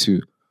how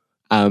to,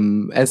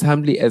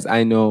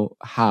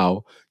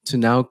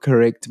 now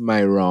correct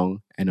my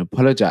wrong and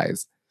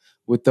apologize,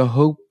 with the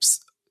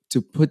hopes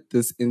to put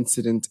this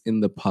incident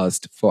in the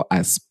past for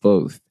us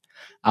both.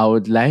 I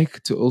would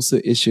like to also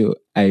issue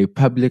a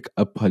public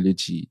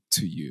apology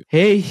to you."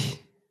 Hey.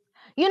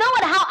 You know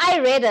what? How I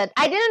read it,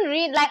 I didn't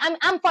read like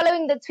I'm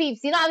following the tweets.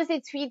 You know,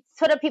 obviously tweets.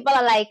 Twitter people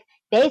are like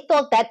they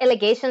thought that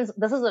allegations.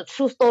 This is a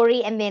true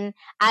story, and then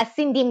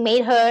Cindy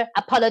made her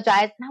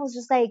apologize, and I was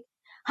just like,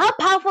 how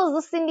powerful is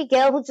this Cindy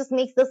girl who just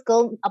makes this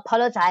girl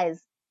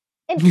apologize?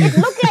 It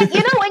looked like, you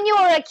know, when you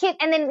were a kid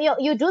and then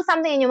you do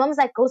something and your mom's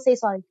like, go say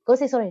sorry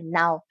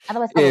now,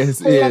 otherwise I will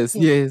slap you.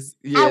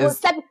 I will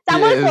slap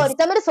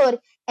you. Sorry.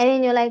 And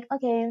then you're like,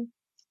 okay,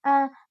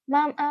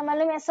 mom,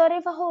 I'm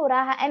sorry for who?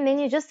 And then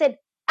you just said,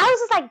 I was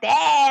just like,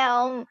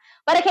 damn.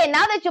 But okay,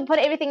 now that you put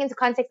everything into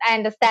context, I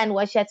understand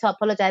why she had to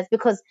apologize,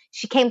 because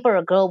she came for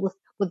a girl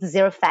with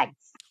zero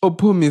facts.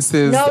 Opumi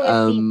says, no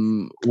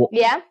receipts.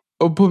 Yeah.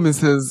 Opumi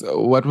says,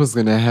 what was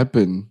going to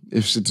happen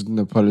if she didn't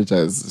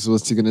apologize? So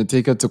was she going to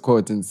take her to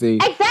court and say,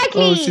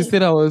 exactly, oh, she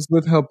said I was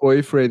with her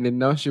boyfriend and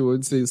now she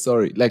won't say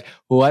sorry? Like,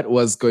 what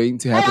was going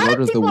to happen? What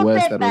was the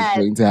worst that was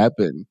going to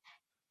happen?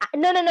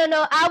 No.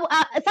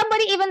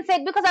 Somebody even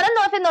said, because I don't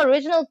know if in the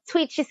original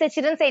tweet she said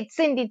she didn't say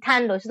Cindy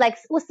Tando. She's like,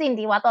 who's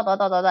Cindy? What?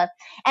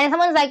 And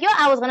someone's like, yo,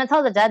 I was gonna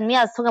tell the judge. Me,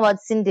 I was talking about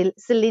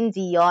Celine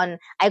Dion.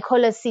 I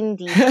call her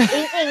Cindy. People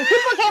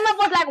came up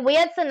with like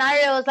weird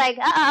scenarios. Like,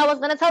 I was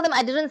gonna tell them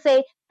I didn't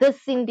say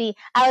this Cindy.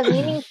 I was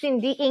meaning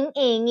Cindy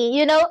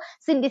you know,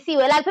 Cindy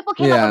Siwe. Like people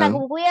came up with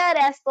like weird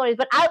ass stories.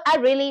 But I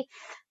really,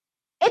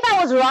 if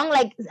I was wrong,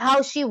 like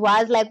how she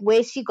was, like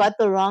where she got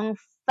the wrong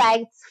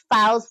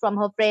files from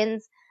her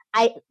friends,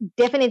 I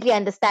definitely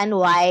understand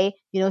why,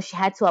 you know, she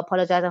had to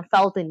apologize and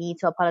felt the need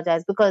to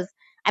apologize, because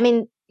I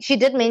mean, she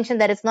did mention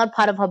that it's not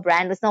part of her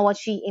brand. It's not what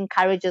she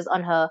encourages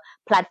on her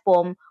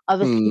platform.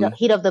 Obviously, the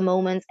heat of the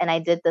moment, and I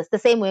did this the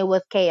same way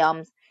with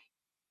K-Arms.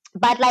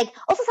 But like,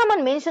 also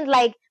someone mentioned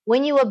like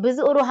when you were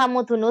busy, I'm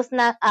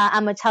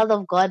a child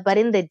of God, but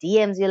in the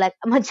DMs you're like,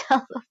 I'm a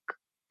child of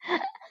God.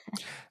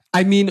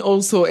 I mean,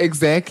 also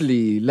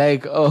exactly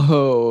like,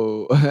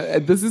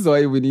 this is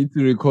why we need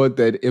to record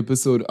that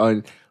episode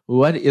on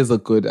what is a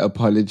good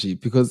apology,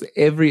 because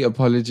every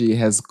apology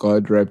has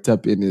God wrapped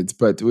up in it.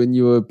 But when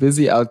you were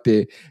busy out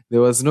there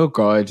was no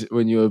God.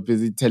 When you were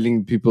busy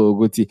telling people,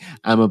 Guti,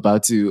 I'm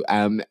about to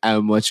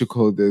what you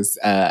call this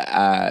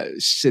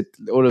shit,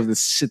 all of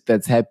this shit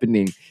that's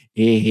happening.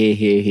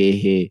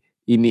 Hey.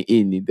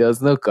 Ini. There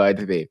was no God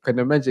there. Can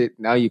you imagine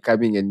now you're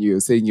coming and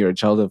you're saying you're a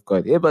child of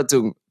God? Hey, but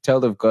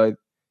child of God.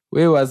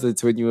 Where was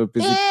it when you were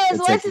busy? Yes,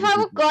 what's wrong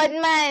with God,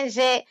 man?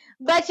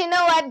 But you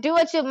know what? Do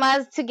what you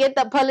must to get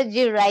the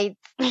apology right.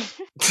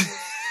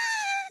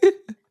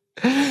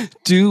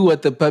 Do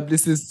what the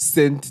publicist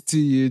sent to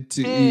you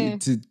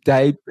to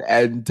type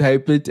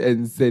it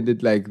and send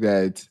it like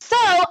that. So,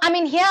 I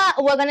mean, here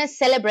we're going to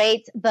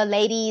celebrate the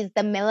ladies,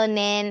 the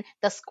melanin,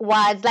 the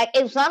squads. Like,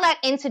 it's not like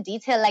into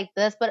detail like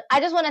this, but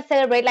I just want to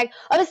celebrate. Like,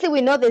 obviously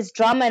we know there's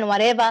drama and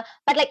whatever,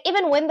 but like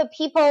even when the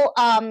people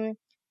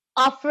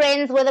are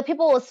friends, where the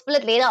people will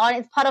split later on,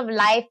 it's part of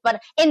life.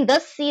 But in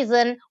this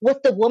season, with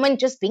the women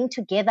just being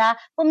together,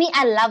 for me,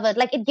 I love it.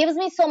 Like, it gives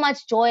me so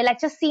much joy, like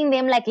just seeing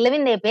them like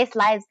living their best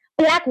lives.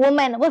 Black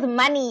women with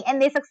money,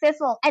 and they're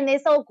successful and they're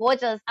so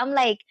gorgeous. I'm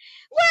like,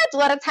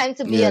 what a time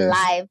to be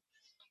alive.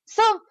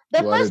 So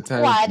the first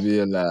squad to be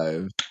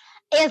alive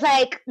is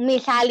like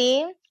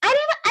Mihlali. I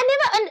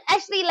never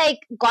actually like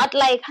got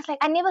like, I was like,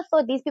 I never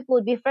thought these people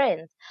would be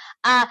friends.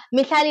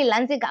 Mihlali,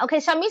 Lanzigama. Okay,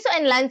 Shamiso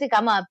and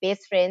Lanzigama are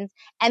best friends.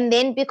 And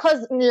then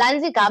because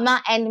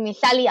Lanzigama and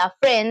Mihlali are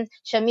friends,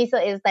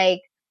 Shamiso is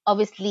like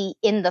obviously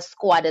in the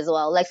squad as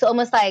well. Like, so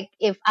almost like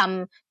if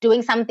I'm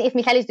doing something, if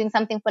Mihlali is doing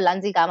something for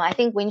Lanzigama, I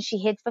think when she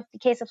hit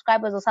 50K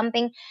subscribers or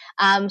something,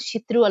 she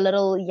threw a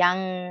little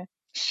young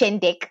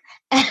shindig.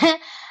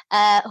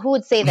 Who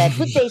would say that?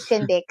 Who'd say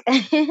shindig?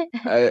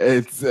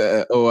 It's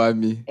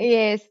Oami.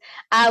 Yes,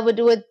 I would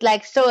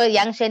like show a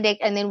young shindig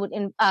and then would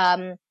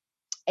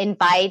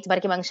invite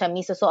Barkimang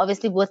Shamiso. So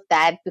obviously with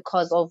that,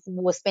 because of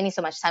we're spending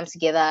so much time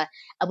together,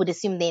 I would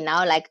assume they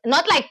now like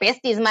not like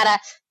besties, matter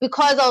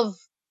because of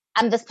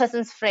I'm this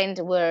person's friend,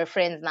 we're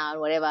friends now and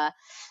whatever.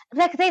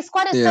 Like their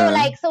squad is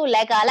so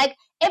lekker.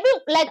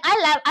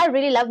 I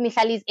really love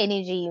Michali's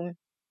energy.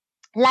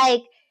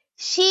 Like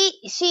she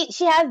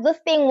has this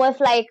thing with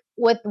like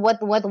with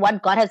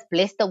what God has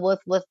blessed her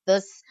with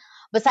this,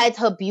 besides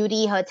her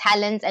beauty, her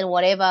talent and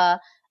whatever,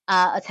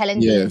 a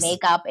talent being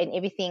makeup and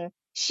everything.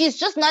 She's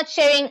just not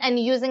sharing and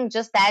using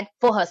just that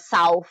for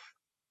herself.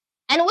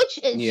 And which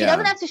she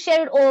doesn't have to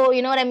share it all,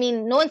 you know what I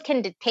mean? No one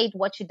can dictate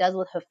what she does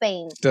with her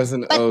fame.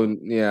 Doesn't own,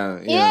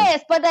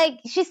 Yes, but like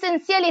she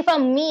sincerely,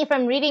 from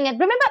reading it.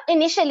 Remember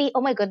initially,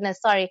 oh my goodness,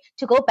 sorry,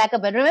 to go back a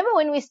bit. Remember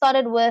when we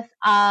started with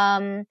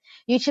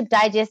YouTube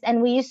Digest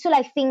and we used to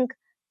like think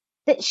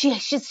that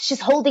she's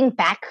holding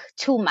back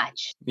too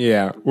much.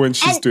 Yeah, when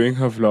she's doing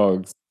her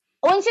vlogs.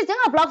 When she's doing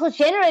her vlogs, was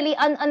generally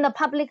on the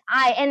public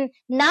eye, and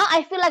now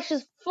I feel like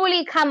she's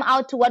fully come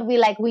out to what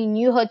we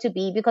knew her to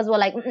be, because we're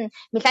like,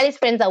 Michali's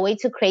friends are way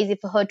too crazy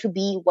for her to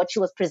be what she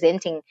was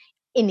presenting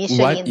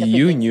initially. What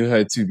you knew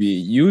her to be.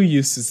 You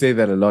used to say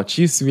that a lot.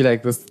 She used to be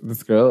like,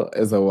 this girl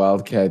is a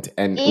wildcat,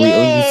 and we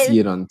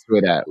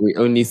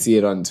only see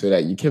it on Twitter.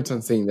 You kept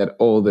on saying that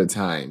all the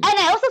time. And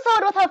I also saw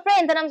it with her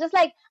friends, and I'm just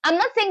like, I'm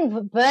not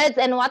saying birds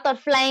and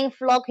whatnot flying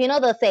flock, you know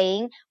the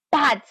saying,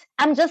 but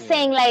I'm just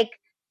saying like,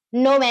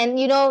 no man,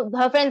 you know,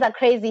 her friends are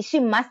crazy. She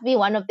must be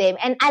one of them.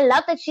 And I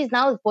love that she's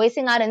now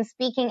voicing out and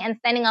speaking and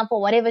standing up for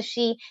whatever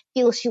she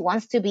feels she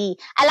wants to be.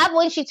 I love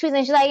when she tweets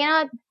and she's like, you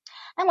know what?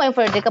 I'm going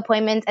for a dick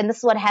appointment, and this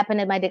is what happened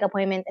at my dick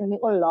appointment, and we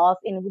all laugh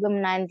in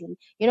Nandi.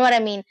 You know what I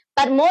mean?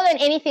 But more than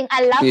anything,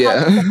 I love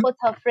how she supports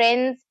her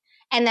friends,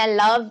 and I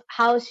love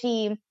how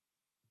she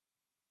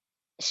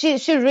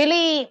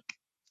really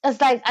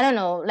is like, I don't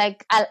know,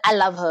 like I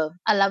love her.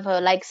 I love her.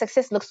 Like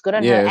success looks good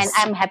on her, and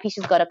I'm happy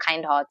she's got a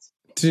kind heart.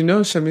 Do you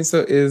know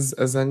Shamiso is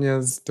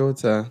Azanya's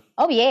daughter?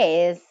 Oh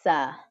yes.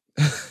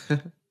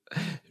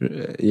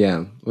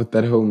 Yeah, with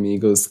that whole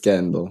Migos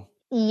scandal.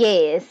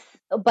 Yes,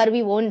 but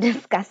we won't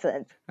discuss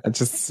it. I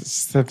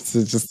just have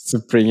to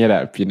bring it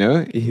up, you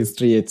know?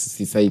 History to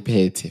see.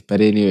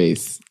 But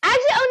anyways. I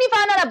actually only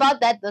found out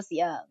about that this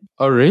year.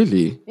 Oh,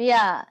 really?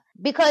 Yeah.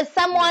 Because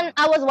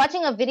I was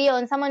watching a video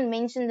and someone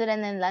mentioned it,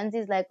 and then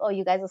Lanzi's like, oh,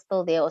 you guys are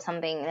still there or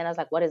something. And I was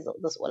like, what is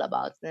this all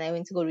about? And I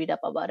went to go read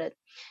up about it.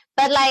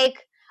 But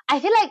like, I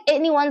feel like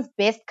anyone's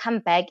best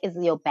comeback is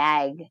your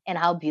bag and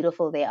how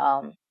beautiful they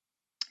are.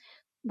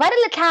 But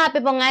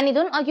bongani,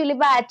 don't argue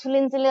liba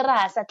tulin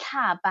rasa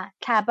tlapa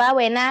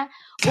wena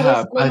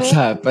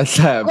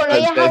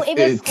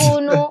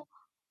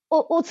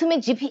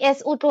ultimate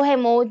GPS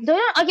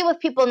don't argue with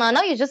people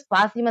now you just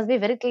bath, you must be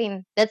very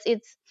clean, that's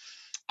it.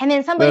 And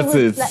then somebody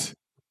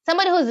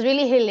who's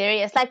really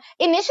hilarious, like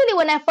initially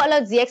when I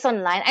followed ZX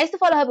online, I used to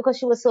follow her because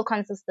she was so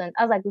consistent.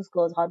 I was like, this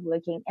girl's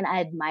hardworking, and I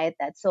admired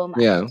that so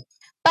much. Yeah.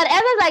 But as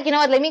I was like, you know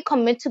what, let me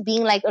commit to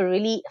being like a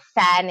really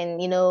fan,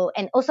 and, you know,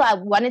 and also I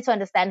wanted to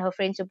understand her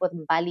friendship with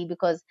Mbali,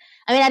 because,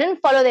 I mean, I didn't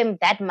follow them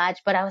that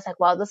much, but I was like,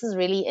 wow, this is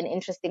really an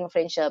interesting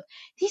friendship.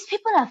 These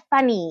people are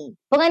funny.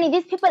 Bongani,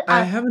 these people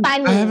are funny.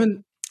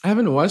 I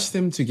haven't watched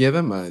them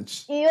together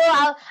much. You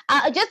know,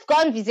 I'll just go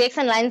on VZX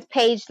Online's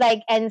page,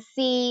 like, and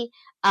see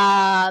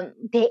their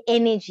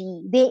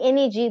energy.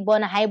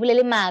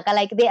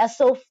 Like, they are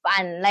so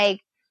fun. Like,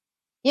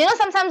 you know,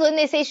 sometimes when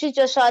they say shoot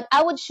your shot,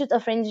 I would shoot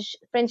a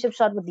friendship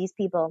shot with these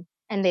people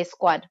and their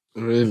squad.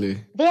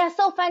 Really? They are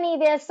so funny.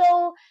 They are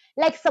so,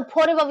 like,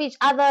 supportive of each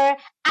other.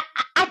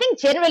 I think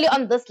generally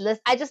on this list,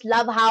 I just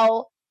love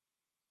how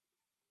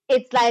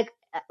it's like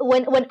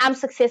when I'm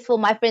successful,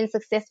 my friend's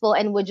successful,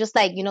 and we're just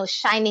like, you know,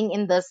 shining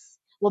in this.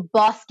 We're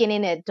basking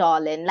in it,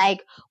 darling.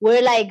 Like,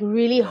 we're like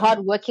really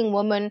hardworking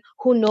women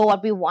who know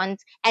what we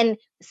want and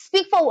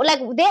speak for, like,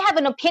 they have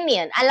an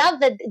opinion. I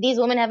love that these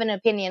women have an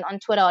opinion on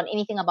Twitter on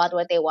anything about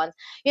what they want.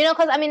 You know,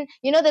 because, I mean,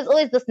 you know, there's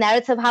always this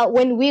narrative how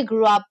when we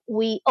grew up,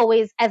 we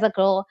always, as a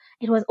girl,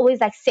 it was always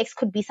like sex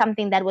could be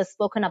something that was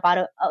spoken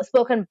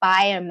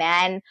by a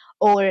man,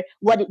 or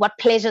what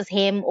pleasures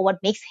him, or what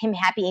makes him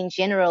happy in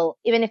general,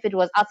 even if it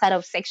was outside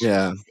of sex.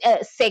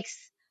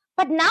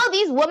 But now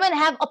these women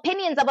have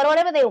opinions about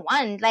whatever they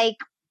want. Like,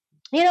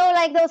 you know,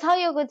 like those how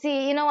you could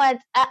see, you know what?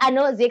 I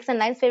know Zix and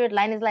Line's favorite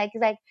line is like,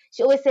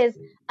 she always says,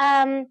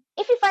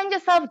 if you find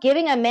yourself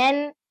giving a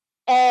man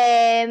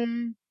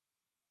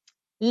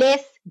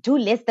less, do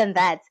less than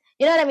that.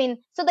 You know what I mean?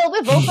 So they'll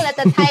be vocal at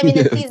the time in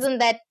the season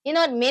that, you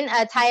know what, men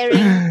are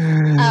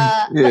tiring.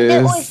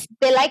 But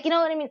they're like, you know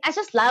what I mean? I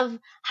just love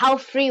how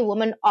free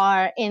women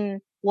are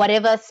in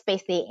whatever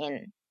space they're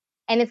in.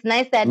 And it's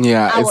nice that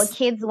our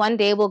kids one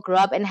day will grow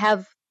up and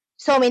have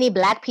so many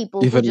black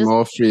people. Even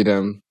more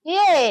freedom.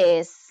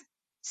 Yes.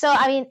 So,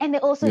 I mean, and they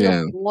also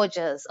look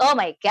gorgeous. Oh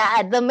my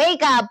God. The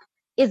makeup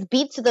is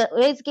beat to the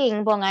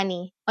king,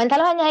 Bongani.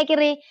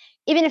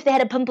 Even if they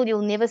had a pimple,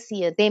 you'll never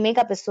see it. Their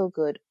makeup is so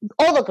good.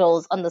 All the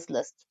girls on this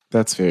list.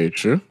 That's very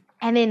true.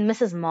 And then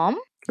Mrs. Mom.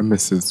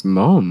 Mrs.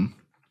 Mom.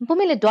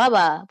 Mpumi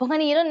Ledwaba.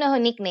 Bongani, you don't know her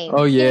nickname.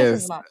 Oh, Yes,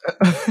 yes. his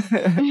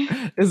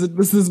mom. Is it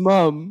Mrs.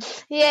 Mom?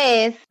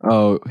 Yes.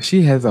 Oh,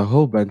 she has a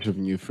whole bunch of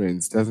new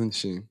friends, doesn't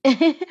she?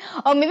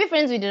 Or maybe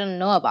friends we didn't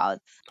know about.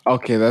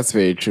 Okay, that's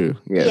very true.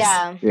 Yes.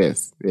 Yeah.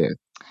 Yes. Yes.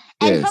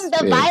 And Yes, from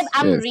the yes, vibe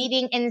I'm yes.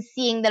 reading and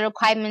seeing, the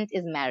requirement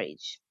is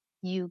marriage.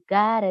 You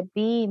gotta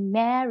be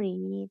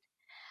married.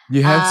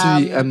 You have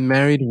to be a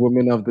married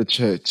woman of the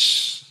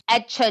church.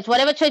 At church,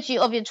 whatever church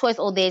of your choice,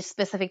 or their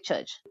specific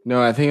church.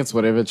 No, I think it's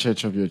whatever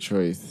church of your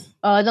choice.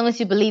 As long as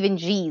you believe in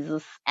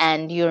Jesus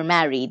and you're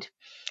married.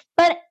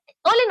 But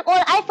all in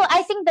all,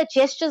 I think the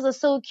gestures are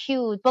so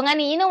cute.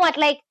 Bongani, you know what?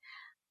 Like,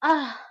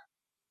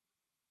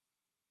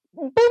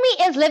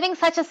 Bumi is living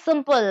such a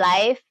simple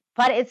life,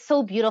 but it's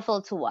so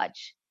beautiful to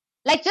watch.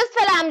 Like, just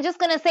fella, I'm just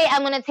gonna say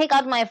I'm gonna take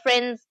out my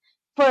friends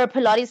for a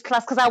Pilates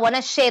class because I want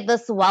to share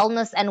this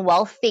wellness and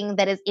wealth thing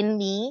that is in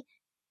me.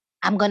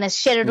 I'm gonna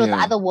share it with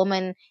other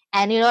women,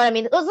 and you know what I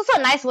mean. It was also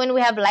nice when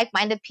we have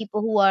like-minded people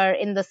who are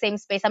in the same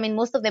space. I mean,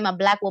 most of them are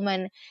Black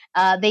women.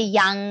 They're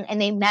young and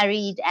they're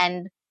married,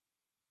 and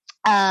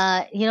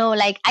you know,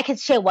 like I can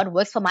share what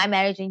works for my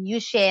marriage, and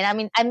you share. I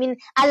mean, I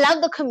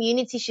love the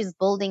community she's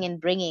building and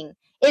bringing.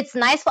 It's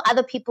nice for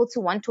other people to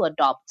want to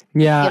adopt.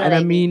 Yeah, You know and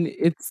what I mean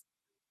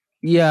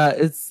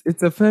it's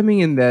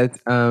affirming in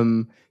that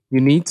you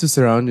need to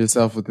surround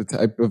yourself with the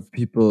type of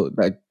people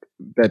that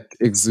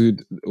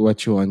exude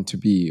what you want to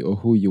be or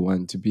who you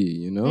want to be,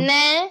 you know?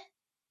 Nah,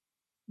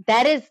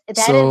 that is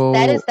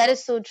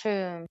so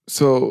true.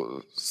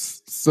 So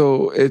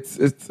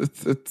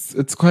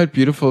it's quite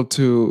beautiful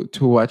to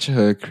watch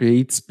her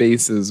create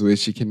spaces where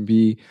she can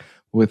be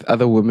with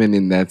other women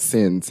in that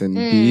sense and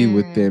be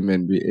with them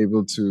and be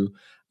able to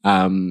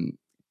share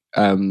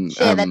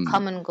that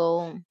common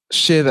goal.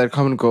 Share that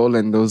common goal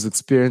and those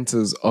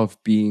experiences of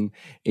being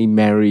a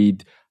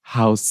married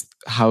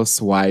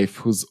housewife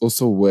who's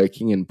also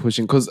working and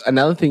pushing. Because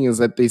another thing is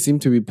that they seem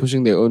to be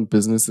pushing their own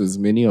businesses,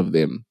 many of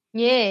them.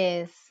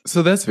 Yes.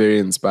 So that's very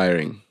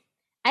inspiring.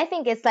 I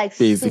think it's like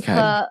basically.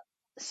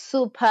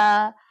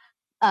 super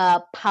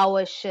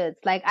power shit.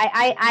 Like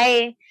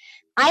I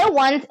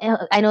want,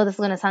 I know this is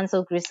gonna sound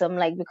so gruesome,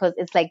 like because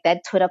it's like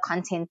that Twitter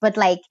content, but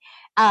like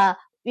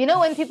you know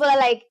when people are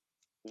like,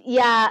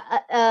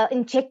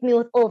 inject me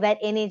with all that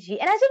energy,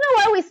 and I don't know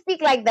why we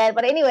speak like that,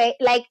 but anyway,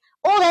 like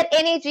all that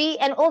energy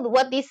and all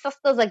what these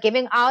sisters are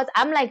giving out,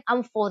 I'm like,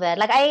 I'm for that.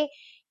 Like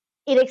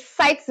it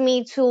excites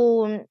me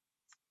to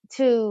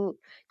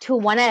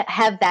want to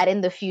have that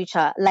in the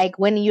future. Like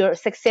when you're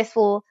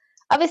successful,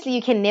 obviously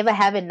you can never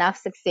have enough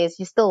success.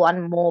 You still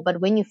want more.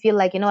 But when you feel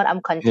like, you know what,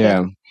 I'm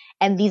content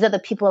and these are the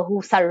people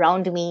who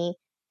surround me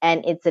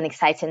and it's an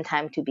exciting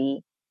time to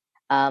be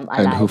alive.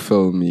 And who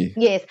fill me.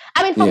 Yes.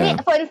 I mean, for me,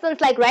 for instance,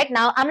 like right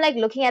now, I'm like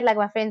looking at like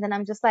my friends and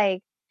I'm just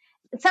like,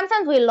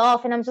 sometimes we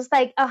laugh and I'm just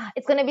like,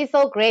 it's going to be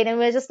so great. And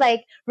we're just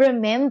like,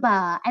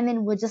 remember. And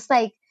then we're just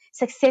like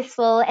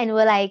successful and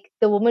we're like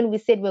the woman we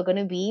said we're going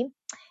to be.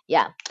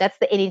 Yeah, that's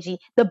the energy,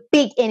 the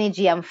big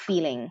energy I'm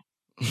feeling.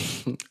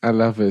 I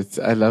love it.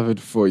 I love it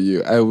for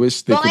you. I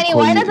wish they could call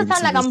why you does it into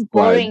sound like the I'm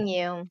squad. boring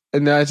you?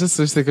 No, I just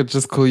wish they could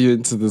just call you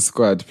into the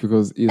squad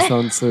because you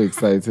sound so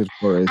excited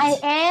for it. I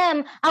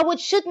am. I would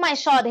shoot my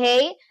shot,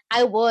 hey?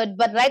 I would.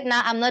 But right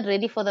now, I'm not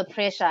ready for the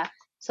pressure.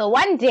 So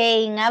one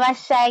day, ngaba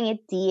shaying a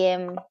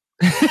DM.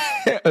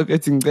 Yeah,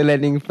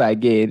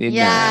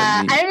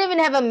 I don't even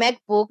have a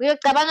MacBook.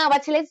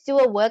 Let's do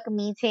a work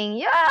meeting.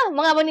 Yeah,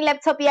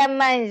 laptop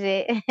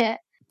manje.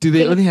 Do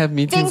they only have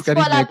meetings? Things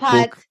fall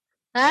apart.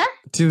 Huh?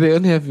 Do they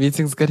only have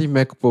meetings?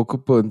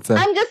 MacBook, Puntsa?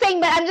 I'm just saying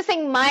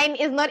mine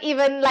is not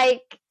even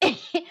like like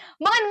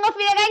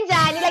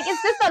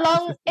it's just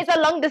a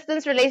long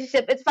distance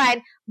relationship. It's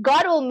fine.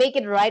 God will make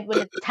it right when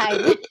it's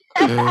time.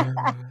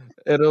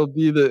 It'll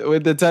be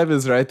when the time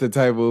is right, the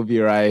time will be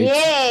right.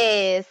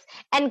 Yes.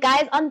 And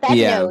guys, on that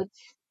note,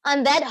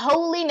 on that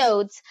holy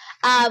note,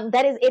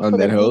 that is it for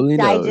the deep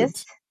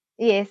digest.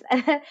 Yes,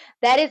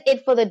 that is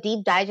it for the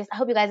deep digest. I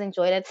hope you guys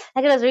enjoyed it.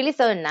 Like, it was really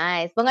so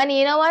nice. Bongani,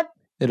 you know what?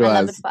 I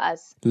love it for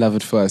us. Love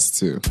it for us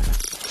too.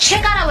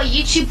 Check out our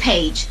YouTube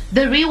page,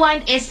 The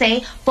Rewind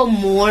Essay, for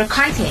more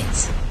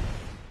content.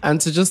 And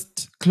to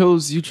just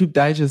close YouTube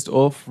Digest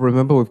off,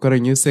 remember we've got a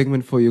new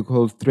segment for you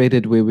called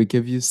Threaded, where we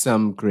give you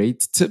some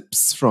great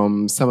tips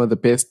from some of the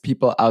best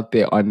people out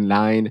there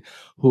online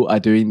who are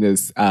doing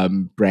this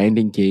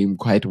branding game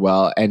quite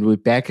well. And we're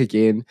back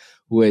again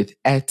with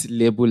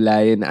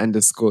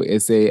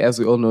 @Lebulayan_SA. As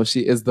we all know,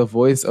 she is the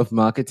voice of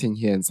marketing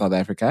here in South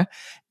Africa.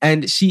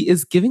 And she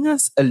is giving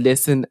us a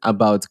lesson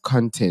about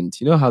content.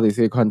 You know how they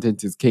say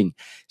content is king.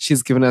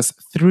 She's given us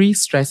 3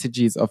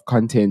 strategies of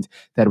content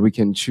that we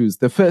can choose.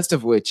 The first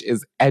of which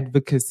is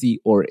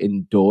advocacy or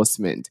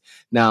endorsement.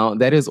 Now,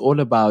 that is all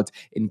about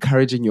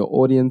encouraging your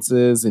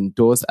audiences,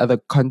 endorse other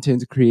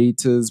content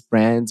creators,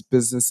 brands,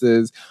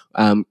 businesses,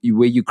 where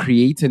you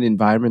create an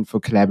environment for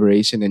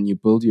collaboration and you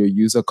build your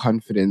user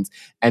confidence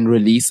and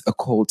release a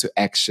call to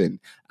action.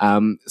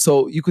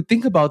 So you could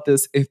think about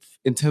this if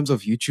in terms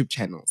of YouTube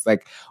channels,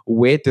 like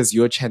where does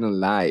your channel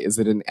lie? Is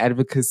it an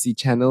advocacy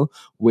channel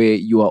where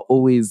you are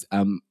always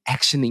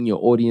actioning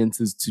your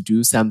audiences to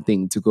do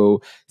something, to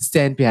go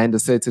stand behind a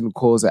certain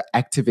cause or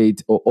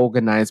activate or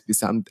organize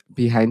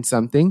behind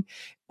something?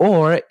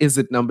 Or is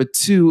it number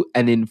two,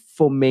 an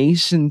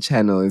information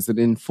channel? Is it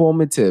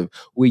informative,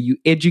 where you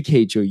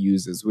educate your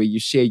users, where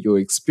you share your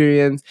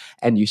experience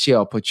and you share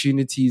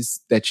opportunities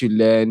that you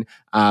learn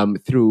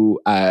through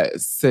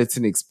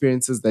certain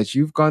experiences that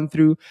you've gone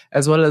through,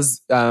 as well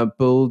as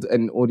build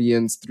an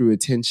audience through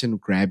attention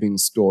grabbing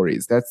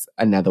stories? That's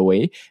another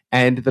way.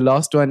 And the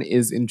last one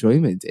is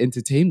enjoyment,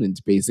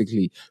 entertainment,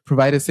 basically.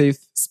 Provide a safe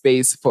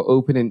space for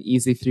open and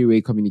easy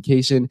three-way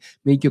communication.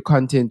 Make your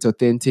content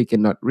authentic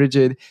and not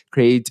rigid.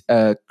 Create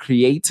a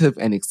creative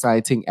and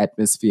exciting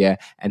atmosphere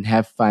and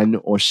have fun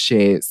or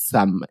share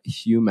some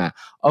humor.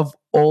 Of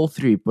all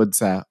three,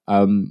 Puntsa,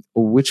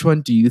 which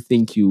one do you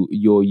think your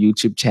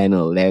YouTube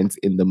channel lands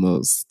in the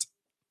most?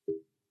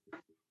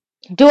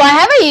 Do I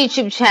have a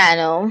YouTube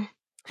channel?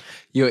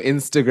 Your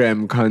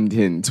Instagram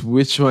content.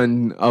 Which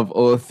one of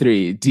all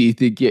three do you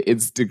think your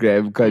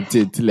Instagram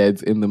content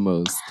lands in the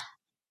most?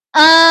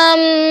 I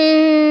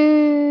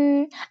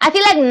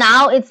feel like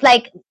now it's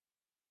like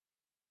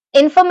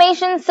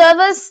information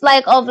service,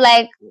 like of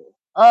like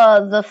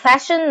the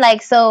fashion,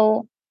 like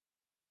so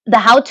the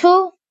how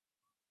to.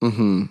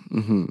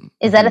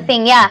 Is that a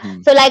thing? Yeah.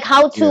 So like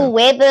how to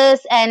wear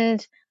this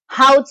and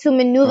how to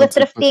maneuver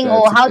thrifting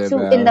or how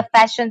to in the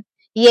fashion.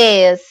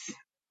 Yes.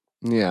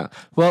 Yeah.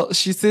 Well,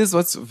 she says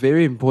what's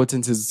very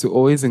important is to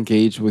always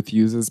engage with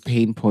users'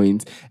 pain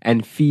points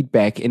and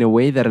feedback in a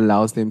way that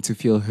allows them to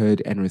feel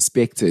heard and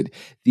respected.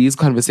 These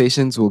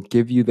conversations will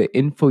give you the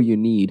info you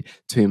need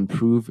to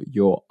improve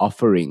your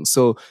offering.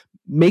 So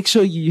make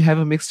sure you have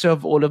a mixture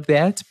of all of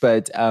that.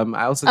 But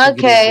I also think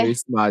it is very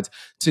smart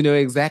to know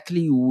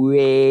exactly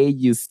where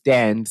you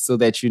stand so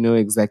that you know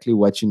exactly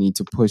what you need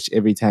to push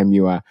every time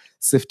you are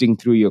sifting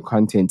through your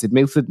content. It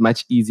makes it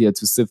much easier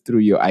to sift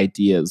through your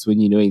ideas when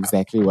you know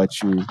exactly what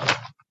you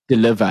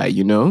deliver,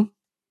 you know?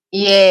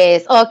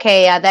 Yes.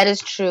 Okay. Yeah, that is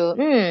true.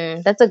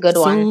 That's a good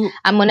one.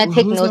 I'm going to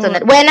take notes on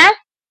that. Wena,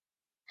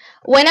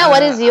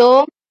 what is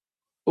your...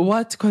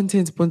 What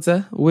content,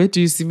 Puntsa? Where do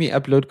you see me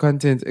upload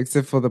content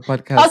except for the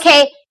podcast?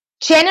 Okay.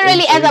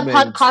 Generally as a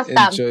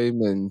podcaster.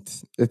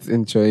 Enjoyment. It's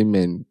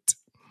enjoyment.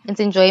 It's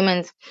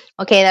enjoyment.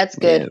 Okay, that's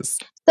good. Yes.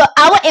 So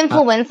our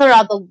influencer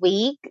of the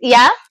week,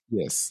 yeah?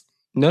 Yes.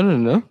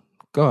 No.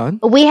 Go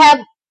on. We have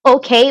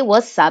Okay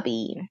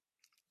Wasabi.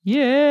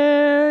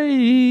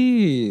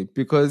 Yay!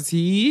 Because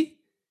he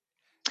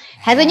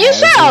has a new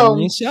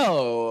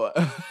show.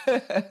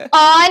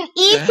 On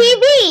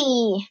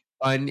ETV.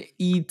 On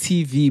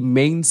ETV,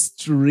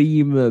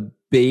 mainstream,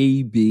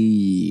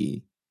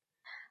 baby.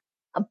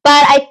 But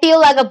I feel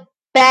like a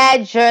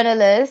bad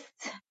journalist.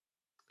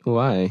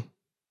 Why?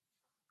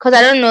 Because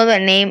I don't know the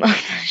name of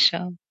the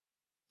show.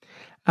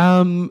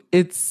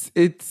 It's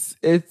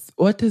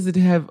what does it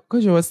have?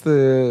 Kojo, what's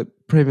the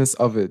premise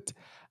of it?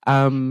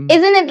 Isn't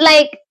it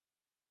like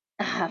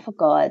I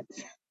forgot.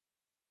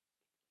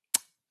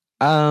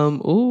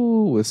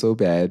 Oh, we're so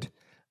bad.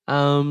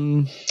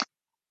 And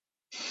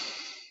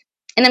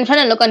I'm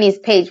trying to look on his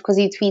page because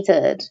he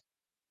tweeted.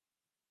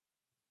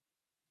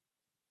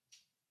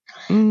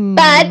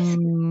 But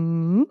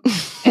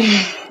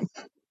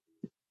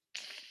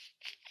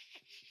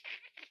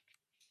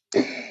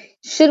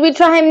should we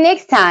try him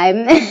next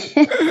time?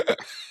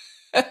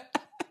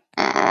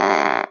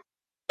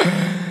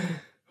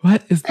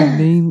 What is the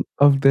name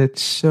of that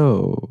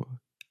show?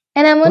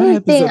 And I'm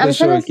wondering,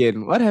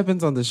 what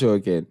happens on the show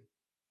again?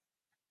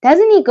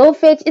 Doesn't he go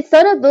fetch? It's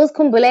sort of those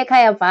Kumbule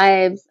Kaya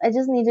vibes. I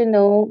just need to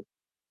know.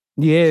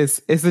 Yes.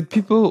 Is it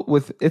people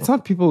with... It's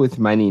not people with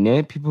money,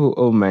 ne? People who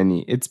owe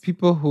money. It's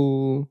people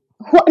who...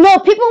 No,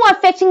 people who are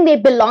fetching their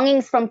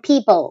belongings from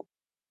people.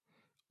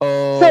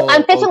 Oh, so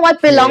I'm fetching what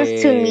belongs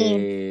to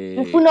me.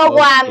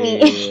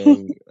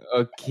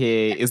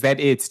 Okay. Is that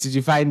it? Did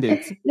you find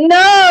it?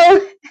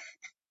 No.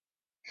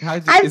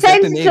 I'm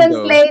trying to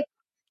translate.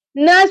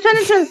 No, I'm trying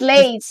to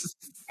translate.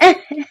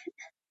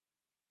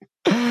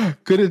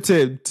 Good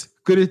attempt.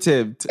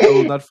 I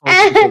will not fault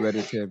you for that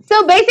attempt.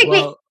 So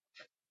basically,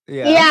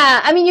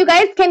 yeah. I mean, you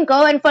guys can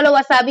go and follow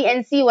Wasabi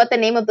and see what the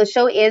name of the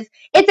show is.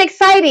 It's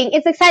exciting.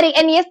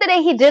 And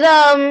yesterday he did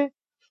a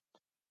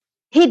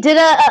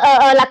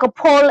like a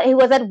poll. He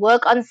was at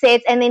work on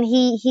set, and then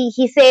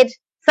he said,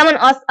 someone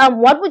asked,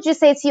 what would you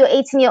say to your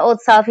 18-year-old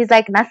self? He's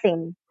like,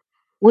 nothing.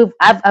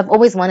 I've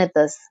always wanted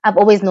this. I've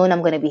always known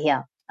I'm going to be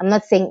here. I'm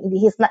not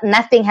saying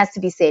nothing has to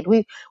be said.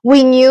 We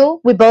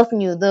both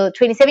knew. The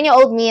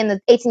 27-year-old me and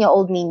the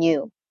 18-year-old me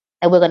knew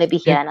that we're going to be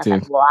here. And I was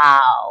like,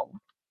 wow.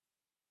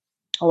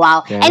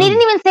 Damn. And he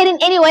didn't even say it in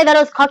any way that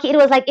was cocky. It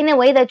was like in a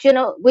way that, you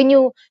know, when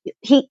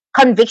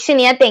conviction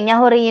thing,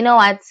 you know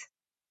what?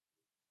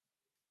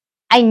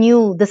 I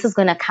knew this is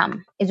going to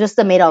come. It's just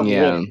a matter of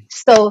when.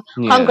 So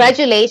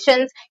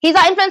congratulations. He's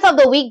our influencer of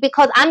the week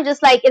because I'm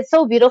just like, it's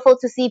so beautiful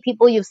to see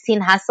people you've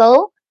seen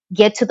hustle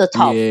get to the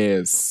top.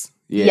 Yes.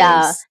 Yeah.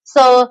 Yes.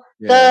 So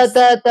Yes.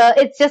 the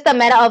it's just a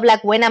matter of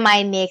like, when am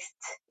I next?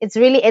 It's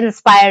really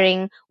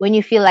inspiring when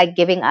you feel like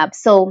giving up.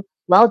 So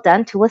well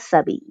done to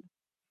Wasabi.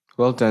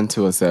 Well done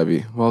to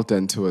Wasabi. Well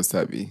done to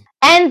Wasabi.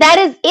 And that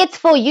is it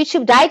for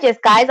YouTube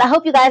Digest, guys. I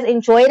hope you guys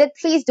enjoyed it.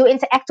 Please do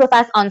interact with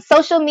us on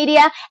social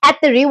media at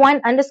the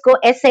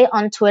rewind_essay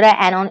on Twitter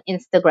and on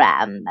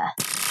Instagram.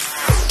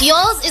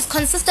 Yours is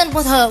consistent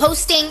with her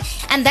posting,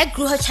 and that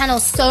grew her channel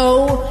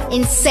so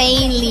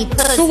insanely.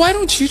 So why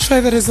don't you try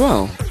that as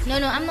well? No,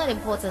 I'm not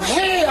important.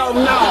 Hell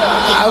no!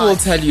 I will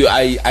tell you,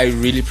 I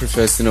really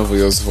prefer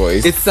Sinovoyo's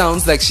voice. It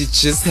sounds like she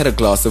just had a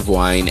glass of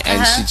wine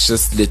and she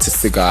just lit a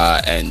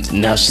cigar and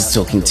now she's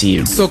talking to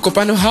you. So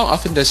Kopano, how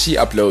often does she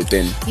upload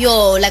then?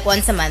 Yo, like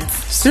once a month.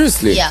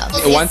 Seriously? Yeah.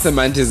 Once a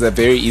month is a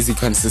very easy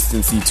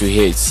consistency to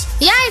hit.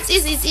 Yeah, it's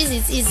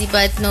easy,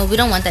 but no, we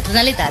don't want that. We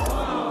don't like that.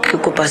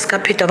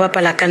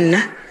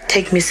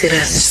 Take me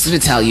serious. Just gonna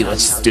tell you what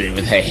she's doing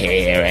with her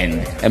hair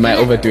and am I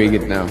overdoing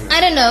it now? I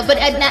don't know, but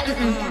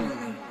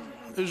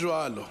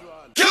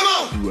Come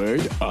on!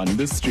 Word on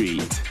the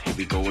street. Here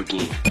we go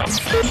again.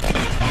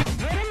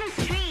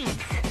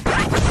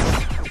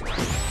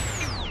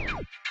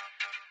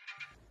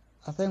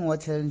 I think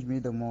what challenged me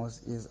the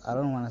most is I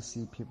don't want to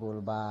see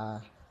people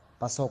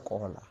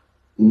basokola.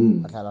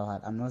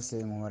 I'm not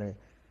saying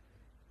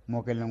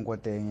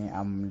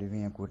I'm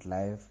living a good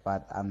life,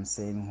 but I'm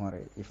saying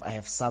if I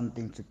have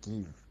something to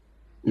give,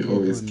 You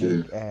always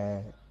give.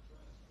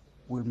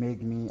 Will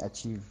make me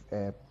achieve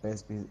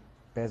best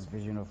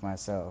vision of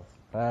myself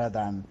rather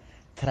than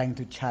trying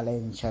to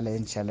challenge.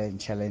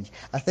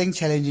 I think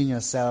challenging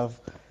yourself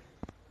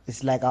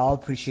is like, I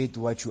appreciate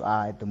what you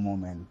are at the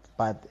moment,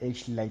 but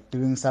actually like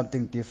doing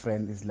something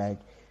different is like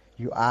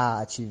you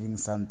are achieving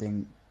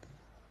something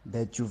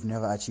that you've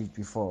never achieved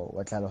before.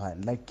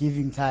 Like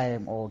giving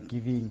time or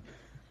giving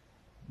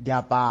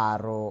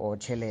diaparo or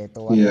chelet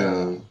or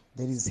whatever. Yeah.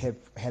 That is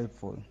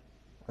helpful.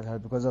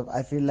 Because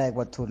I feel like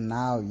what to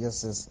now,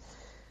 yes, is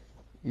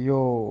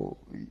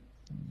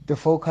the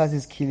focus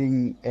is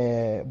killing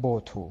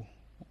Boto,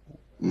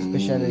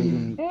 especially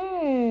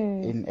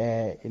in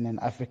an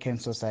African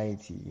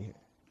society,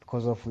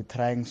 because we're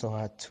trying so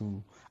hard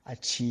to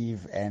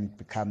achieve and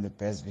become the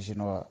best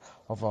version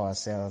of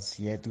ourselves,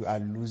 yet we are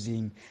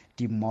losing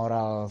the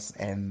morals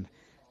and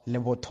le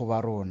botho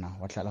ba rona,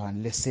 le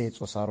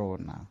setso sa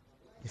rona,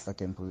 if I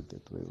can put it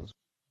that way.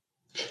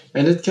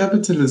 And it's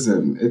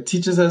capitalism. It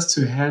teaches us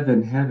to have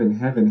and have and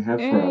have and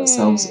have for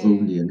ourselves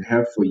only and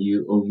have for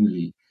you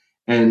only.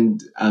 And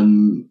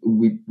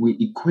we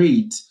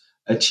equate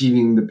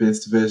achieving the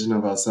best version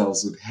of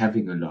ourselves with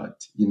having a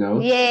lot, you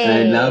know? And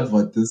I love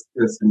what this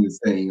person is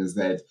saying is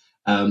that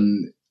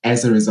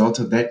as a result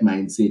of that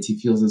mindset, he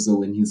feels as though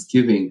when he's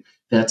giving,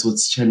 that's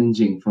what's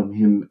challenging from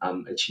him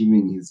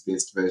achieving his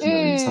best version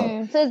of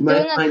himself. So it's You might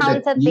doing a find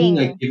that counter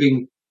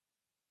thing.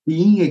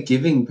 being a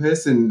giving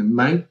person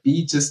might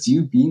be just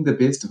you being the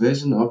best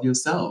version of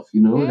yourself,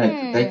 you know,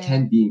 like that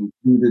can be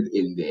included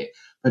in there.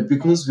 But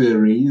because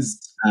we're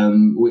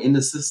in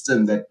a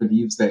system that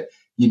believes that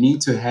you need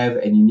to have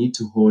and you need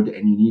to hoard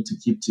and you need to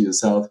keep to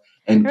yourself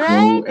and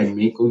grow and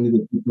make only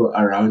the people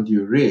around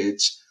you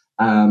rich,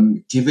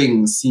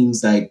 giving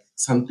seems like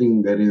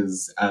something that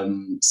is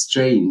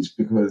strange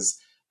because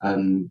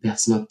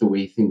that's not the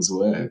way things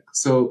work.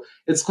 So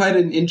it's quite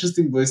an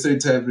interesting voice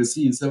note to have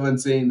received. Someone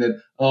saying that,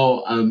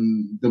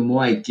 the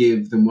more I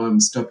give, the more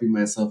I'm stopping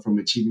myself from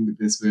achieving the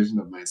best version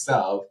of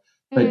myself.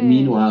 But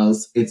meanwhile,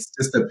 it's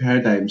just a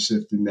paradigm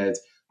shift in that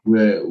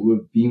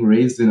we're being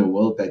raised in a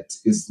world that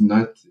is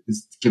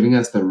giving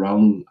us the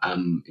wrong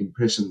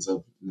impressions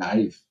of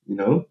life, you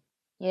know?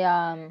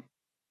 Yeah.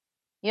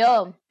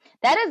 Yo,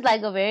 that is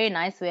like a very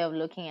nice way of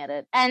looking at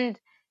it. And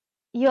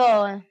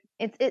yo,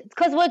 it's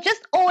because we're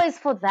just always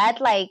for that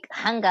like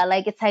hunger.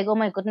 Like it's like, oh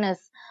my goodness,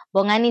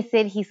 Bongani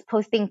said he's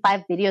posting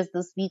 5 videos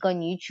this week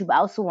on YouTube. I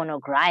also want to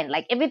grind.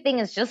 Like everything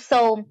is just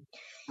so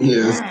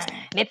Yes.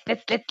 let's.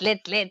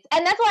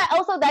 And that's why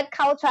also that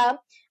culture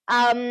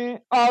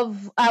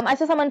of I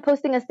saw someone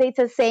posting a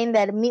status saying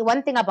that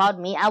one thing about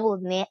me, I will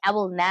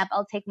nap,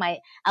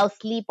 I'll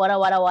sleep,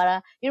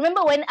 wada. You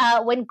remember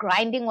when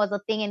grinding was a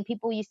thing and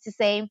people used to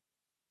say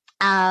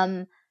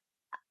I'll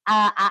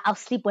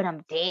sleep when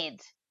I'm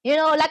dead. You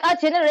know, like our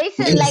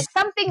generation, Yes. like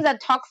some things are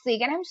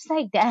toxic, and I'm just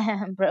like,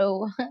 damn,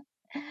 bro.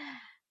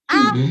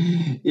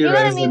 You know what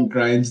I rise mean? and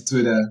grind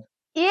Twitter.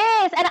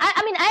 Yes, and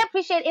I mean, I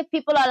appreciate if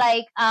people are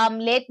like,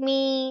 let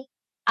me.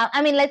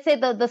 I mean, let's say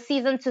the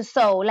season to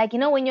sow, like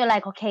when you're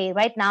like, okay,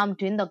 right now I'm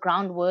doing the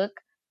groundwork.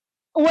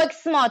 Work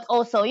smart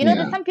also. There's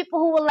Yeah. some people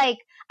who will like.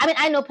 I mean,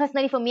 I know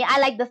personally for me, I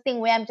like this thing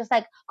where I'm just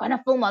like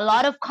gonna film a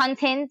lot of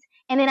content,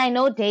 and then I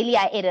know daily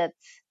I edit.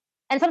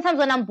 And sometimes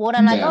when I'm bored,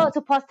 I'm like, Yeah. oh,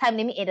 to pause time,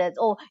 let me edit.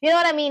 Or, you know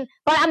what I mean?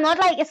 But I'm not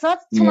like, it's not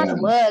too much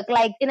work.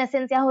 Like, in a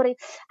sense,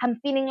 I'm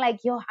feeling like,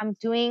 I'm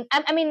doing,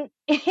 I mean,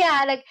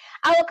 yeah, like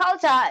our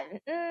culture,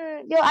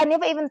 I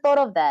never even thought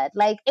of that.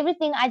 Like,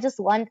 everything I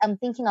just want, I'm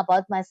thinking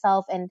about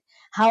myself and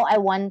how I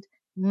want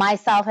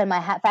myself and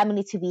my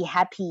family to be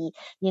happy,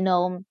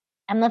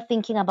 I'm not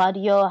thinking about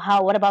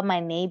what about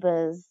my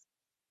neighbors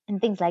and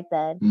things like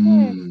that.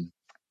 Yeah,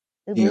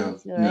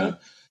 Ubuntu, right?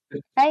 yeah.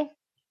 Hey.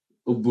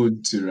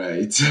 Ubuntu,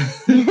 right?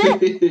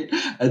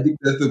 I think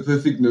that's the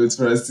perfect note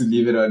for us to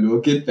leave it on. We'll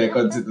get back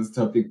onto this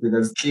topic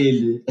because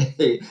clearly,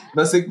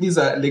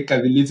 masekubiza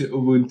legama elithi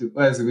Ubuntu,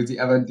 wazi ukuthi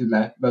abantu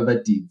la baba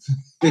deep.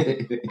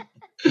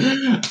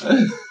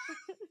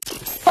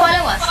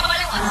 Follow us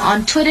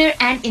on Twitter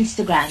and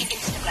Instagram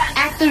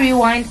at the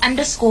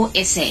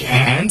rewind_SA.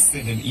 And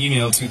send an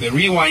email to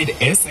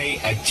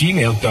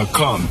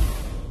therewindsa@gmail.com.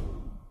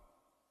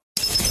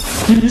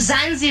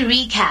 Mzansi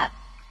Recap.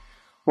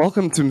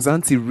 Welcome to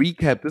Mzansi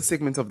Recap. This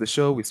segment of the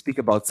show, we speak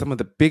about some of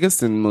the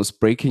biggest and most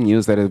breaking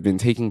news that have been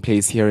taking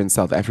place here in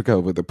South Africa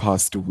over the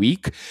past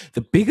week.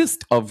 The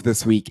biggest of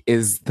this week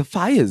is the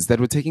fires that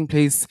were taking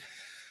place.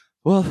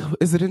 Well,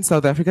 is it in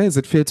South Africa? Is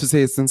it fair to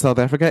say it's in South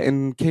Africa?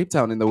 In Cape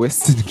Town, in the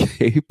Western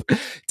Cape,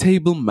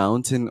 Table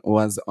Mountain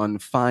was on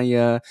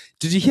fire.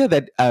 Did you hear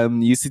that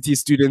UCT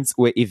students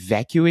were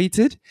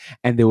evacuated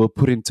and they were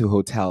put into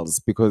hotels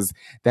because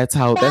that's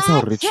how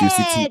rich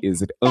UCT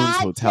is. It owns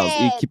hotels.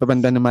 Keep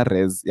abandoned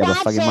res,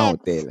 hotel.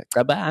 The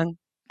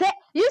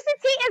UCT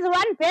is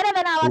run better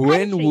than our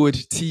when country.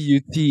 would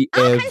TUT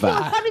Our ever? country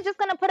was probably just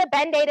gonna put a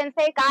band-aid and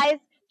say, guys,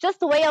 just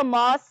wear a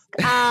mask.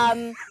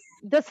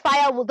 This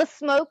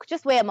smoke,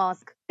 just wear a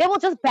mask. They will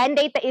just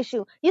band-aid the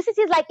issue. UCT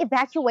is like,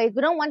 evacuate.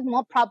 We don't want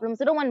more problems.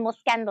 We don't want more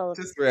scandals.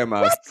 Just wear a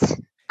mask. What?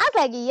 I was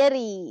like,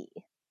 yeri.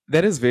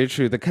 That is very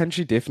true. The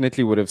country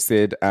definitely would have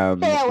said,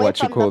 what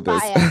you call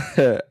this.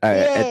 Yes.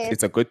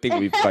 It's a good thing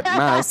we've got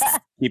masks.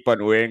 Keep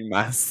on wearing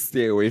masks.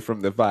 Stay away from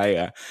the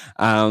fire.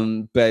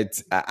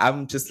 But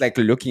I'm just like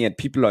looking at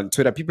people on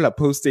Twitter. People are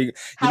posting,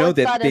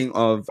 that thing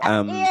of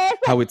Yes,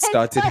 how it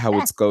started, how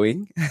it's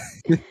going.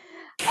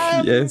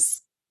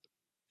 Yes.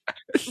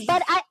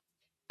 But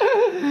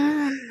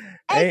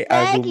Hey,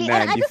 exactly,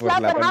 and I just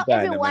love that how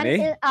everyone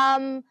eh? is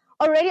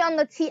already on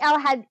the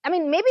TL had. I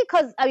mean, maybe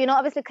because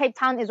obviously Cape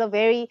Town is a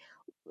very,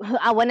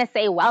 I want to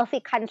say, wealthy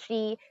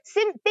country.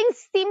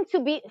 Things seem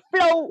to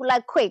flow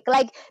like quick.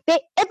 Like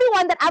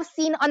everyone that I've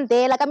seen on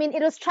there, like, I mean,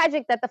 it was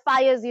tragic that the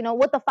fires,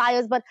 with the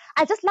fires, but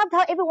I just loved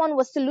how everyone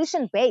was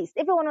solution based.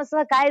 Everyone was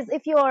like, guys,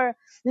 if you're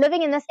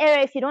living in this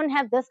area, if you don't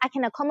have this, I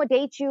can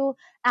accommodate you.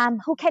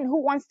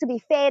 Who wants to be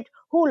fed?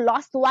 Who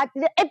lost what?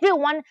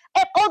 Everyone,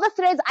 all the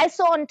threads I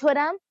saw on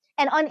Twitter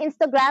and on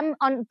Instagram,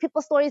 on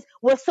people's stories,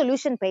 were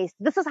solution based.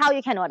 This is how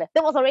you can order.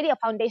 There was already a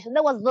foundation.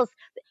 There was this,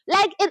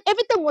 like,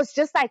 everything was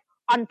just like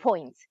on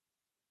point.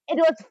 It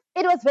was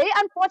very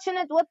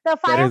unfortunate with the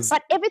fire,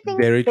 but everything,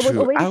 there was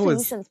already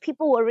solutions.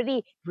 People were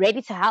already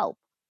ready to help.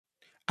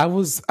 I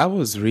was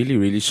really,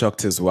 really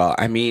shocked as well.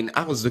 I mean,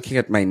 I was looking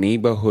at my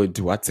neighborhood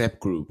WhatsApp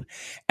group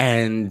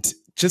and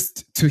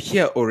just to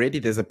hear already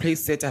there's a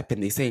place set up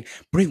and they say,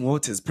 bring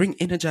waters, bring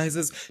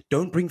energizers,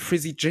 don't bring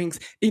frizzy drinks.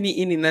 I'm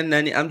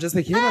just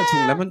like,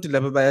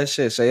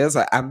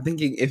 I'm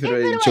thinking if it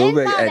were in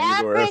Joburg and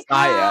it were a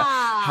fire,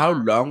 how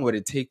long would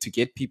it take to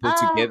get people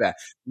together?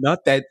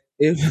 Not that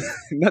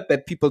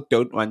people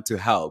don't want to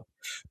help.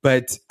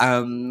 But I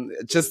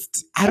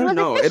don't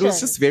know. It was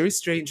just very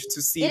strange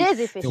to see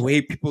the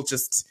way people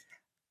just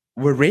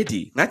were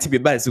ready. Not to be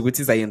bad,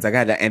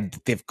 and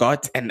they've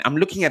got, and I'm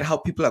looking at how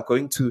people are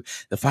going to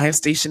the fire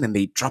station and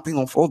they're dropping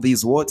off all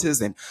these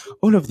waters and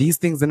all of these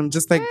things. And I'm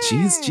just like,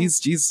 geez.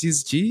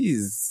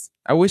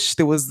 I wish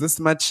there was this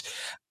much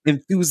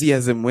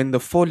enthusiasm when the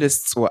 4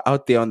 lists were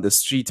out there on the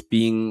street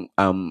being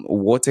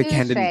water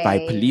cannoned by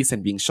police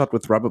and being shot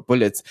with rubber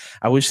bullets.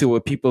 I wish there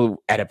were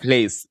people at a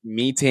place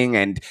meeting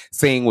and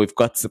saying, we've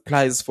got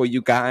supplies for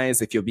you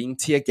guys. If you're being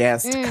tear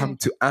gassed, come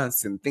to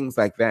us and things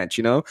like that,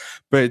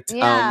 But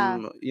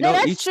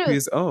each to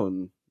his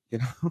own,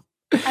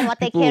 And what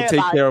people they care will take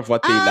about. care of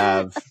what they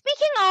love.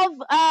 Speaking of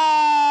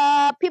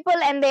people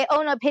and their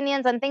own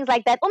opinions and things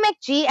like that,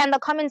 Umek G and the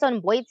comments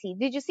on Boiti,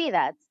 did you see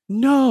that?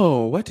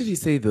 No, what did he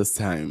say this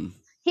time?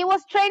 He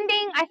was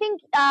trending, I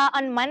think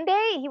on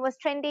Monday, he was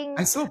trending.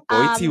 I saw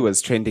Boiti was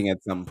trending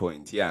at some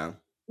point, yeah.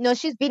 No,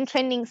 she's been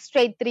trending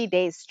straight 3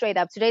 days straight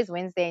up. Today's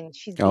Wednesday and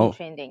she's been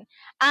trending.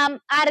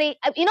 Ari,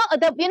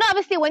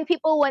 obviously when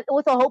people went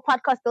with a whole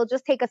podcast, they'll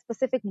just take a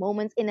specific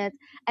moment in it.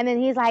 And then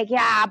he's like,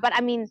 yeah, but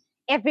I mean,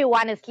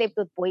 everyone has slept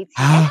with Boiti.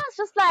 And I was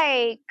just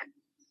like,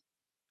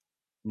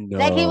 no.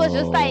 Like he was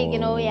just like,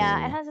 And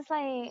I was just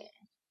like,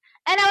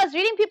 and I was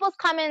reading people's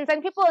comments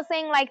and people were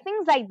saying like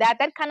things like that.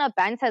 That kind of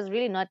banter is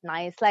really not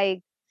nice.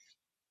 Like,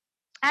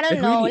 I don't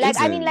know. Really like,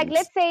 isn't. I mean, like,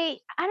 let's say,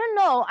 I don't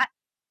know.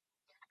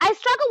 I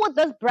struggle with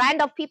this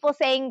brand of people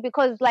saying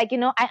because, like,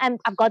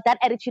 I've got that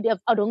attitude of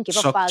I don't give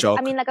a fuck. Jock.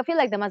 I mean, like, I feel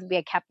like there must be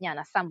a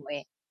capnyana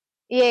somewhere.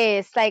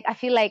 Yes, like I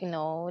feel like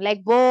no,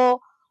 like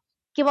bo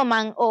give a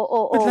man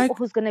or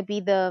who's gonna be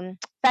the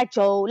Fat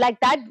Joe, like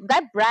that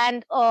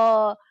brand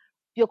or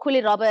your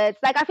Cooley Roberts.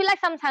 Like I feel like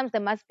sometimes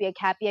there must be a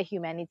cap, a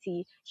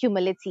humility.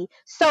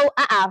 So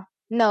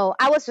no,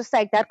 I was just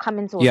like that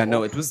comment was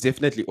no, it was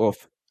definitely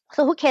off.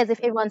 So who cares if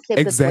everyone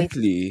slept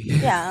exactly.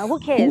 Yeah, who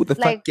cares? Who the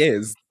fuck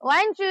cares?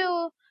 Why don't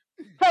you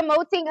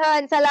promoting her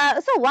and tell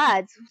her, so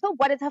what? So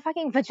what? It's her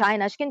fucking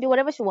vagina. She can do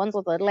whatever she wants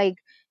with it. Like,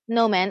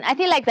 no, man. I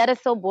feel like that is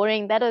so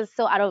boring. That is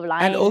so out of And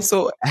line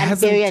also, and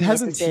very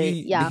hasn't unnecessary.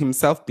 he Yeah.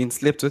 himself been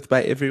slept with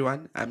by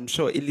everyone? I'm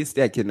sure at least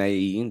they can.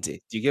 Do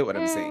you get what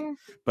I'm saying? Mm,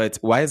 But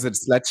why is it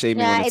slut shaming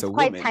when yeah, it's it's a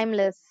quite woman?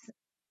 timeless.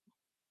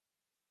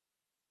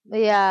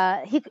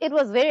 Yeah, it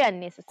was very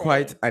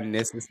Quite unnecessary.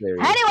 unnecessary.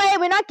 Anyway,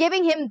 we're not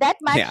giving him that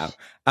much. Yeah.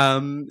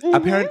 Mm-hmm.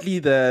 Apparently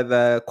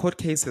the court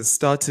case has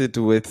started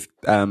with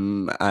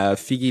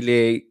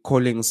Figile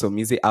calling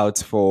Somizi out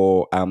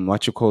for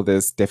what you call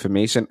this,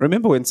 defamation.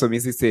 Remember when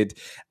Somizi said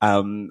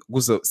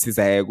kuzo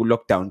sizaye ku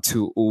lockdown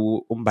to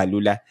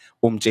umbalula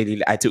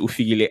umjelile ati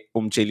ufigile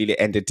umjelile,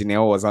 and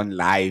Dineo was on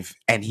live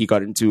and he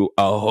got into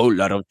a whole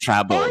lot of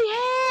trouble.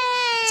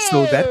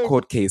 So that Oh yes.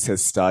 court case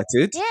has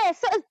started. Yeah.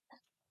 So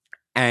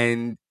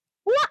And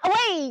what?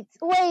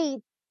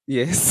 Wait.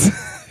 yes.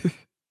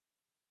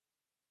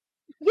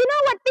 You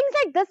know what? Things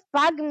like this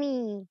bug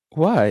me.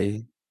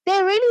 Why?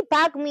 They really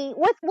bug me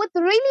with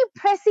really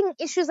pressing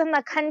issues in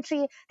the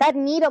country that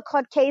need a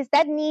court case,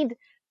 that need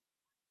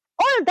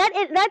all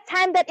that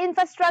time, that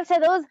infrastructure,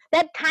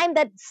 that time,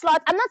 that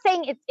slot. I'm not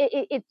saying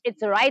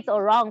it's right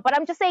or wrong, but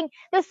I'm just saying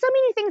there's so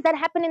many things that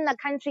happen in the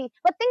country,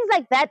 but things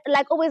like that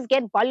like always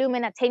get volume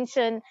and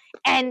attention,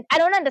 and I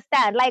don't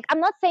understand. Like, I'm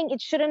not saying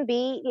it shouldn't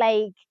be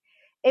like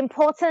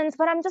important,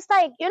 but I'm just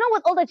like,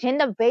 with all the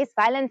gender-based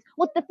violence,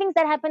 with the things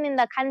that happen in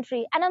the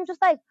country, and I'm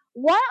just like,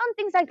 why aren't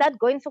things like that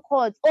going to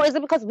court? Or is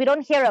it because we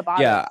don't hear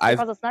about it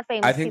because it's not I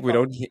famous think we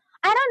people? don't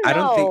I don't I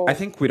know.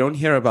 think we don't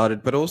hear about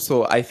it, but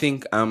also I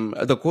think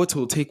the court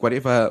will take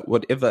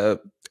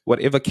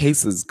whatever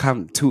cases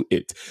come to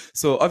it.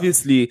 So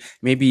obviously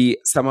maybe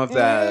some of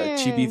the Mm,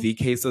 GBV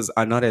cases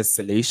are not as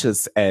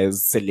salacious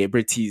as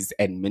celebrities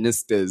and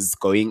ministers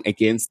going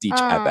against each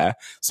uh, other.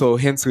 So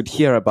hence we'd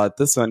hear about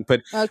this one.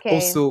 But okay.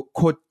 also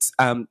court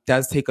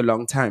does take a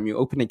long time. You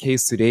open a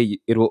case today,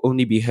 it will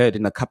only be heard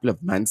in a couple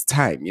of months'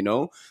 time, you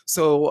know?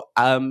 So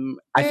I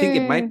think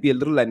it might Mm, be a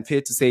little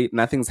unfair to say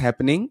nothing's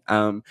happening.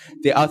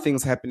 There are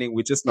things happening.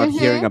 We're just not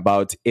hearing mm-hmm.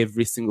 about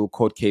every single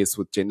court case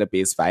with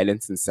gender-based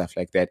violence and stuff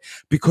like that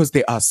because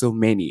there are so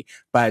many.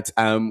 But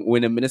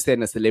when a minister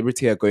and a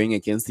celebrity are going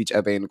against each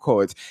other in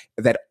court,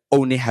 that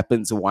only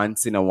happens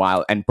once in a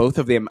while, and both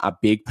of them are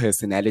big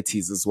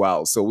personalities as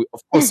well. So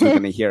of course we're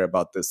going to hear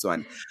about this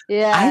one. I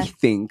Yeah.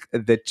 think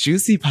the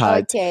juicy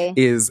part Okay.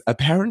 is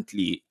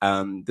apparently,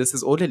 this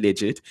is all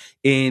alleged,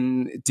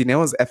 in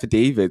Dineo's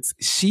affidavits,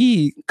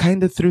 she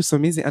kind of threw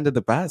Somizi under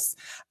the bus.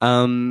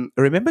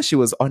 Remember she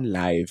was on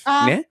live,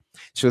 Uh, ne?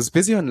 She was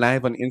busy on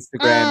live on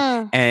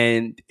Instagram uh,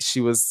 and she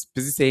was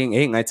busy saying,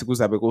 hey, ngathi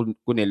kuzabe kune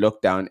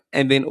lockdown.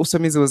 And then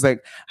Usomizi was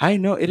like, I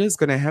know it is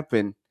going to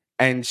happen.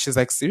 And she's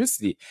like,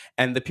 seriously?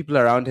 And the people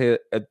around her,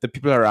 the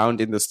people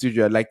around in the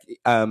studio are like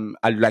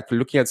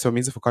looking at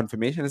Somizi for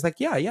confirmation. It's like,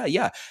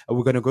 yeah.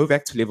 We're gonna go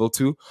back to level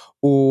 2.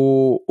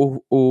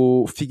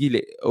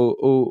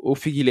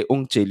 Figile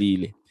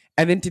ungjelile.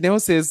 And then Tineo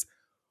says,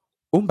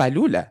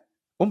 Umbalula,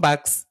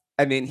 Umbax.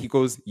 And then he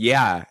goes,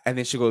 yeah. And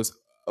then she goes,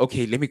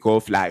 okay, let me go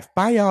off live.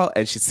 Bye, y'all.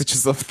 And she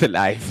switches off the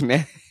live.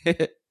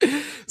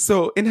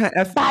 So in her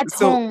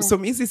Baton.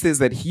 Missy says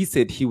that he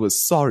said he was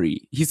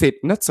sorry. He said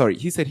not sorry.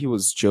 He said he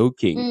was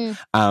joking.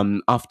 Mm,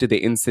 After the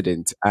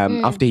incident.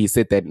 mm. After he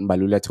said that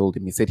Mbalula told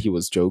him, he said he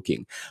was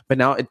joking. But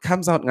now it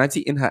comes out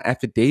Ngati in her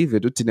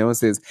affidavit. Utinewa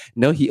says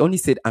no. He only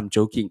said I'm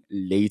joking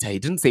later. He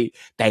didn't say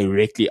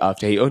directly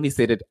after. He only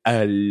said it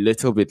a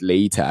little bit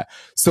later.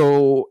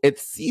 So it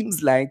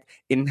seems like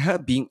in her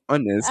being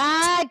honest,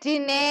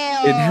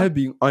 Janelle.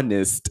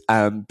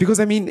 because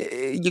I mean,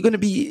 you're gonna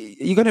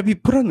be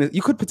put on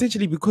you could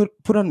potentially be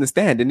put on the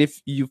stand, and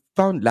if you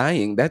found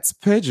lying, that's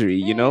perjury,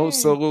 you know. Mm,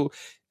 So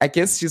I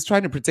guess she's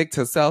trying to protect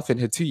herself and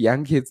her two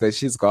young kids that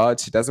she's got.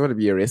 She doesn't want to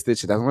be arrested.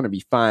 She doesn't want to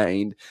be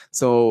fined.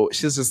 So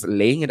she's just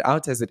laying it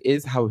out as it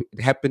is, how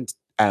it happened,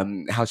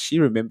 how she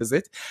remembers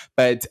it.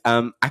 But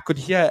I could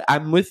hear,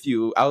 I'm with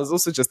you. I was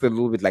also just a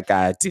little bit like,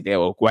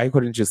 Tineo, why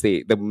couldn't you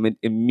say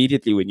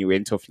immediately when you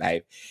went off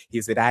live?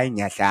 He said, "Ay,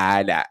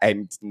 nyahlala,"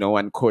 and no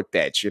one caught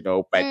that, you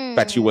know.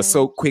 But you were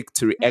so mm. quick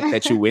to react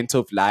that you went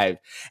off live,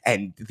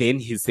 and then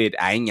he said,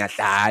 "Ay,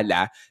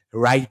 nyahlala,"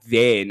 right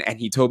then, and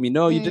he told me,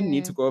 "No, you didn't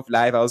need to Mm. go off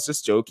live. I was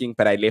just joking,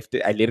 but I left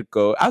it. I let it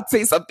go." I'd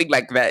say something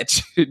like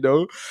that, you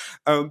know.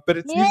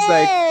 But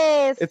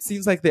Yes. it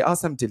seems like there are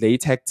some delay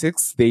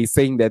tactics. They're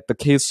saying that the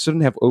case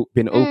shouldn't have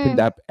been opened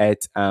Mm. up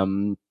at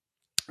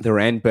the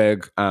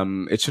Randburg,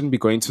 it shouldn't be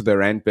going to the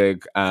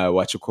Randburg,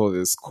 what you call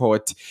this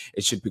court.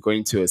 It should be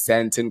going to a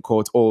Sandton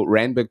court, or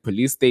Randburg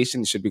police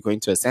station. It should be going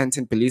to a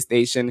Sandton police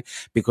station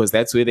because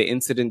that's where the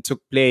incident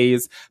took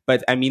place.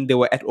 But I mean, they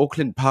were at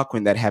Auckland Park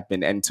when that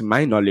happened. And to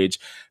my knowledge,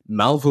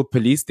 Melville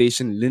Police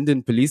Station,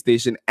 Linden Police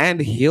Station, and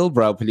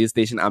Hillbrow Police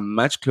Station are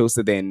much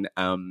closer than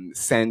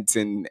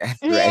Sandton and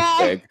Yeah.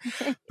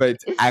 Randburg. But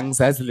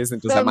angizazi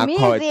listen to So some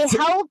court. Mizi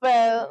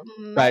helper,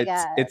 my But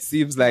God. it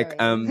seems like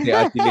Anyways. there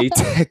are delay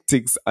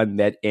tactics on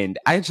that end.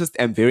 I just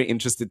am very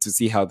interested to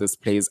see how this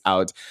plays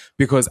out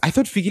because I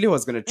thought Figile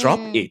was going to drop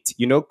it,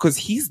 because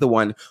he's the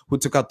one who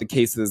took out the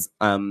case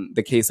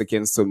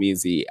against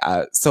Somizi.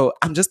 So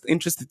I'm just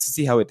interested to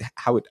see how it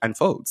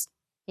unfolds.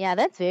 Yeah,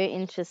 that's very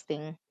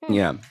interesting.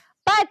 Yeah.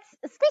 But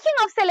speaking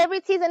of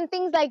celebrities and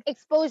things like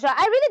exposure,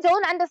 I really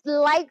don't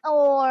understand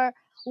or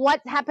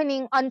what's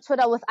happening on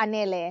Twitter with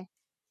Anele.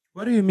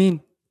 What do you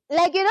mean?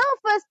 How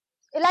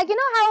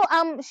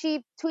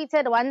she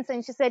tweeted once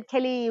and she said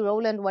Kelly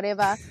Rowland,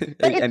 whatever.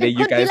 But And it you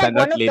could be guys are like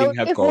not one of letting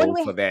those. her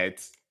go for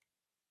that.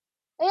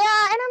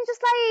 Yeah, and I'm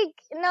just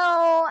like,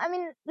 no. I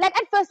mean, like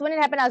at first when it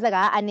happened, I was like,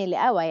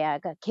 Anele, waya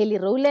Kelly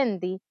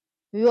Rowland,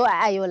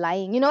 you're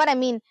lying. You know what I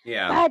mean?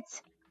 Yeah. But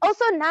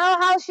also now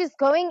how she's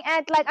going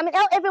at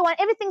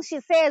everything she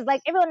says,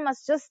 like everyone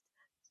must just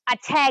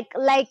attack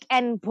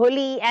and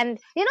bully, and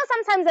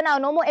sometimes in our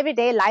normal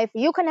everyday life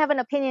you can have an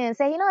opinion and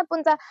say,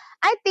 Puntsa,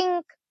 I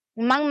think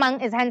Mang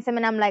Mang is handsome,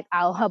 and I'm like,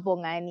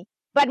 bongani.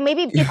 But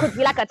maybe it could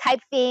be like a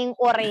type thing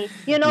or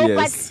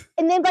Yes.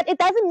 but it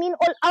doesn't mean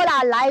all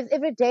our lives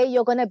every day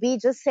you're gonna be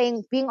just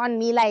being on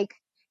me like,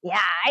 yeah,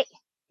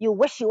 you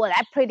wish you were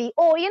that pretty,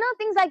 or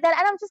things like that.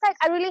 And I'm just like,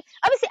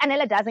 obviously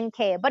Anela doesn't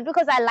care, but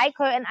because I like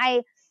her and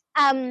I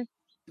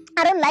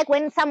don't like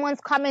when someone's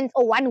comments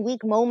or 1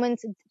 week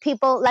moments,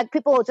 people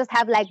will just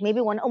have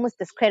maybe want to almost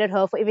discredit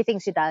her for everything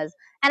she does.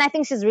 And I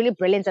think she's really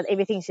brilliant at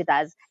everything she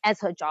does as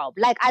her job.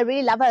 I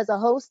really love her as a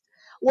host.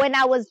 When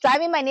I was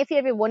driving my nephew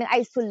every morning, I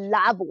used to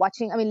love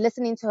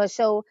listening to her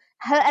show.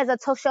 Her as a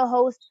talk show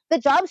host, the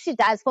job she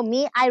does for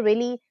me, I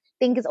really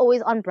think is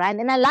always on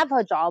brand. And I love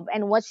her job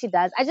and what she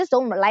does. I just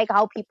don't like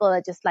how people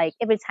are just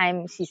every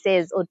time she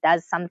says or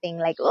does something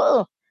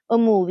oh, a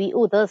movie,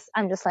 oh, this,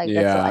 I'm just like,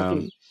 that's so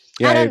ugly.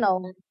 Yeah, I don't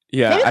know.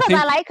 Yeah, Maybe because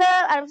I like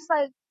her, I'm just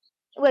like,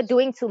 we're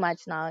doing too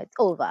much now. It's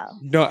over.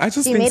 No, I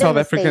just think South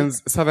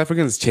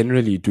Africans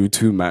generally do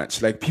too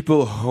much. Like,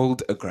 people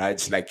hold a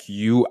grudge. Like,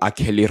 you are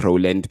Kelly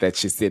Rowland that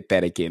she said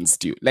that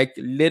against you. Like,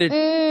 let it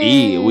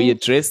be. We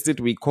addressed it.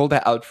 We called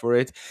her out for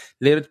it.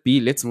 Let it be.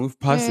 Let's move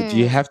past it.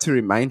 You have to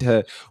remind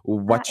her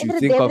what you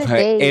think of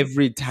her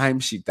every time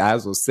she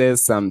does or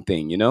says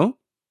something, Yeah.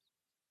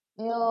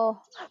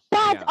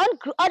 But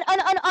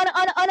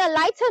on a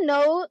lighter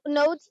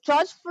note,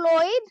 George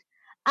Floyd,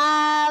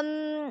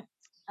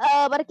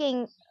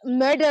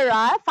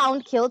 murderer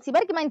found guilty.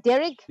 But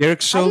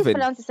Derek Chauvin. How do you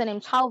pronounce his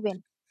name?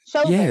 Chauvin.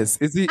 Yes,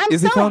 is he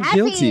found happy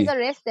guilty? He's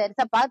arrested.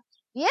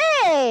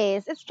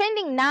 Yes, it's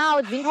trending now.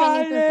 It's been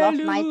trending since last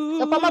night.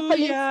 The former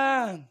police,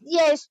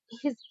 yes,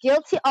 he's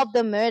guilty of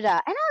the murder.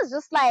 And I was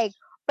just like,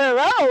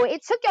 bro,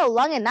 it took you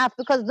long enough,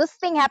 because this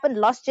thing happened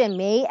last year in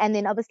May, and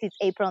then obviously it's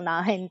April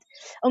now, and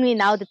only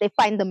now that they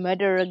find the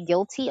murderer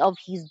guilty of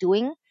his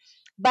doing.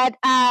 But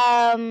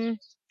I'm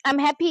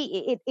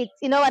happy.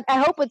 You know what? I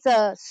hope it's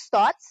a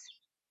start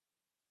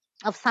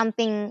of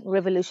something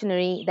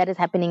revolutionary that is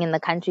happening in the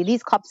country.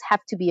 These cops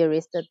have to be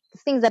arrested. The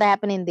things that are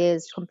happening there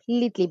is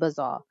completely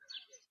bizarre.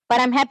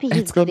 But I'm happy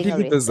he's getting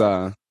arrested.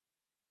 Bizarre.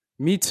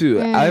 Me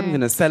too. I'm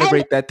going to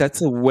celebrate that.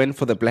 That's a win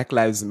for the Black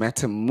Lives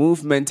Matter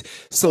movement.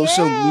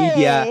 Social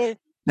media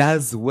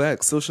does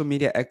work. Social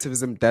media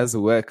activism does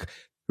work.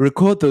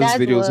 Record those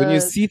videos. When you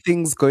see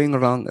things going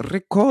wrong,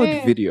 record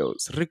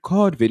videos.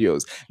 Record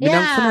videos.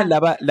 Yeah.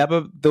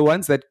 The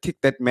ones that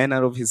kicked that man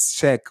out of his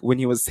shack when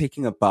he was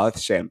taking a bath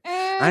sham.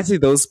 Actually,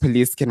 those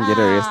police can get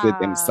arrested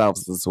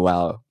themselves as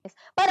well.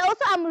 But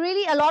also,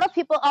 a lot of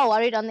people are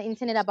worried on the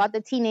internet about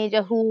the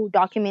teenager who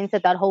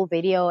documented that whole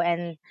video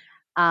and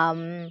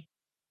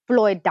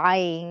Floyd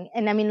dying.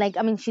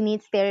 And she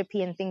needs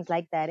therapy and things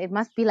like that. It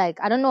must be I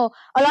don't know.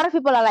 A lot of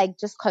people are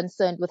just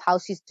concerned with how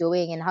she's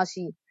doing and how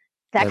she,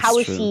 how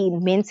is she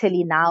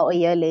mentally now a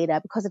year later?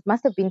 Because it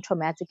must have been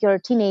traumatic. You're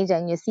a teenager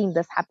and you're seeing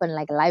this happen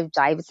live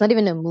jive. It's not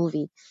even a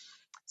movie.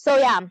 So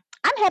yeah,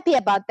 I'm happy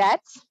about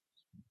that.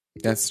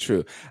 That's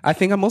true. I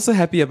think I'm also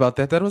happy about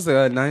that. That was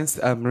a nice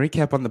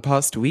recap on the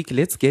past week.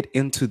 Let's get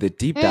into the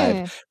deep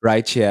dive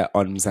right here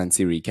on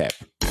Mzansi Recap.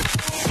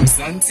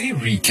 Mzansi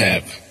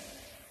Recap.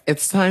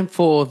 It's time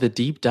for the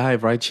deep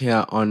dive right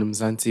here on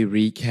Mzansi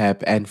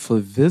Recap. And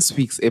for this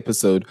week's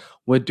episode,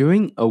 we're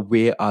doing a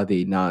Where Are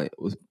They Now?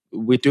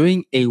 We're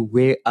doing a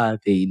Where Are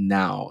They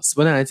Now? So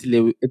when I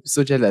actually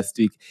episode last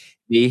week,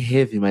 they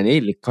heavy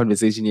man,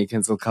 conversation here,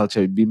 cancel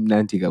culture,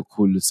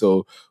 cool.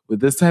 So with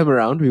this time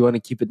around, we want to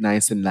keep it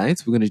nice and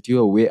light. We're going to do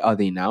a Where Are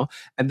They Now?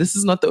 And this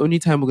is not the only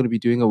time we're going to be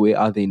doing a Where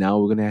Are They Now?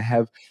 We're going to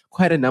have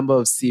quite a number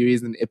of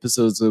series and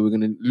episodes where we're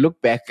going to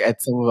look back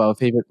at some of our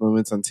favorite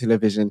moments on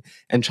television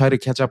and try to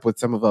catch up with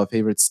some of our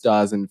favorite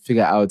stars and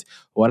figure out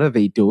what are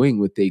they doing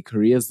with their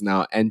careers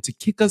now. And to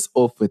kick us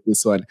off with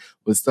this one,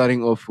 we're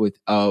starting off with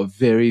our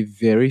very,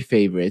 very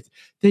favorite,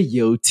 the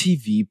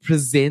YoTv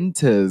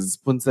Presenters.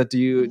 Puntsa,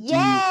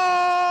 Yes!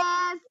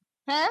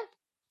 Huh?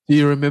 Do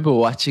you remember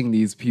watching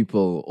these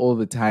people all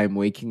the time,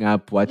 waking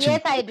up, watching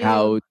Yes, I do.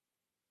 Out,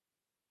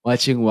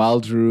 watching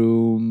Wild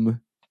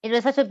Room? It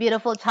was such a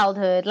beautiful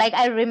childhood. Like,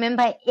 I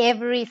remember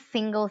every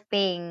single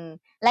thing.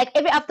 Like,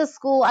 every after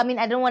school, I mean,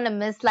 I don't want to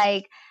miss,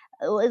 like,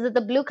 is it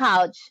the Blue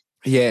Couch?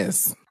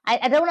 Yes.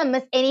 I don't want to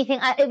miss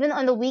anything. Even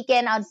on the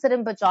weekend, I'd sit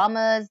in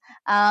pajamas,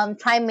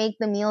 try and make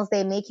the meals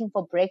they're making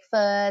for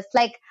breakfast.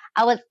 Like,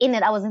 I was in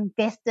it. I was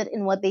invested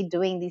in what they're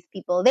doing, these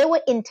people. They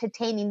were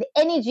entertaining. The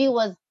energy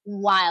was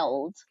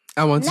wild.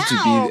 I wanted to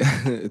Now, be.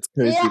 It's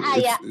crazy.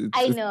 yeah,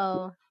 I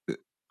know.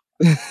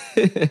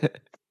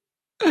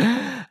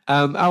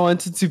 I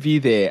wanted to be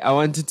there. I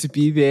wanted to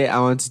be there. I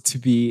wanted to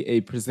be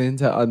a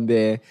presenter on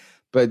there,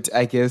 but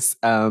I guess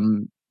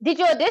Did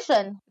you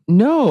audition?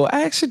 no,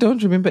 I actually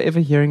don't remember ever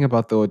hearing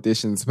about the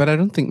auditions, but I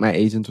don't think my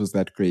agent was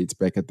that great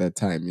back at that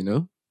time, you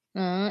know?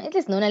 At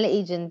least known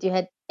agent. You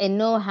had a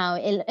know-how,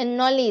 a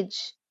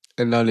knowledge.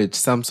 A knowledge,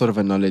 some sort of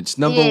a knowledge.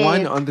 Number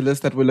one Yes. on the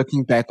list that we're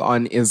looking back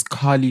on is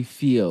Carly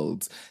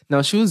Fields.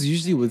 Now, she was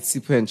usually with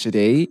Sipho and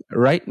Shade.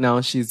 Right now,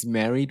 she's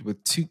married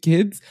with 2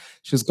 kids.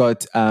 She's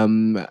got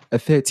a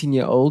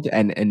 13-year-old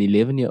and an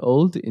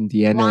 11-year-old,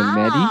 Indiana and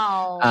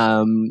Wow.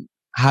 Maddie.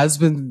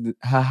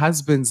 Her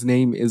husband's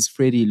name is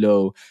Freddie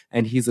Lowe,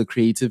 and he's a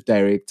creative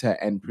director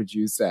and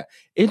producer.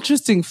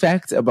 Interesting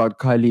fact about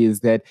Carly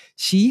is that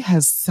she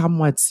has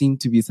somewhat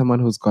seemed to be someone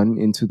who's gone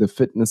into the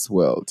fitness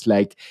world.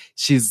 Like,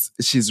 she's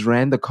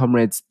ran the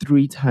comrades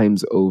 3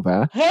 times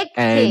over. Hectic.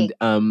 And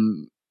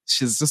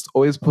she's just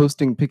always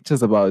posting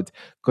pictures about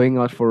going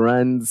out for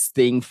runs,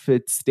 staying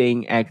fit,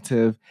 staying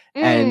active.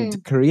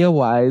 And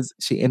career-wise,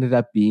 she ended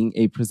up being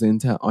a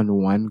presenter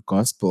on One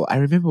Gospel. I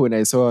remember when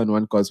I saw her on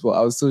One Gospel,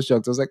 I was so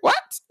shocked. I was like, what?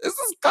 This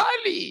is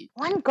Carly.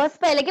 One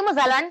Gospel. Like,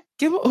 Zalan?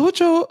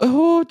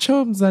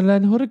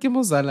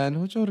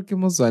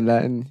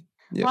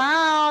 Yeah.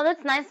 Wow,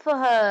 that's nice for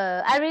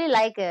her. I really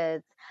like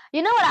it.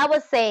 You know what I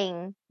was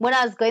saying when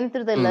I was going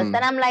through the list?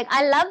 And I'm like,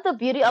 I love the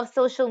beauty of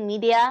social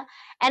media.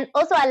 And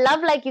also, I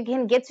love, like, you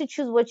can get to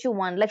choose what you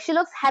want. Like, she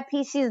looks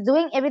happy. She's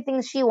doing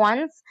everything she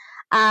wants.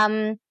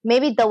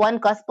 Maybe the One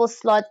Gospel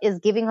slot is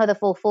giving her the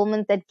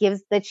fulfillment that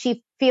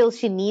she feels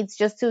she needs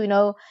just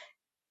to,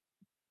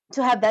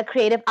 to have that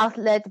creative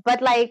outlet.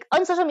 But, like,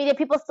 on social media,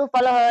 people still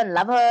follow her and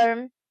love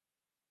her.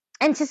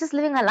 And she's just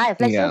living her life.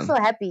 Like, she looks so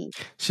happy.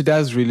 She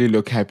does really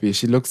look happy.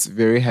 She looks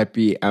very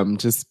happy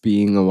just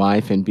being a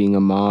wife and being a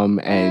mom.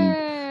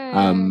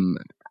 And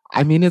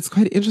I mean, it's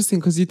quite interesting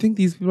because you think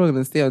these people are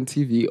going to stay on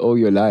TV all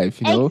your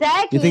life, you know?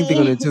 Exactly. You think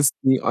they're going to just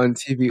be on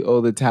TV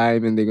all the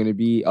time and they're going to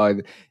be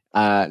on,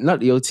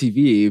 not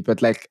YoTv,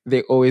 but like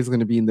they're always going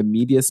to be in the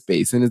media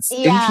space. And it's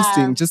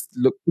interesting just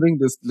putting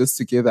this list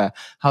together,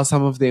 how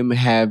some of them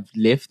have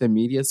left the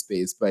media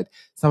space, but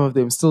some of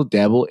them still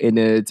dabble in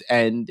it.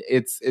 And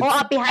it's or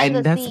are behind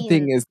the that's scenes. the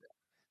thing is,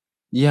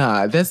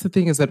 yeah, that's the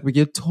thing is that we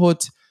get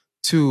taught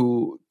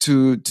to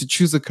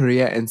choose a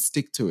career and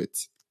stick to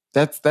it.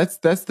 That's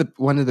the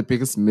one of the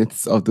biggest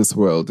myths of this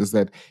world is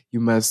that you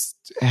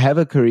must have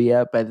a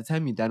career. By the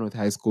time you're done with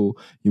high school,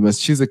 you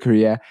must choose a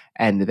career,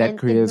 and that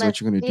career is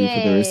what you're going to do for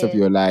the rest of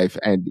your life,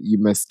 and you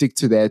must stick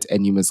to that,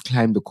 and you must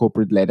climb the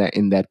corporate ladder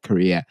in that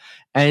career.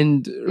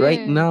 And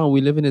right now, we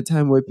live in a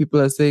time where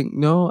people are saying,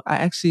 "No, I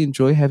actually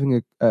enjoy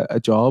having a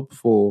job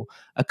for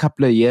a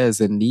couple of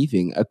years and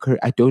leaving.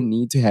 I don't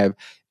need to have."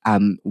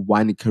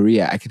 One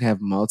career. I can have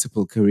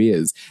multiple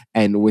careers.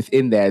 And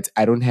within that,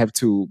 I don't have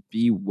to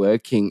be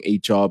working a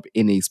job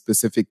in a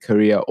specific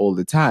career all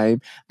the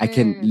time. I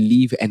can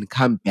leave and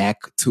come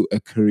back to a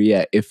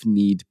career if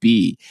need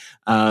be.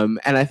 And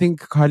I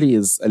think Carly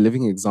is a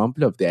living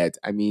example of that.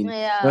 I mean,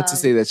 not to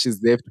say that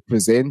she's left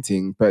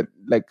presenting, but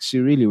like she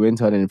really went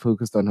out and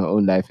focused on her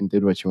own life and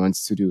did what she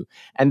wants to do.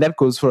 And that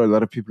goes for a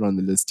lot of people on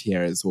the list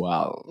here as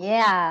well.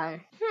 Yeah.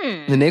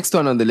 The next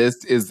one on the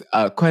list is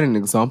quite an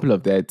example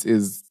of that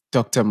is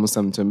Dr.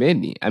 Musa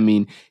Mtomeni. I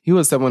mean, he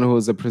was someone who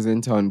was a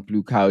presenter on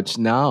Blue Couch.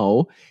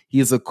 Now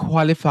he is a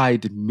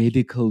qualified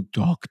medical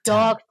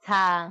doctor.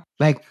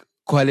 Like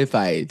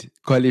qualified.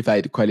 Like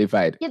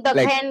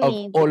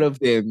of all of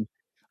them,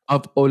 I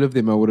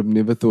would have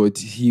never thought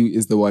he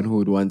is the one who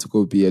would want to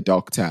go be a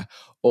doctor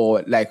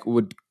or like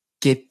would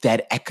get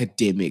that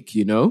academic,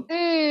 you know?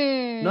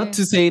 Not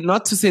to say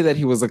that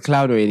he was a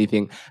clown or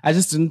anything. I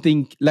just didn't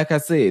think, like I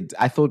said,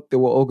 I thought they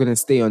were all going to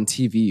stay on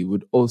TV.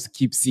 Would also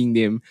keep seeing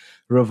them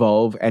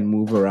revolve and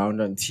move around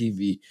on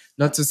TV.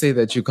 Not to say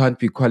that you can't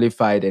be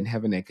qualified and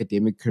have an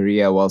academic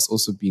career whilst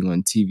also being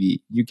on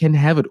TV. You can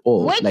have it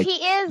all. Which like, he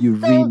is you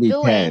still really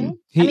doing. Can.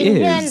 I mean,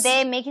 here and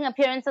there, making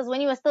appearances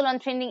when you were still on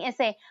Trending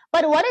SA.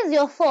 But what is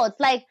your thoughts?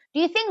 Like, do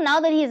you think now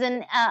that he's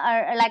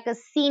like a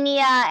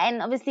senior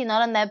and obviously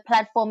not on that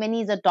platform and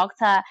he's a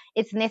doctor,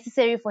 it's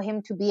necessary for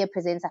him to be a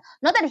presenter?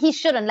 Not that he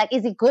shouldn't. Like,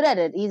 is he good at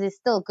it? Is he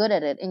still good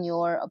at it, in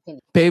your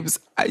opinion? Babes,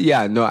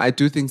 yeah, no, I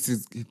do think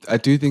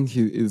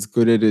he is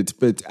good at it,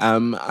 but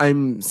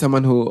I'm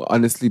someone who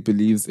honestly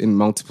believes in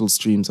multiple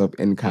streams of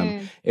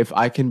income. If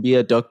I can be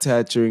a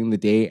doctor during the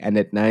day and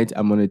at night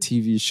I'm on a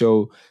TV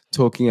show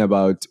talking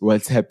about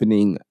what's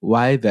happening,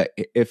 why the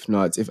if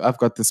not? If I've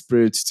got the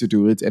spirit to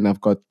do it and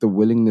I've got the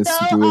willingness So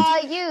to do it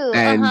are you.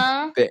 and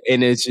the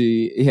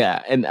energy,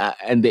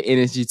 and the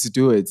energy to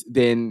do it,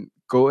 then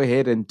go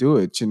ahead and do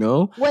it, you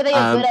know? Whether you're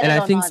good at And it I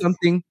or think not.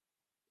 something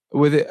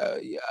with it,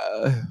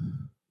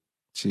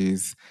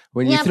 jeez,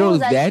 when you throw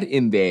that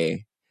in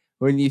there,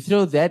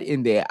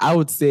 I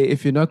would say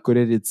if you're not good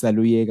at it,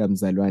 saluyeka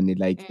mzalwane.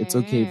 Like it's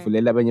okay,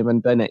 fulela abanye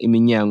abantwana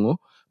iminyango.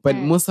 But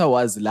Musa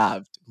was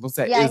loved.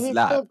 Musa is he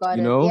loved, still got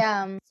you it. know.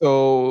 Yeah.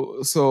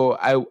 So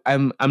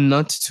I'm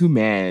not too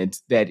mad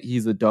that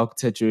he's a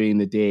doctor during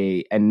the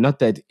day, and not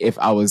that if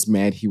I was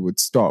mad he would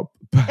stop.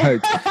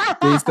 But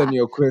based on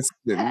your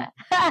question,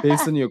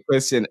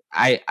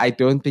 I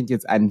don't think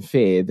it's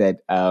unfair that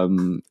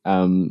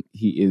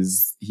he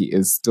is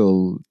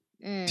still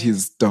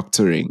he's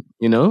doctoring,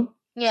 you know?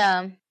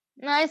 Yeah.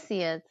 No, I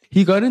see it.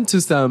 He got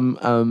into some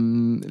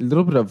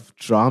little bit of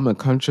drama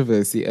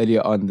controversy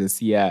earlier on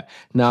this year.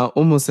 Now,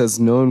 almost as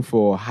known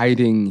for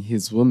hiding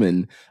his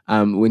woman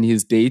when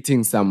he's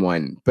dating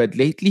someone. But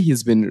lately,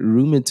 he's been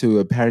rumored to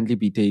apparently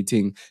be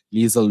dating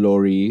Lisa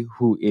Laurie,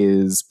 who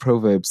is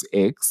Proverb's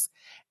ex.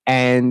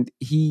 And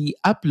he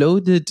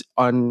uploaded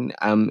on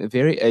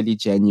very early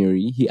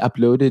January, he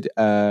uploaded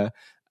a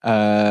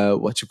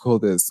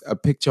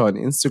picture on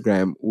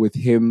Instagram with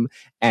him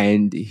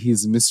and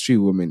his mystery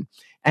woman.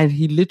 And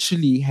he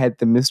literally had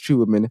the mystery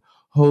woman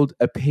hold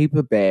a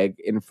paper bag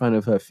in front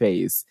of her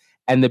face.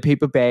 And the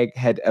paper bag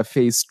had a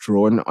face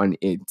drawn on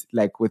it,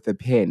 like with a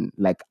pen,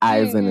 like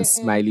eyes and a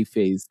smiley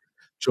face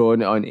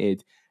drawn on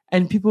it.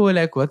 And people were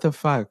like, what the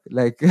fuck?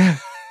 Like,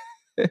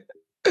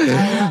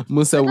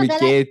 Musa, we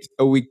get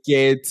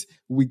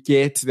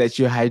that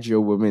you hide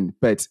your woman,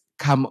 but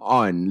come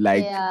on,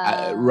 like,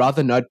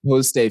 rather not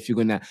post her if you're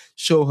gonna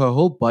show her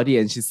whole body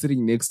and she's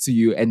sitting next to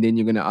you, and then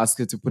you're gonna ask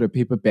her to put a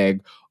paper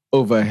bag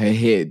over her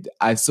head.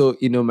 I saw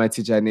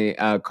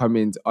Matijane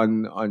comment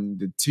on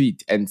the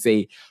tweet and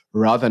say,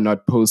 rather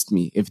not post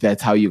me if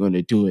that's how you're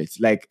gonna do it.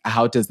 Like,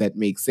 how does that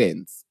make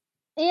sense?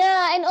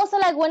 Yeah, and also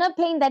like when I'm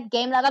playing that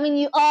game, like I mean,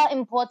 you are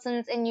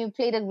important and you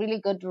played a really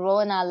good role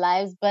in our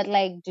lives, but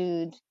like,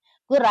 dude,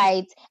 good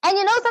right. And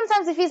you know,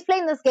 sometimes if he's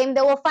playing this game,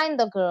 they will find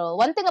the girl.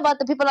 One thing about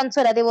the people on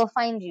Twitter, they will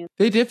find you.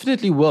 They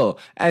definitely will,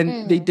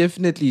 and they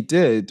definitely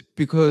did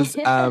because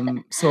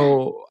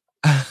so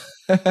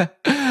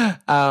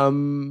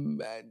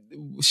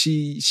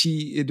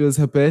she it was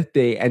her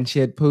birthday and she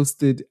had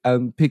posted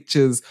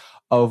pictures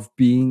of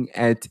being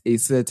at a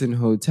certain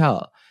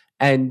hotel,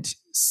 and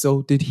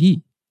so did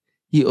he.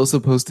 He also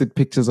posted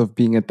pictures of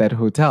being at that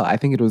hotel. I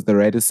think it was the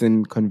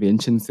Radisson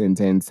Convention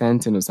Center in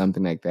Santon or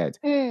something like that.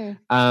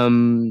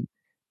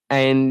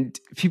 And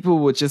people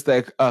were just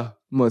like, oh,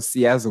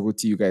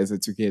 Mosiazo, you guys are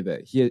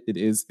together. Here it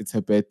is. It's her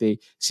birthday.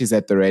 She's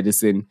at the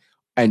Radisson.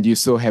 And you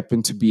so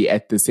happen to be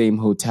at the same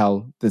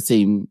hotel, the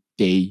same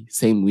day,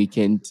 same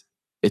weekend.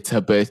 It's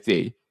her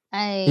birthday.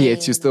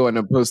 Yet you still want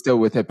to post her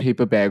with a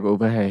paper bag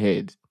over her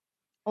head.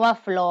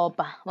 What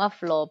flop.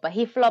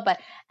 He flopped.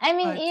 I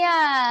mean,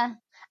 yeah.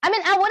 I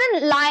mean, I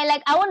wouldn't lie.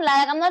 Like,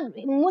 I'm not,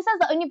 Musa's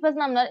the only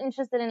person I'm not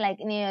interested in, like,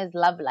 in his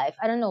love life.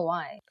 I don't know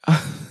why.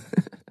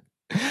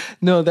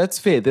 No, that's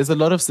fair. There's a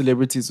lot of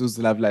celebrities whose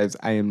love lives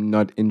I am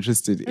not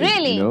interested in,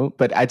 really? You know?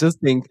 But I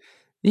just think,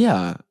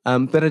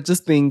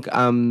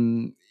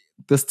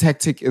 this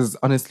tactic is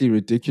honestly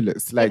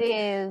ridiculous. Like, it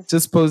is.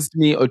 Just post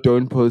me or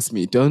don't post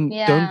me. Don't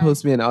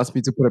post me and ask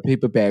me to put a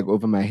paper bag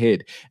over my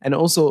head. And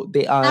also,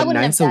 there are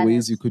nicer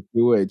ways you could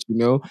do it, you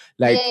know?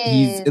 Like,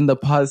 he's in the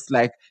past,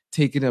 like,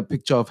 taken a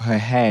picture of her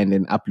hand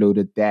and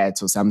uploaded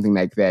that or something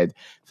like that.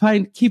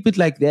 Fine, keep it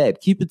like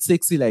that. Keep it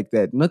sexy like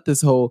that. Not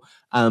this whole,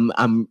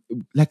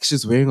 like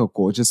she's wearing a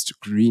gorgeous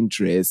green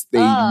dress. They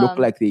look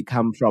like they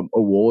come from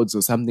awards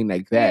or something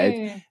like that.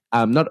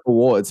 Not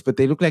awards, but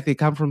they look like they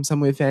come from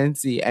somewhere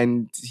fancy.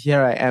 And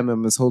here I am, I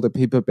must hold a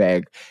paper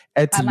bag.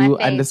 At Lu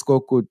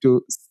underscore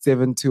Kutu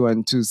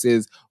 7212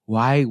 says,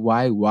 why?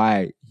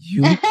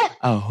 You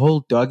a whole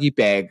doggy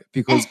bag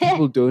because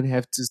people don't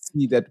have to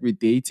see that we're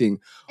dating.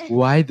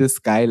 Why this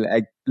guy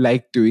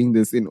like doing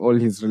this in all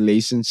his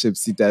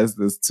relationships? He does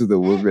this to the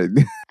woman.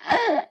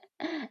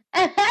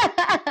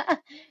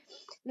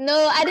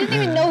 No, I didn't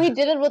even know he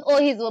did it with all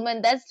his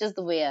women. That's just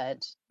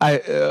weird.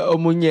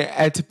 Omunye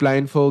at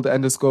blindfold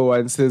underscore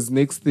one says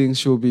next thing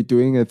she'll be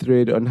doing a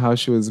thread on how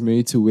she was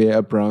made to wear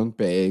a brown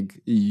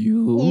bag.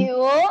 You?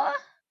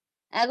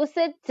 I go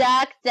say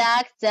Jack.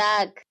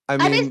 I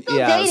mean, are they still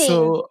dating?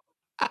 So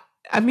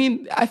I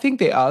mean, I think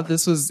they are.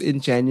 This was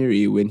in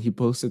January when he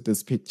posted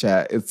this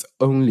picture. It's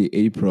only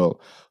April.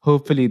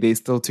 Hopefully they're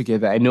still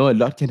together. I know a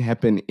lot can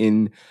happen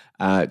in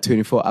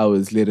 24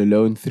 hours, let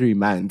alone 3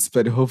 months,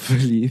 but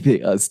hopefully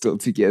they are still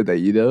together,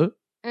 you know?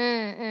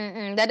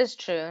 That is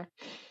true.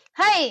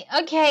 Hi,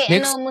 okay,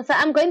 Next. Musa,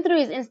 I'm going through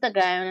his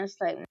Instagram and it's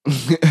like...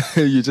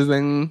 You're just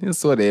like,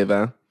 it's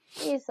whatever.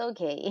 It's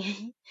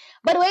okay.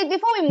 But wait,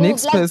 before we move,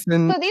 so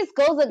these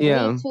girls agree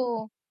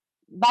to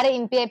butter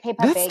in paper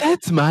bag.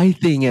 That's my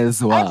thing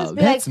as I'll well. just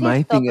be That's like, my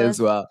please stop thing it.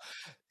 as well.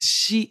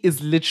 She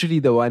is literally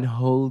the one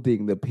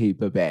holding the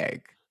paper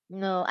bag.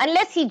 No,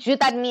 unless he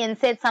juked at me and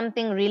said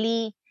something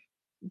really,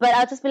 but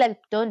I'll just be like,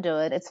 don't do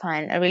it. It's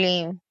fine.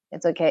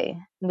 It's okay.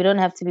 We don't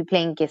have to be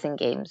playing guessing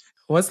games.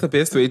 What's the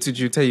best way to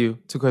tutor you,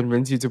 to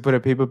convince you to put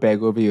a paper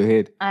bag over your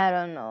head? I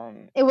don't know.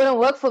 It wouldn't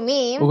work for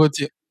me.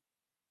 Ukuthi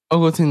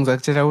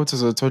ngizakutshela ukuthi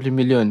uzothola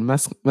i-million.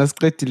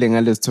 Masiqedile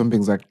ngale sithombe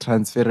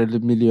ngizakutransferela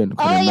i-million.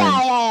 Oh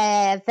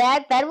yeah.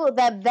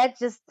 That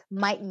just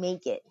might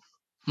make it.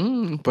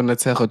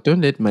 Bonatego,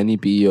 don't let money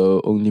be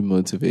your only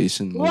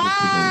motivation. Wow,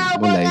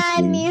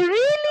 Bongani,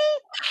 really?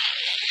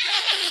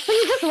 So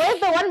you just wave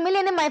the 1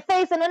 million in my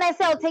face, and when I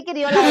say I'll take it,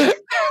 you're like,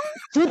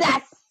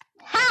 Judas.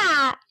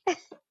 Ha!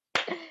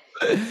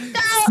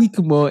 Seek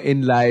more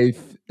in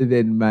life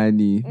than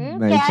money,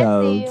 my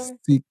child.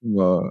 Seek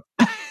more.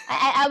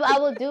 I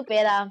will do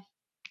better.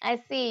 I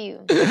see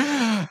you.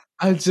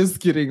 I'm just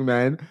kidding,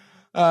 man.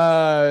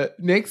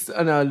 Next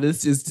on our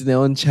list is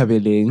Danelle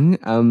Chabeling.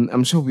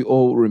 I'm sure we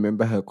all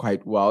remember her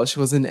quite well. She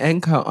was an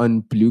anchor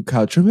on Blue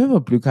Couch. Remember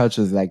Blue Couch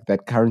was like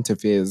that current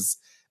affairs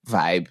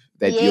vibe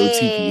that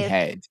YoTv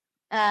had.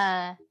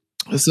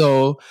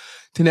 So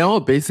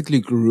Danelle basically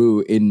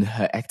grew in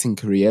her acting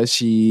career.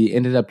 She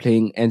ended up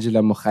playing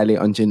Angela Mokhale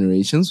on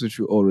Generations, which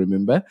we all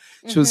remember.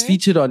 She was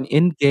featured on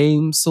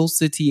Endgame, Soul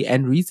City,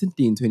 and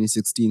recently in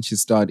 2016, she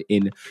starred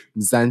in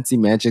Mzansi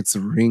Magic's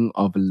Ring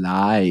of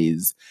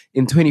Lies.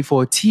 In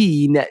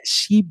 2014,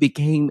 she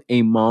became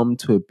a mom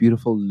to a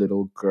beautiful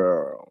little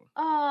girl.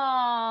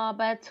 Oh,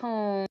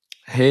 Baton.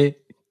 Hey,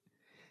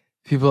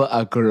 people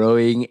are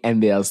growing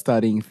and they are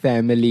starting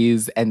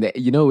families. And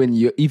when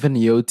even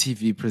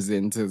YoTv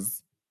presenters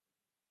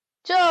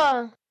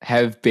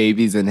have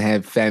babies and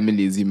have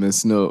families, you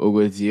must know,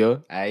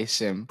 Ogozio,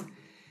 Aishem.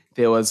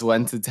 There was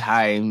once a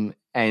time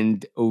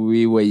and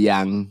we were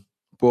young.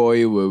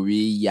 Boy, were we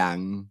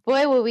young.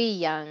 Boy, were we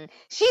young.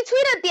 She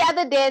tweeted the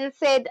other day and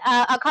said,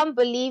 I can't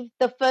believe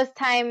the first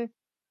time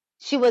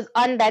she was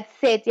on that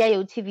set,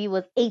 YoTv,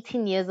 was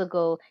 18 years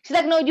ago. She's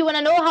like, no, do you want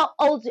to know how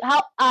old, do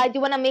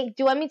you want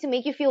me to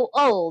make you feel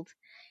old?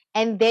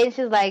 And then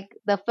she's like,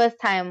 the first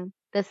time,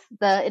 it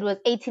was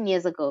 18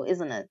 years ago,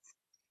 isn't it?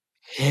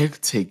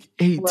 Hectic.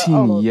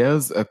 18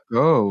 years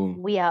ago.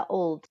 We are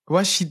old.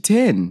 Was she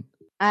 10?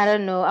 I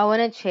don't know. I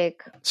want to check.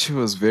 She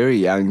was very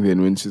young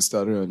then when she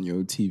started on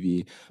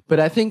YoTv. But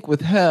I think with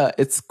her,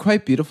 it's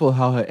quite beautiful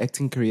how her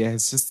acting career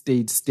has just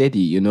stayed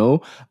steady,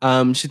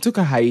 She took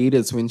a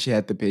hiatus when she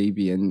had the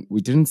baby and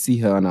we didn't see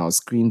her on our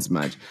screens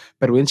much.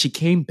 But when she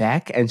came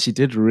back and she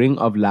did Ring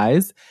of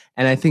Lies,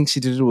 and I think she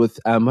did it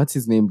with, what's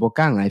his name?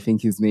 Bokang, I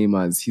think his name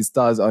was. He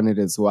stars on it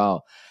as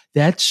well.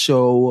 That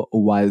show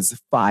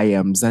was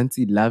fire.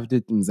 Mzansi loved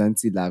it.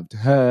 Mzansi loved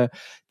her.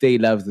 They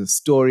loved the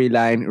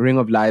storyline. Ring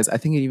of Lies, I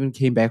think it even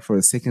came back for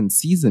a second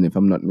season, if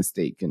I'm not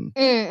mistaken.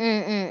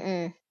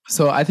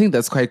 So I think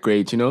that's quite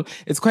great,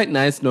 It's quite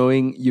nice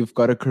knowing you've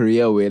got a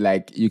career where,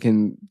 like, you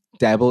can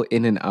dabble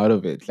in and out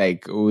of it.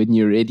 Like, when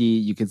you're ready,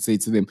 you can say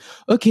to them,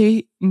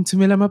 okay,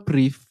 ntumela ma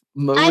brief.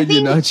 When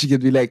you're not, you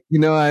can be like, you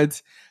know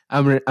what?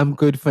 I'm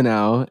good for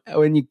now.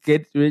 When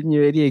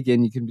you're ready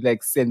again, you can be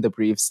like, send the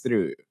briefs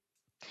through.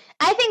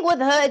 I think with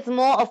her, it's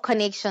more of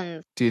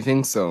connections. Do you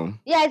think so?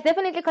 Yeah, it's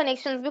definitely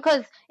connections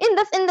because in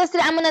this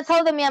industry, I'm going to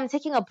tell them, I'm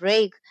taking a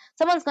break.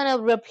 Someone's going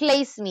to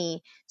replace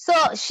me. So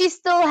she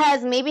still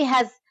has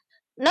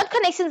not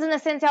connections in the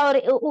sense how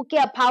okay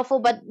are powerful,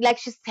 but like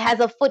she has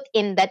a foot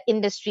in that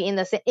industry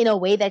in a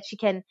way that she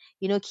can,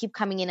 keep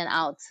coming in and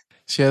out.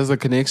 She has the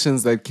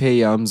connections that Kay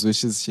Yams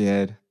wishes she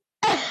had.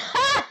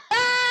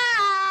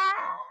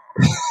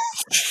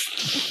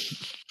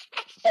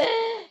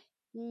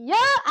 Yeah,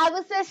 I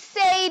was a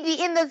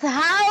shady in this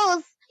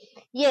house.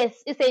 Yes,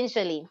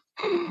 essentially.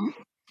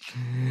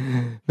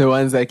 The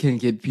ones that can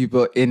get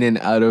people in and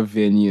out of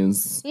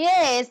venues.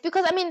 Yes,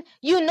 because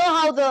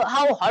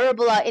how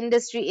horrible our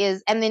industry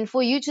is, and then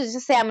for you to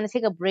just say I'm going to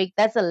take a break,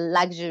 that's a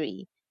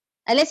luxury.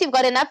 Unless you've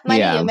got enough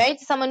money, you're married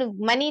to someone who's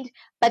moneyed,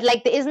 but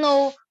like there is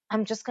no,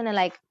 I'm just going to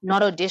like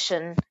not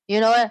audition.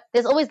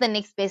 There's always the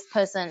next best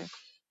person.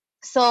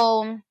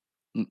 So,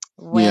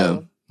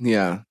 well.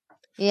 Yeah.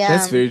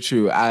 That's very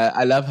true.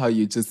 I love how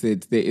you just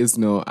said there is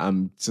no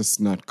I'm just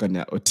not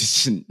gonna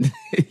audition.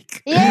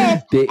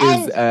 Yes. There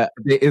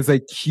is a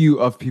queue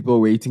of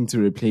people waiting to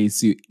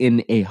replace you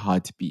in a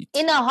heartbeat.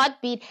 And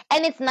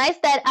it's nice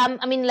that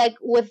like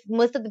with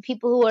most of the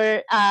people who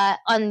are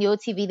on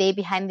YoTv, they're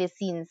behind the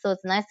scenes. So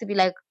it's nice to be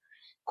like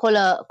call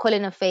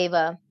in a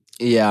favor.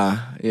 Yeah,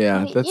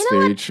 that's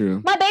very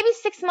true. My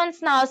baby's 6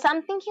 months now, so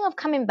I'm thinking of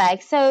coming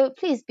back. So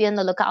please be on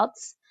the lookout.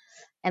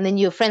 And then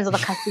you're friends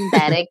with the casting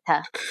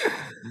director.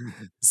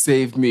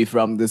 Save me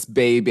from this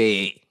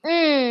baby.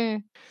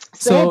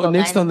 So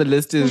next on the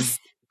list is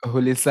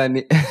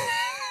Holisani.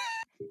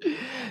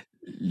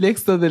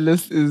 Next on the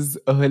list is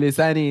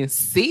Holisani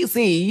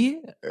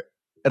Sisi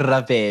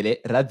Ravele.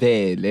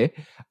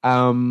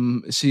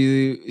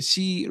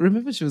 She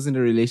remember she was in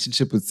a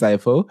relationship with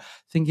Saifo. I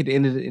think it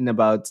ended in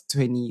about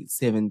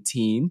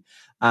 2017.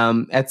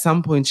 At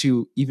some point,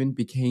 she even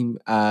became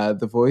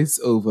the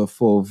voiceover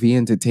for V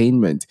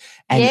Entertainment,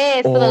 and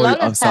Yes, for the all of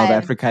longest South time.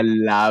 Africa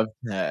loved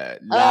her,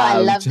 Oh, I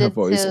loved loved her it too.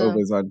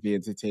 voiceovers on V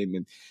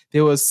Entertainment.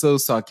 They were so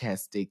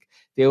sarcastic,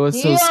 they were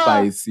so Yeah.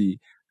 spicy.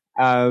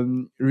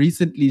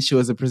 Recently she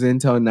was a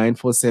presenter on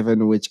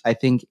 947, which I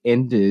think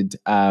ended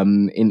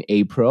in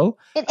April.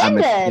 It At the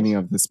ended. beginning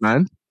of this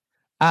month.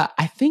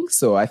 I think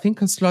so. I think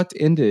her slot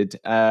ended.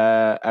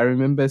 I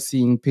remember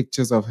seeing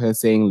pictures of her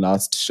saying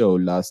last show,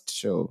 last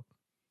show.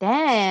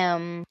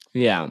 Damn.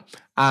 Yeah.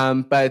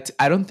 But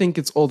I don't think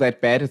it's all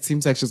that bad. It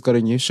seems like she's got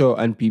a new show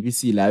on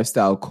BBC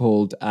Lifestyle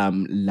called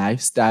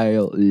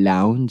Lifestyle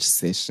Lounge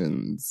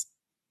Sessions.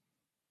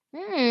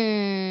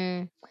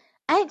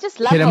 I just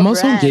love Phela her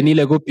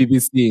mawusongenile brand.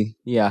 ku-BBC.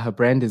 Yeah, her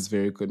brand is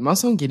very good.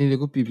 Mawusongenile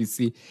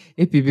ku-BBC.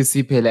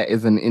 I-BBC phela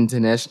is an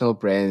international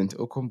brand.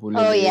 Ukhumbule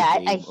Oh leyo yeah,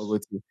 game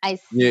ukuthi I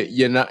see.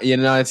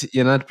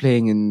 you're not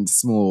playing in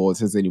small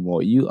waters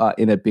anymore. You are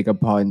in a bigger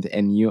pond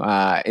and you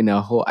are in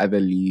a whole other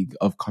league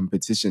of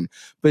competition.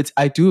 But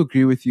I do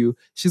agree with you.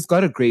 She's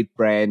got a great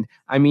brand.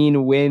 I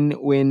mean,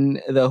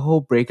 when the whole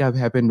breakup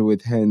happened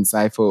with her and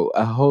Saifo,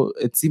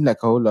 it seemed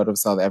like a whole lot of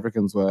South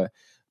Africans were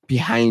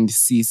behind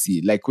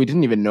Cece. Like we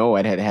didn't even know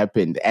what had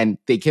happened. And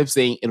they kept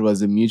saying it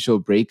was a mutual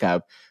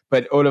breakup.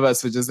 But all of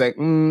us were just like,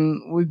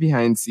 we're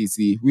behind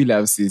Cece. We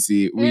love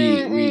Cece.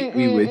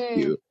 We with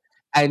you.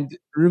 And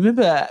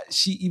remember,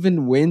 she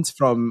even went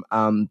from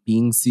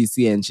being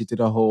Cece and she did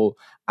a whole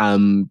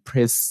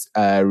press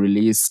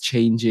release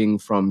changing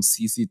from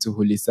Cece to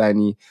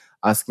Hulisani,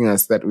 asking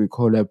us that we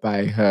call her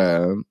by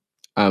her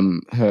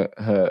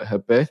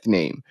birth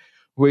name,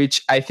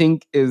 which I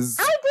think is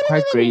I didn't quite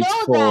even great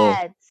know for.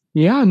 that.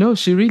 Yeah, no,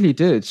 she really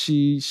did.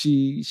 She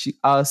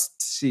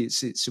asked, she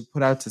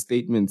put out a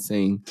statement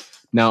saying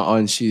now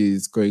on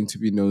she's going to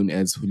be known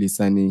as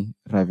Hulisani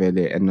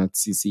Ravele and not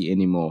Sisi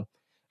anymore.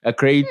 A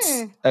great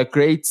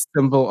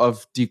symbol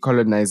of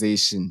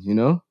decolonization, you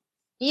know?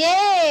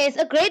 Yes,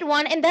 a great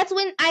one. And that's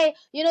when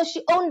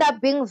she owned up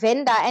being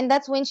vendor, and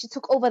that's when she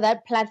took over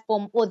that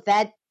platform or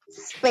that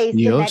space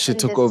in that She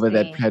took over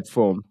that industry.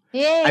 platform.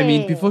 Yes. I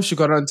mean, before she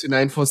got on to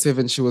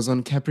 947, she was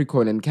on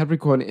Capricorn, and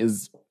Capricorn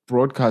is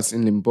broadcast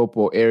in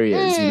Limpopo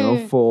areas, you know,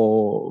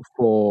 for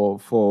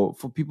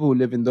people who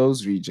live in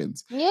those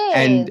regions. Yes.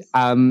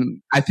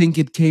 And I think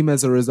it came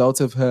as a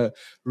result of her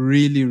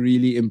really,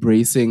 really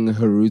embracing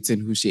her roots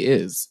and who she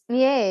is.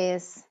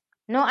 Yes.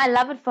 No, I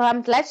love it for her.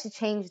 I'm glad she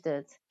changed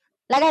it.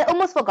 Like I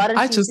almost forgotten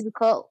she used to be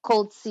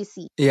called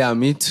Cece. Yeah,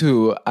 me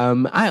too.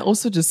 I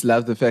also just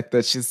love the fact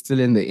that she's still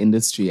in the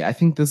industry. I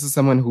think this is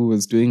someone who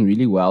was doing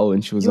really well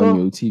when she was on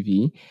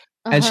YoTv.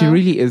 And she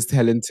really is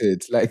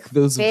talented. Like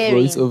those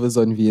voiceovers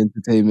on V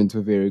Entertainment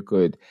were very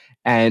good.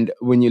 And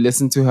when you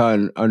listen to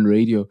her on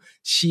radio,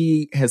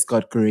 she has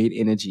got great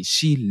energy.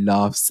 She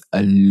laughs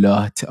a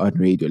lot on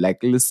radio. Like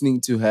listening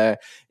to her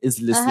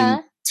is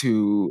listening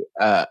to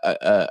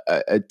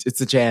it's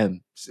a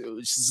jam.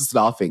 She's just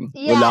laughing.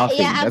 We're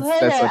laughing. Yeah, I've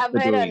heard her. I've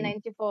heard her on doing.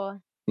 94.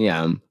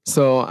 Yeah.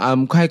 So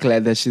I'm quite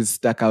glad that she's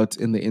stuck out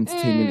in the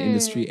entertainment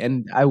industry,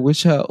 and I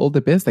wish her all the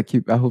best. I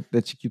hope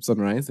that she keeps on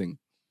rising.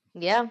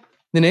 Yeah.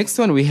 The next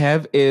one we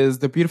have is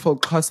the beautiful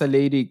Xhosa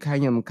lady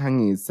Kanyam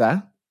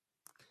Kangisa.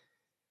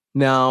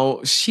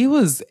 Now, she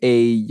was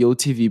a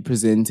YoTv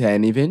presenter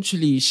and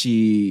eventually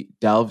she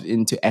delved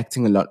into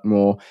acting a lot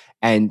more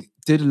and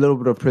did a little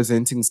bit of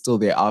presenting still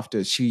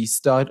thereafter. She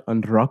starred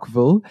on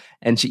Rockville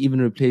and she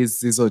even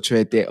replaced Zizo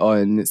Chwete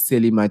on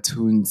Seli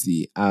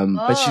Matunzi.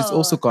 But she's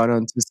also gone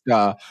on to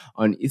star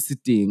on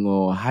Isiting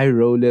or High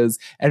Rollers.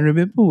 And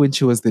remember when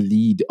she was the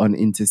lead on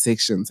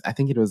Intersections? I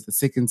think it was the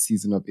second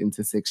season of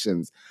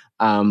Intersections.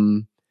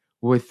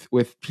 With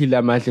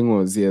Pila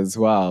Madlingozi as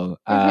well.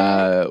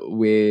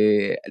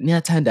 Where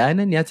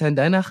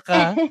Nyatandana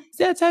Kha,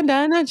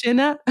 Siyathandana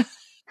Jena.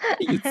 I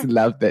used to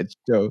love that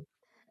show.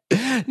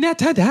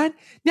 Nyatandana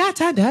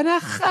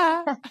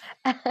Kha.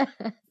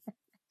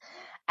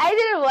 I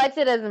didn't watch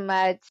it as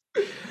much.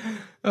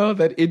 Oh,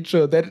 that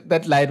intro,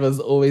 that line was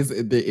always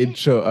in the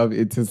intro of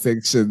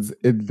Intersections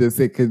in the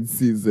second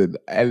season.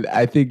 And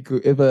I think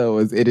whoever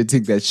was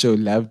editing that show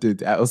loved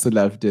it. I also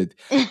loved it.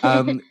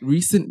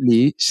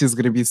 Recently, she's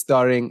going to be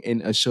starring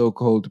in a show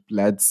called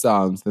Blood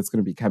Songs that's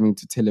going to be coming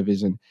to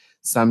television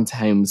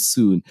sometime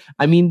soon.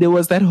 I mean, there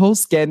was that whole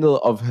scandal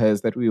of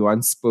hers that we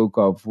once spoke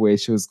of where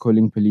she was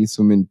calling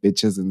policewomen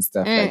bitches and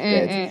stuff like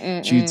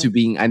that due to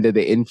being under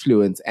the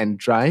influence and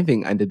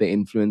driving under the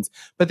influence.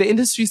 But the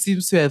industry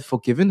seems to have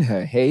forgiven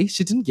her. Hey,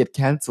 she didn't get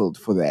cancelled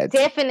for that.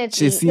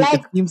 Definitely. It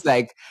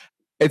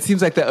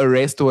seems like the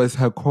arrest was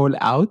her call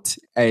out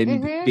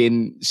and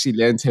then she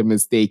learned her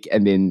mistake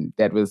and then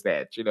that was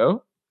that, you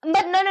know?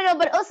 But no.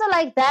 But also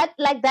like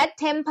that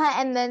temper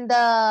and then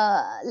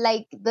I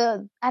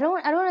don't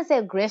want to say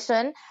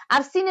aggression.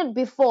 I've seen it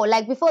before.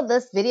 Like before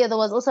this video, there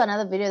was also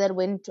another video that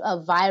went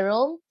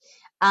viral.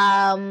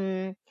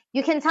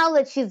 You can tell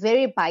that she's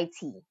very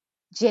bitey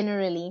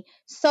generally.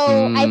 So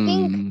I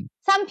think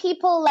some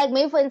people, like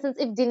maybe for instance,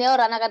 if Dineo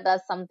Ranaka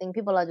does something,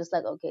 people are just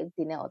like, okay,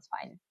 Dineo, it's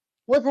fine.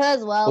 With her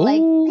as well, like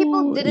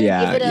people didn't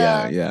give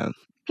it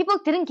people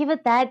didn't give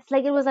it that.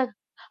 Like it was like,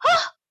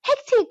 oh,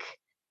 hectic.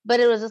 But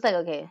it was just like,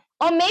 okay.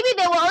 Or maybe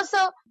they were also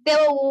they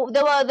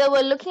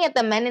were looking at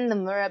the man in the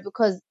mirror,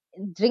 because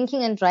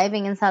drinking and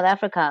driving in South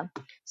Africa.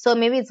 So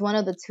maybe it's one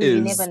of the two.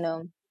 You never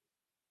know.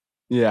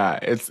 Yeah,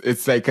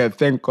 it's like a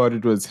thank God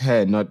it was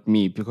her, not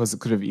me, because it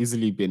could have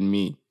easily been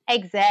me.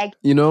 Exactly.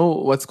 You know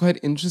what's quite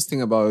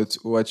interesting about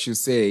what you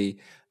say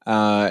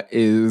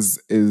is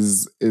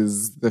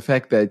the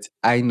fact that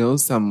I know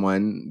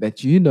someone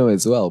that you know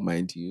as well,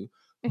 mind you,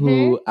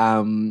 who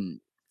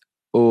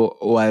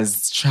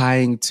was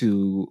trying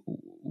to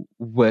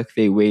work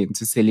their way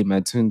into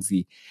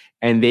Selimatunzi,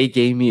 and they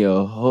gave me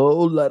a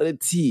whole lot of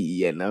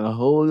tea and a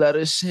whole lot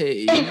of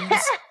shades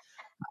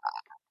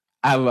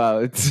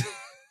about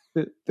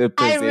the presenters.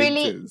 I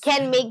really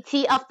can make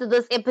tea after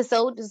this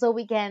episode so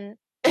we can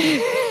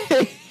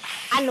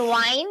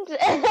unwind.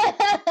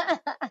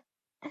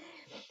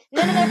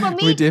 No, for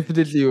me, we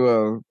definitely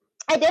will.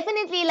 I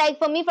definitely, like,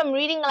 for me, from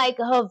reading like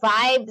her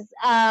vibes,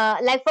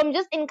 like from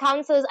just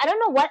encounters, I don't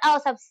know what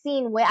else I've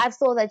seen where I've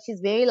saw that she's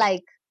very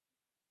like,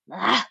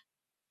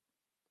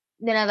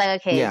 then I'm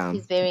like, okay, Yeah.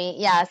 she's very,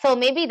 so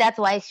maybe that's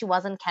why she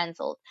wasn't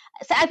cancelled.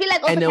 So I feel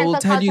like also And I will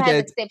cancel tell you culture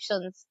has that-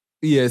 exceptions.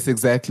 Yes,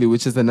 exactly.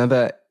 Which is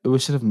another. We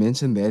should have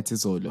mentioned that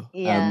Izolo.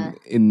 Yeah.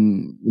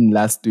 In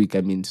last week,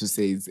 I mean to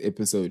say's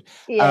episode.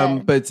 Yeah.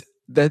 But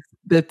the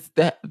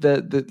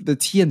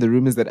tea and the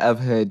rumors that I've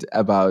heard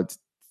about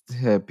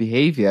her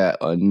behavior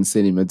on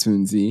Cinema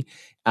Tunzi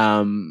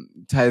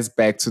ties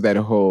back to that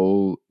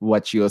whole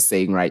what you're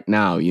saying right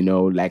now. You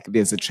know, like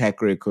there's a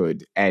track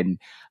record, and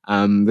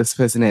this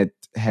person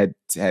had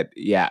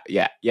yeah.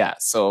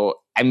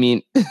 So I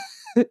mean.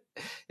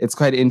 It's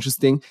quite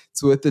interesting.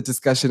 It's worth the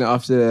discussion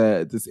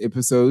after this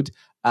episode.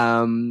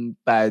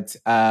 But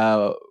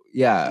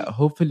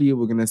hopefully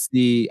we're gonna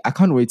see. I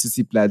can't wait to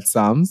see Blood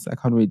Psalms. I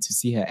can't wait to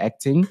see her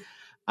acting.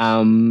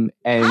 And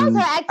How's her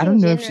acting I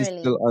don't know generally? if she's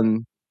still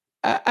on.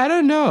 I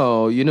don't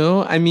know. You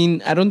know, I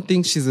mean, I don't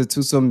think she's a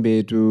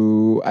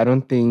Tusombedu. I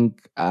don't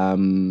think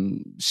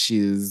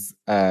she's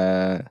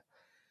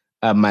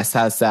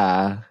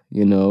Masasa,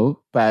 you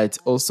know, but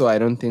also I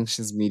don't think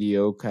she's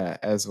mediocre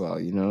as well,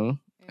 you know.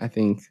 I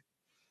think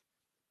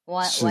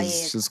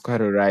she's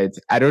quite alright.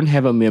 I don't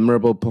have a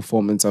memorable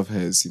performance of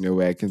hers, you know,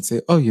 where I can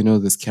say, oh, you know,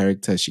 this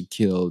character she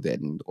killed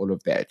and all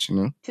of that, you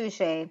know. Touche,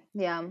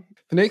 yeah.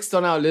 The next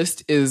on our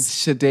list is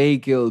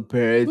Sade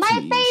Gilbert. My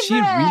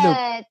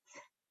favorite.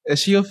 Is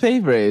she your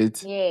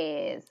favorite?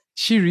 Yes.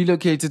 She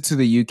relocated to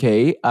the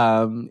UK.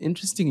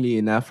 Interestingly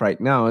enough,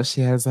 right now she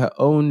has her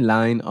own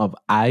line of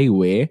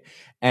eyewear,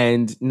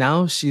 and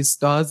now she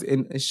stars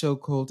in a show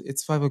called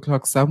It's 5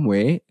 O'Clock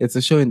Somewhere. It's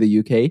a show in the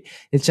UK.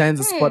 It shines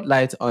a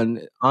spotlight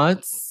on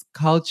arts,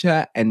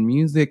 culture, and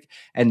music,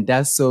 and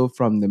does so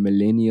from the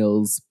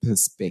millennials'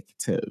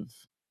 perspective.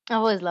 I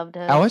always loved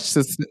her. I watched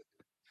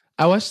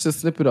a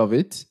snippet of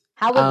it.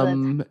 How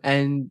was it?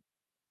 And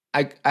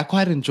I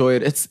quite enjoy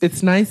it.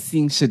 It's nice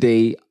seeing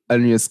Sade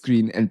on your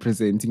screen and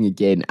presenting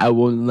again. I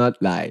will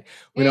not lie.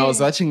 When I was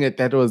watching it,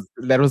 that was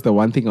the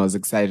one thing I was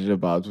excited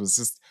about, was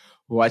just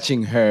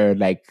watching her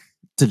like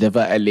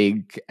deliver a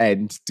link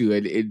and do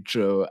an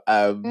intro.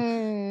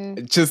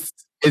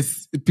 Just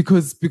it's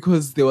because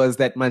there was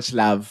that much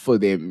love for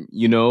them,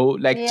 you know,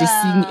 like just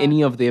seeing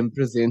any of them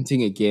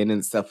presenting again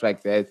and stuff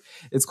like that.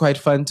 It's quite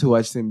fun to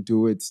watch them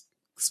do it,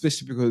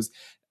 especially because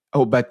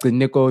but the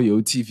Nico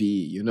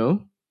YoTv, you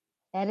know.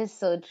 That is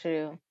so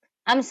true.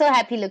 I'm so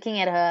happy looking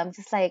at her. I'm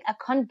just like, I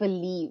can't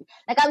believe.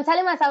 Like, I'm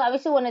telling myself, I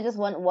wish I want to just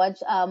watch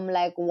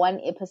like one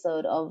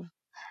episode of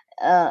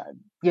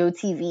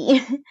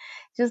YoTv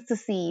just to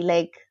see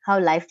like how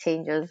life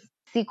changes.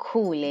 See,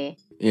 cool, eh?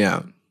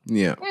 Yeah.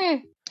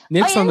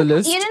 Next on the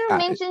list, you didn't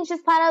mention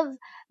she's part of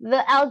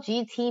the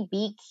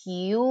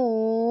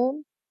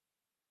LGBTQ.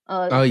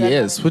 Oh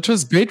yes, which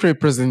was great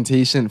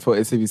representation for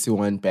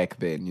SABC1 back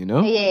then, you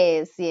know?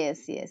 Yes.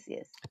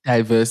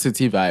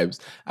 Diversity vibes.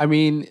 I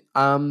mean,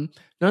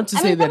 not to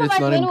say that it's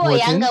not important. When we were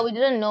younger, we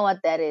didn't know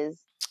what that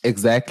is.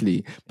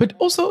 Exactly. But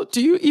also,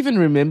 do you even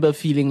remember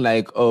feeling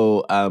like,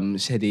 oh,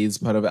 Sade is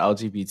part of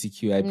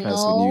LGBTQI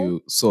plus when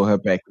you saw her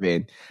back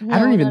then? No, I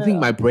don't even think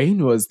my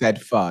brain was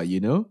that far, you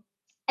know?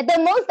 At the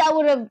most, I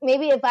would have,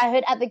 maybe if I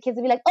heard other kids,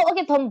 I'd be like, oh,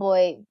 okay,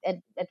 tomboy at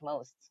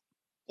most.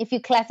 If you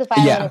classify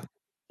it.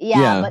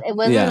 Yeah, but it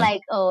wasn't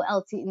like, oh,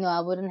 LT. No,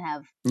 I wouldn't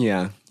have.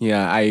 Yeah,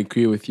 I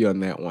agree with you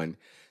on that one.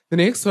 The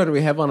next one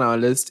we have on our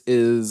list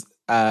is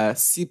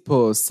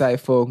Sipho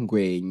Saifo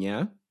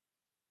Ngwenya.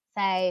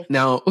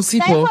 Now,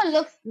 Saifo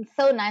looks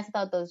so nice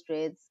without those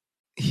dreads.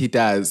 He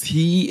does.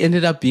 He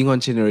ended up being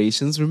on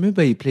Generations.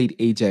 Remember, he played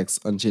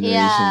Ajax on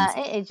Generations. Yeah,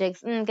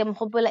 Ajax.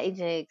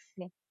 Ajax.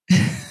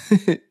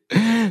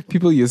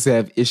 People used to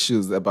have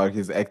issues about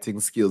his acting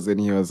skills when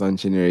he was on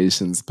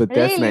Generations, but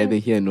that's neither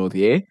here nor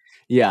there.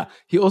 Yeah,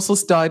 he also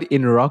starred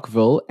in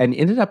Rockville and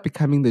ended up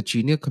becoming the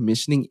junior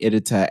commissioning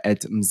editor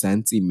at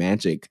Mzansi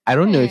Magic. I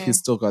don't know if he's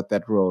still got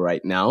that role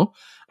right now,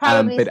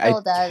 Probably but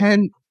still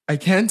does. I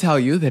can tell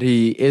you that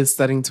he is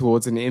studying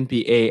towards an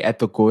MBA at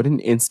the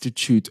Gordon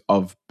Institute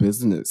of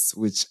Business,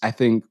 which I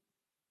think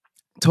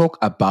talk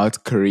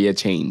about career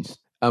change.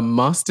 A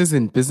master's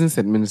in business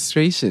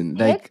administration.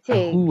 Like,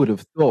 Hectic. who would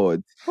have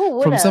thought? Who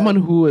would From have? someone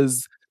who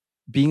was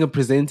being a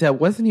presenter,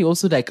 wasn't he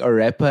also like a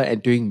rapper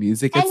and doing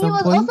music And at he some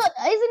was point? also,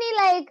 isn't he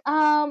like,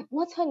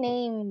 what's her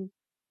name?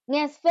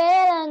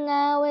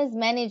 Ngasfela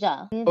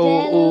manager.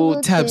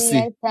 Oh,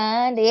 Tabsi.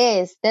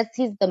 Yes,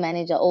 he's the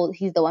manager. Oh,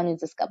 he's the one who's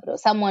discovered, or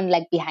someone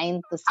like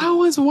behind the I scenes.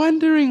 was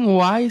wondering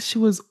why she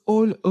was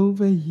all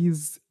over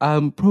his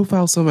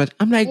profile so much.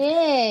 I'm like,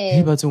 hey,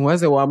 Yes. but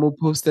ungaze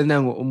wamuposta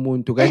nangu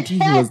umuntu kanti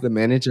he was the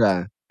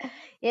manager.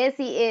 Yes,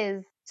 he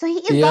is. So he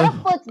is Yeah. got a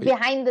foot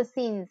behind the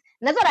scenes.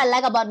 And that's what I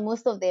like about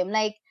most of them.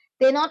 Like,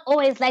 they're not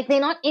always like, they're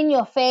not in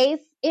your face,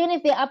 even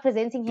if they are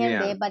presenting here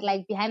and there, but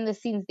like behind the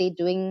scenes they're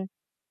doing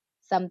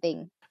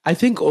something. I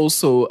think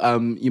also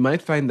you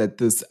might find that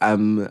this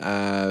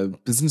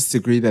business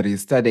degree that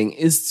he's studying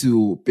is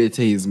to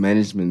better his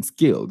management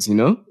skills,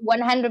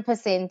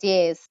 100%,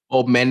 yes.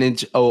 or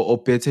manage or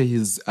better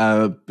his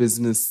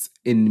business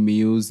in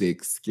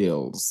music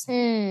skills.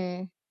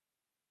 That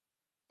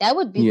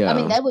would be, I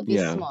mean, that would be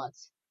smart.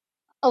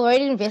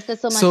 Already invested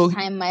so much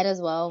time, might as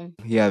well.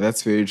 Yeah,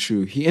 that's very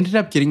true. He ended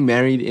up getting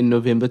married in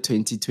November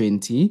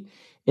 2020.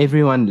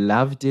 Everyone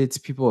loved it.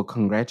 People were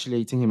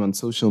congratulating him on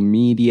social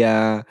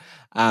media.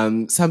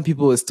 Some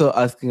people were still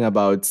asking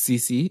about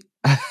Sisi.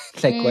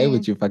 Like, why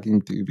would you fucking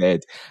do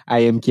that? I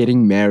am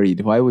getting married.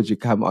 Why would you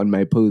come on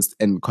my post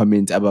and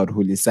comment about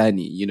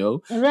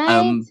Hulisani,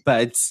 Right.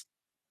 But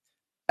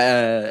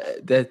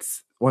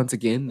that's, once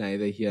again,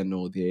 neither here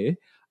nor there.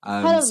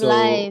 Part of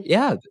life.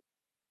 Yeah,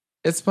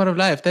 it's part of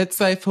life. That's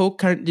why folk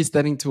currently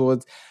studying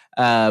towards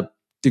a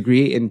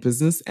degree in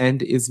business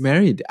and is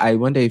married. I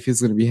wonder if he's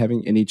going to be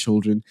having any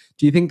children.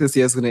 Do you think this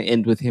year's going to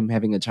end with him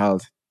having a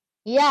child?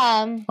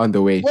 Yeah. On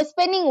the way. We're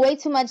spending way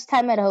too much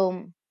time at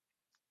home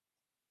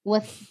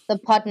with the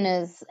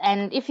partners.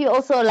 And if you're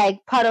also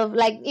like part of,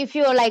 like, if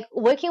you're like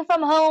working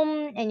from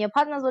home and your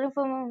partner's working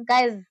from home,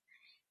 guys,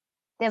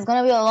 there's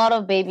going to be a lot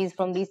of babies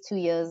from these 2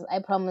 years. I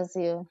promise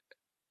you.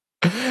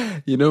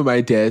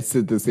 My dad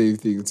said the same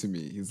thing to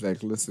me. He's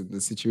like, listen,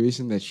 the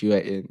situation that you are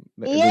in,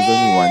 there's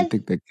only one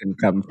thing that can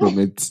come from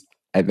it,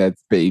 and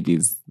that's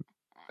babies.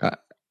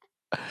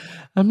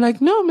 I'm like,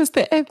 no,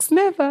 Mr. X,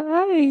 never.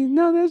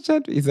 No, that's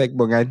not. He's like,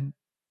 Bongan.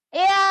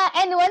 Yeah,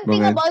 and one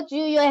thing about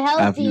you, you're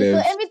healthy,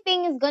 so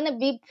everything is gonna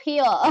be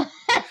pure.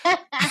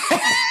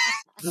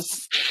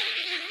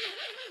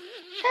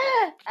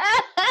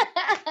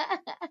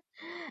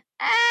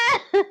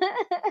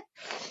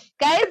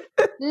 Guys,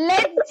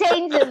 let's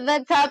change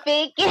the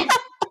topic.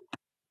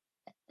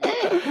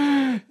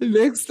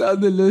 Next on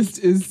the list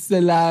is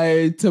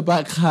Salai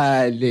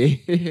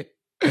Tabakale.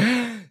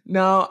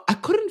 Now, I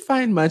couldn't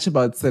find much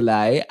about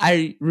Salai.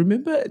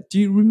 Do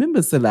you remember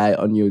Salai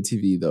on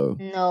YoTv though?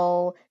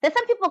 No. There's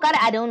some people got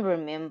it, I don't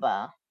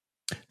remember.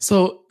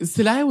 So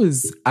Salai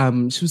was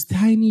she was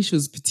tiny, she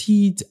was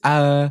petite,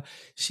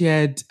 she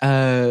had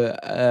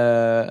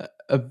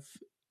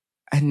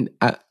and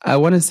I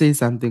want to say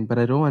something, but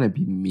I don't want to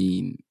be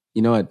mean.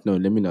 You know what? No,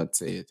 let me not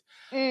say it.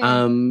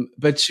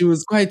 But she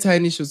was quite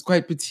tiny. She was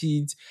quite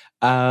petite.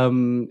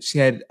 She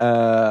had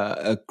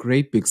a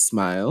great big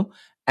smile,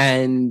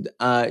 and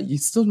you're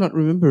still not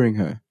remembering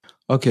her.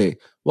 Okay.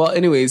 Well,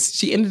 anyways,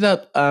 she ended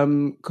up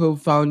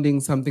co-founding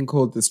something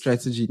called the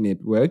Strategy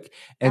Network,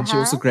 and she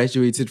also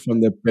graduated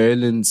from the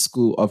Berlin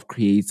School of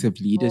Creative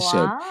Leadership.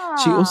 Wow.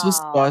 She also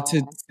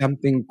started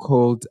something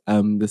called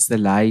the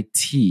Salai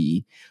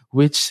Tea,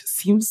 which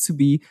seems to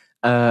be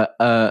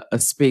a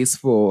space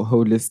for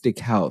holistic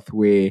health,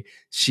 where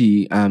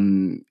she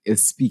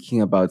is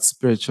speaking about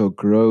spiritual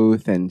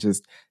growth and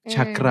just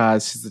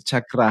chakras. She's a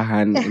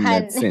chakrahan in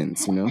that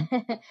sense,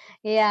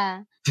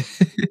 Yeah.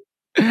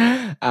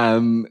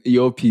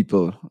 Your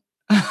people.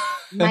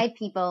 My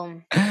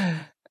people.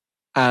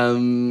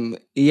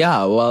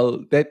 Yeah,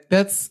 well,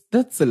 that's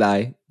a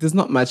lie. There's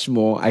not much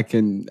more I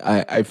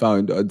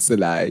found on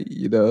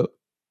Salai,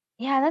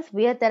 Yeah, that's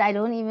weird that I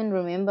don't even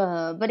remember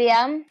her. But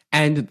yeah.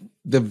 And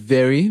the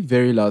very,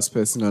 very last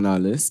person on our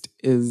list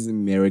is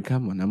Merika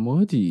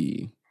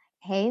Monamodi.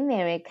 Hey,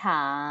 Merika.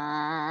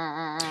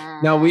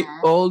 Now, we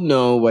all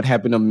know what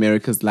happened on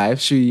Merika's life.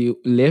 She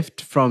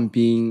left from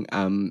being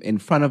in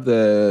front of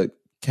the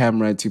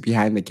camera to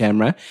behind the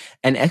camera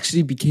and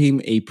actually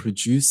became a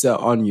producer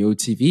on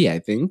YoTv, I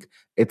think,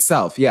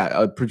 itself. Yeah,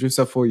 a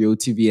producer for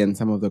YoTv and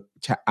some of the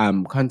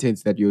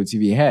contents that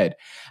YoTv had.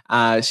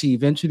 She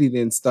eventually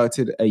then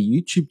started a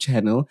YouTube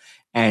channel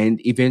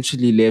and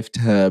eventually left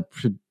her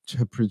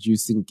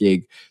producing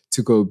gig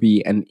to go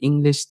be an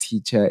English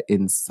teacher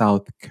in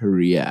South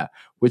Korea,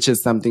 which is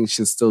something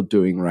she's still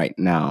doing right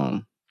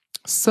now.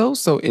 So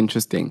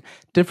interesting.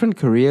 Different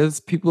careers,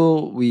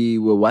 people we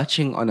were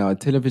watching on our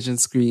television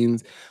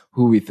screens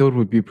who we thought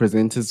would be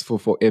presenters for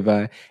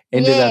forever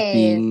ended up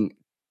being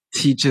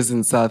teachers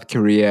in South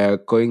Korea,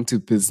 going to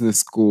business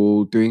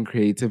school, doing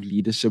creative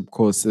leadership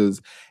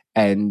courses,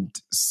 and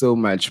so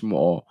much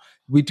more.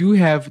 We do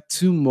have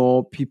 2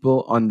 more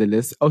people on the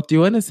list. Oh, do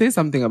you want to say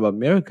something about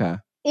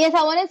Merika? Yes,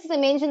 I wanted to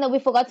mention that we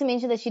forgot to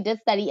mention that she did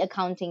study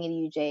accounting at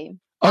UJ.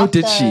 Oh,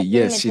 did she? after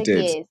Yes, she Cinematic,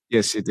 did. yes.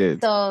 Yes, she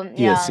did. So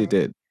Yes, she yeah,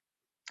 did.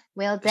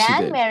 well She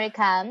done, did.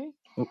 America.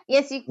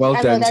 Yes, you. Well I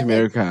know done to that's it.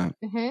 America.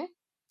 Mm-hmm.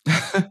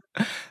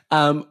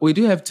 We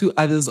do have two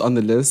others on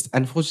the list.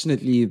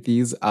 Unfortunately,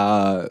 these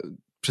are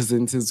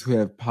presenters who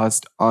have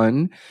passed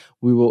on.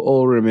 We will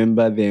all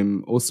remember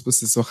them.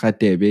 Ospusiso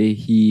Khatebe,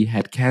 he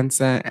had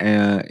cancer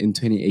in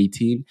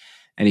 2018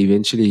 and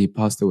eventually he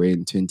passed away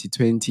in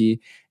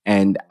 2020.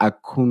 And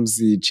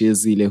Akumzi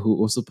Jezile, who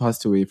also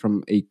passed away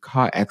from a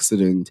car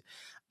accident.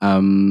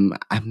 I'm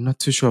not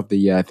too sure of the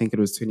year. I think it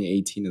was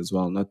 2018 as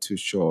well. Not too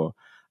sure.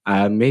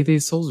 May their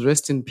souls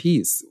rest in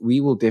peace. We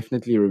will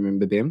definitely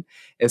remember them,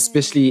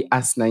 especially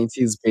us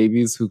 90s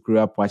babies who grew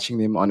up watching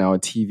them on our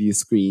TV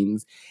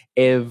screens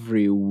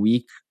every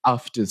week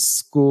after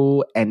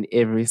school and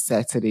every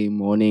Saturday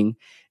morning.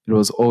 It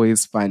was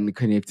always fun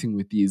connecting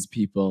with these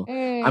people.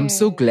 I'm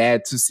so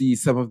glad to see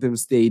some of them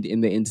stayed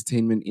in the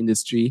entertainment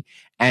industry,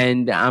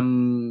 and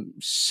I'm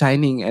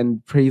shining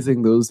and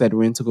praising those that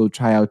went to go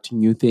try out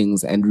new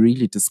things and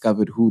really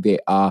discovered who they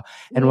are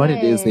and what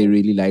it is they Yes.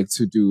 really like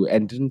to do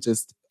and didn't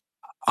just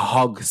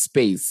hog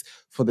space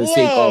for the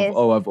sake of, Yes.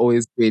 oh, I've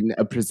always been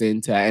a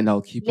presenter and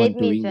I'll keep on Let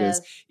me doing this,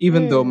 just.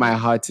 even though my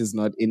heart is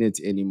not in it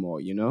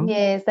anymore, you know?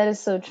 Yes, that is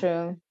so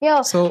true.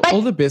 Yo, So, but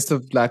all the best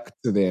of luck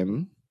to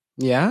them.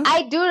 Yeah?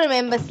 I do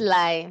remember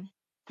Sly.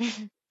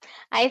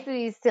 I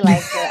used to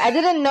like her. I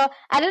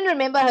didn't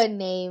remember her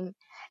name.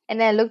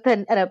 And I looked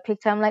at her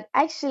picture. I'm like,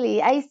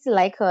 actually, I used to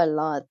like her a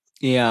lot.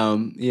 Yeah.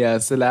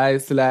 I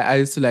used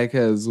to like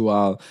her as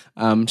well.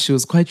 She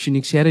was quite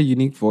unique. She had a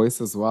unique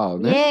voice as well,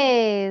 ne?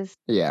 Yes.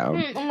 Yeah.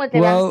 Umotela.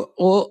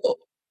 Well,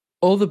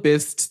 all the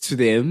best to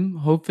them.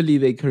 Hopefully,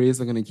 their careers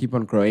are going to keep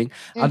on growing.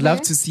 I'd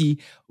love to see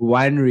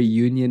one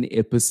reunion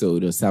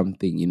episode or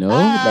something, you know?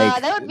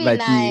 That would be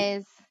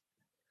nice.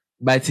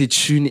 But to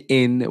tune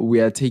in,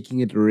 we are taking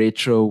it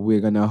retro.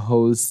 We're gonna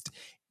host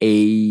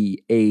a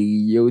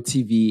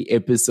YoTv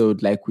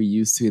episode like we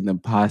used to in the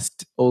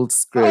past, old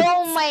scripts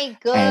Oh my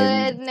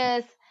and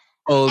goodness.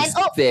 old And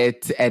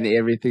set and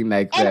everything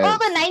like and all that.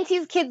 the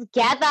 90s kids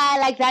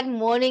gather like that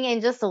morning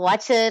and just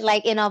watch it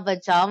like in our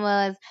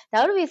pajamas.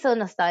 That would be so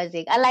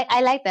nostalgic. I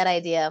like that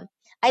idea.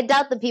 I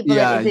doubt the people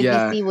at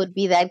Yeah, SABC would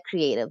be that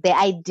creative.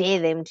 I dare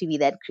them to be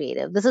that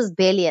creative. This is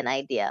barely an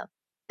idea.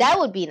 That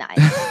would be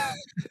nice.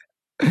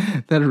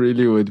 That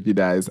really would be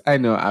nice. I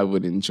know I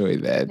would enjoy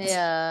that.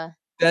 Yeah.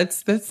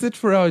 That's it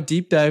for our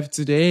deep dive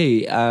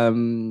today.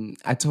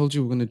 I told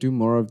you we're gonna do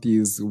more of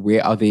these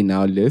 "Where Are They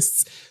Now"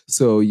 lists,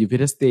 so you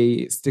better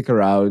stick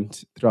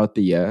around throughout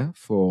the year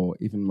for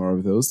even more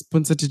of those.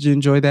 Puntsa, did you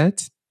enjoy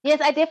that?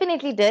 Yes, I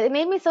definitely did. It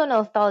made me so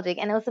nostalgic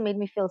and also made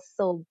me feel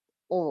so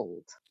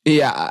old.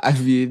 Yeah, I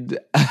mean,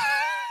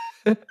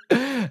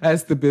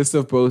 that's the best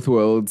of both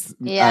worlds.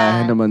 Yeah.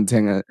 Hannah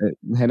Montana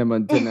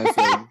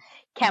saying.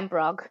 Camp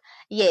Rock.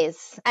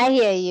 Yes, I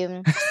hear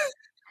you.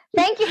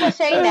 Thank you for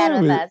sharing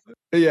that with us.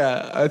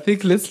 Yeah, I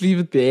think let's leave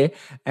it there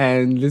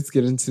and let's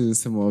get into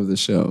some more of the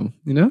show,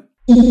 you know?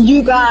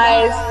 You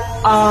guys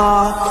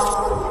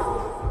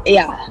are,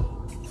 yeah,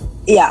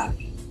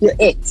 you're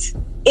it.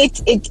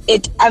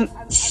 It. I'm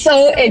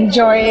so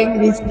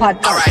enjoying this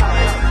podcast.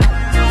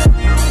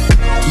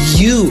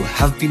 You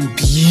have been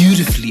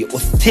beautifully,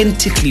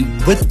 authentically,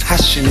 with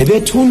passion.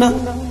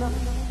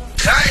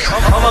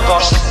 Oh my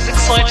gosh, this is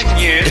exciting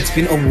news. It's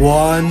been a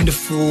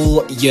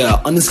wonderful year.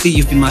 Honestly,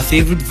 you've been my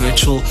favorite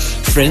virtual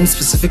friend,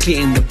 specifically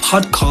in the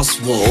podcast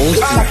world.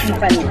 Fucking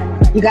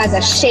funny. You guys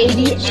are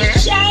shady.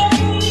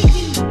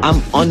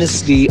 I'm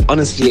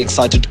honestly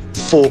excited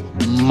for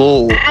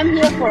more. I'm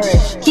here for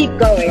it. Keep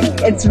going.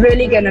 It's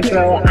really gonna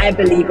grow. I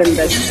believe in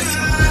this.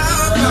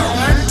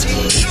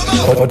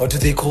 What do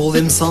they call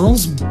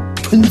themselves?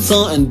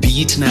 Puntsa and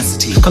Bee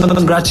Tenacity.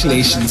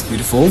 Congratulations,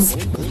 beautifuls.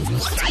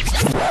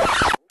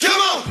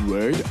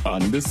 Word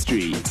on the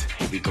street.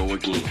 Here we go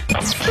again.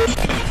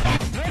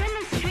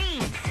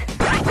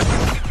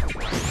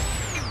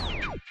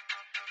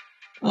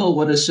 Oh,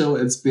 what a show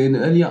it's been.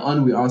 Earlier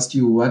on, we asked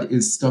you what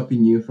is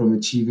stopping you from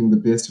achieving the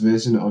best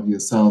version of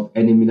yourself.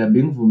 And Emina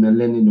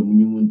Bingvumelene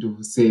Nomunyu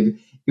who said,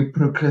 if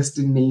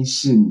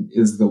procrastination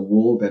is the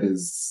wall that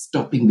is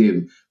stopping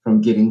them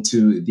from getting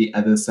to the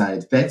other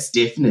side. That's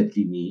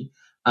definitely me.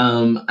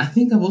 I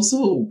think I've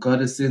also got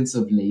a sense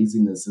of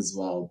laziness as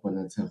well,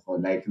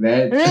 Bonatejo. Like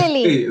that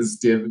Really? is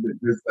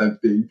definitely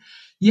something.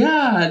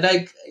 Yeah,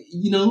 like,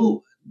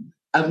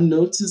 I've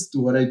noticed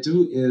what I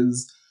do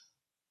is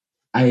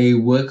I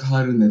work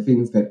hard on the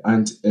things that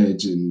aren't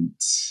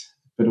urgent.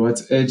 But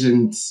what's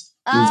urgent means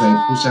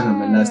I push on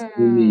my last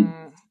minute.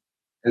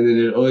 And then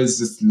it always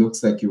just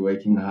looks like you're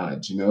working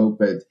hard,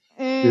 But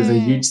there's a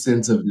huge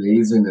sense of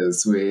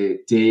laziness where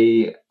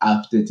day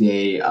after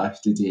day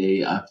after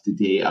day after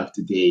day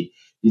after day,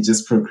 you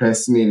just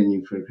procrastinate and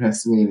you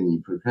procrastinate and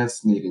you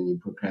procrastinate and you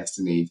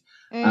procrastinate.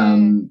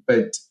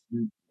 But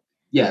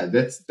yeah,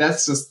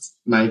 that's just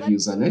my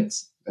views on it.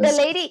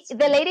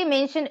 The lady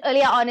mentioned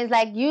earlier on is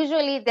like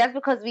usually that's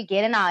because we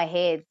get in our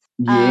heads.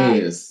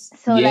 Yes.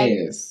 So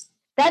yes.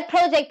 like that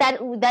project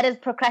that is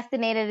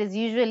procrastinated is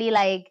usually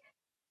like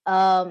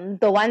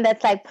the one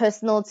that's like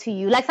personal to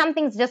you, like some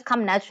things just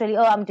come naturally.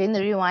 Oh, I'm doing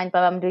the rewind,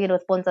 but I'm doing it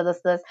with Puntsa,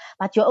 this.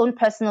 But your own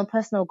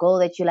personal goal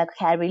that you're like,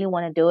 okay, I really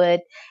want to do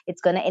it.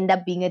 It's gonna end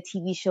up being a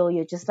TV show.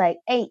 You're just like,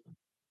 hey,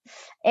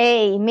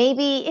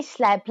 maybe it's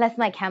like plus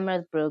my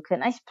camera's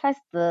broken. I should plus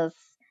this,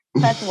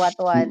 plus what.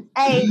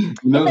 Hey,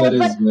 that is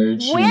but very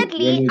true.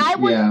 weirdly,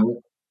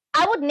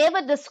 I would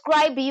never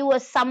describe you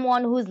as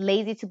someone who's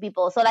lazy to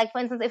people. So, like, for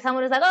instance, if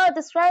someone is like, oh,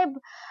 describe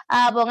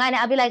Bongani,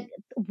 I'll be like,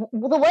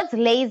 the words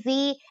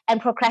lazy and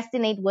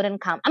procrastinate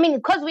wouldn't come. I mean,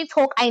 because we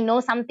talk, I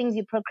know some things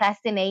you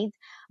procrastinate,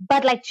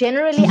 but like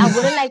generally, I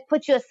wouldn't like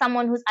put you as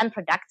someone who's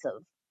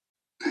unproductive.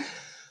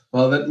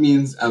 Well, that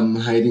means I'm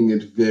hiding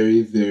it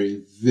very,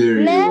 very,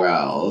 very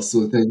well.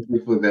 So thank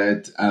you for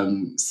that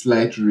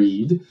slight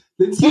read.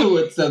 Let's hear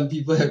what some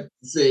people have to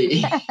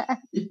say.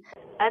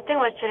 I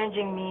think what's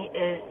challenging me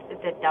is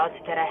the doubts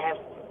that I have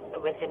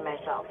within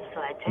myself.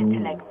 So I tend to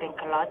like think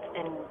a lot,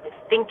 and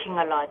thinking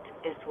a lot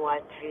is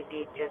what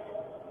really just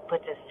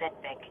puts a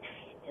setback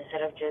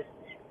instead of just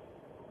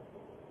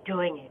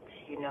doing it,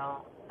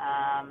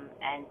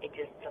 and it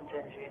just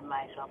sometimes ruins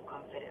my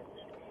self-confidence.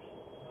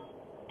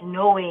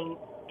 Knowing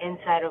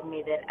inside of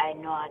me that I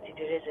know how to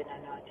do this and I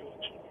know how to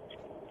achieve it.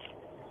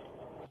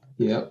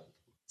 Yep.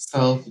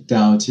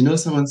 Self-doubt.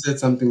 Someone said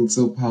something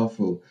so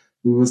powerful.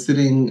 We were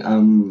sitting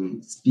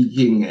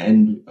speaking,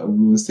 and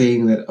we were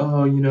saying that,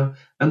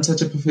 I'm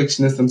such a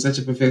perfectionist, and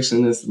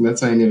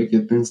that's why I never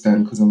get things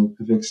done, because I'm a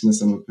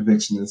perfectionist.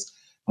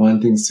 I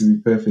want things to be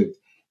perfect.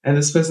 And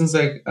this person's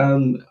like,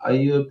 are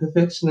you a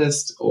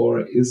perfectionist,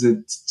 or is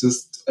it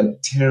just a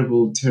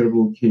terrible,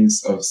 terrible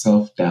case of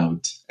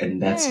self-doubt?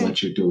 And that's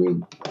what you're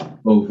doing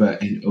over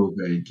and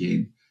over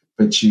again.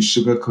 But you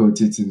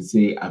sugarcoat it and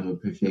say, I'm a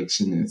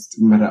perfectionist.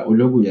 Mara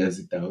ulogu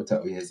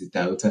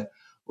uyazidauta,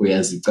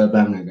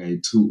 uyazicabanga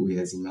kayi-2,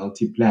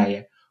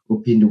 uyazimultiplier,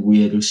 uphinde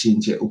ubuyele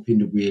ushintshe,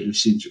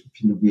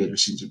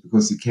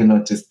 because you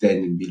cannot just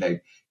stand and be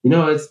like,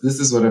 this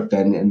is what I've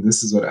done, and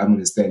this is what I'm going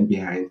to stand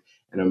behind,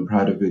 and I'm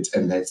proud of it,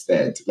 and that's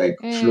that. Like,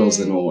 flaws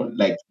and all.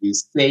 Like, you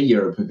say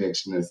you're a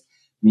perfectionist,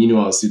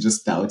 meanwhile, you're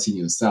just doubting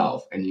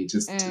yourself, and you're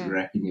just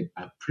wrapping it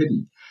up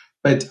pretty.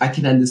 But I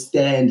can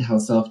understand how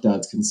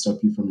self-doubt can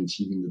stop you from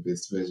achieving the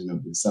best version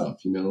of yourself,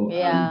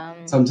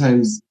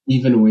 sometimes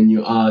even when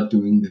you are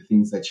doing the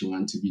things that you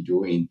want to be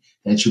doing,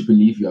 that you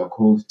believe you are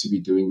called to be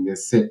doing, there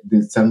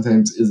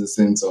sometimes is a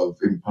sense of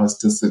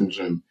imposter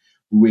syndrome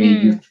where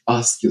you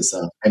ask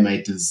yourself, am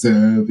I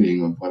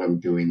deserving of what I'm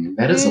doing? And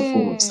that is a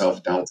form of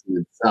self-doubt in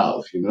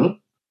itself, And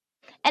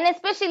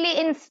especially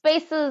in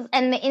spaces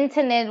and the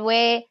internet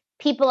where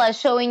people are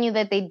showing you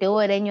that they do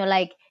it, and you're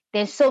like,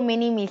 there's so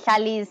many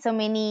Misalis, so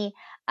many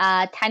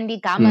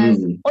Tandi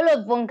Gamas, all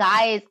of them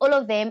guys, all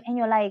of them. And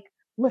you're like,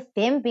 with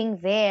them being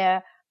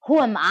there, who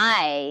am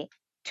I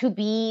to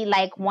be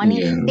like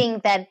wanting to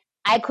think that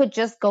I could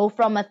just go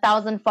from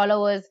 1,000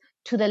 followers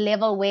to the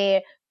level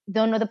where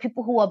the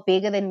people who are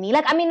bigger than me.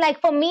 Like, I mean,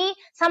 like for me,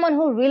 someone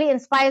who really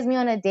inspires me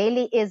on a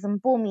daily is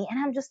Mpumi.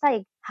 And I'm just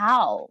like,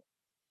 how?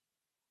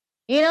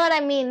 You know what I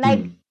mean?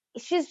 Like,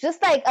 she's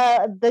just like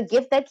the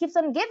gift that keeps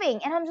on giving.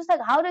 And I'm just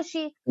like, how does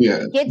she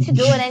get to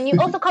do it? And you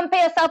also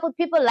compare yourself with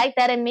people like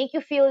that and make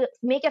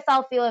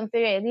yourself feel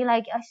inferior. And you're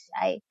like,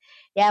 I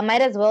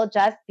might as well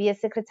just be a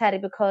secretary,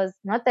 because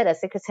not that a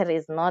secretary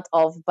is not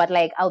of, but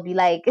like, I'll be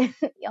like,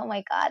 oh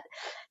my God,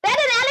 that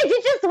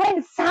analogy just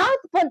went south,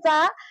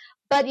 Puntsa.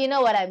 But you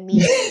know what I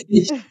mean.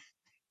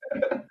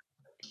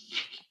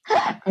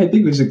 I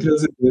think we should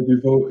close it there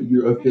before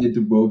you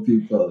offend more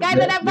people. Guys,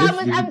 and I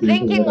promise I'm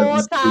drinking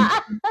water.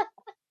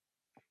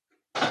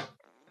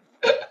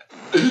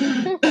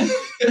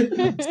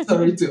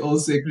 Sorry to all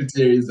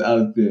secretaries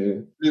out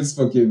there. Please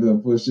forgive her,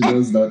 for she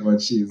knows not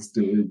what she is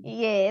doing.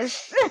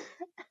 Yes.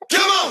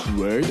 Come on!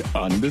 Word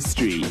on the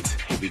street.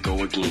 Here we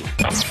go again.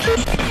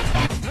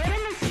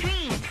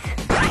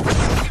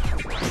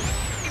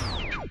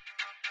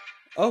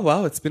 Oh,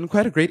 wow. It's been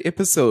quite a great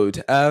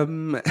episode.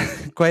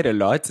 Quite a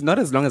lot. Not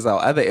as long as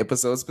our other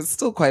episodes, but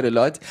still quite a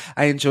lot.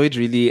 I enjoyed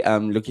really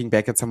looking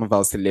back at some of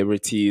our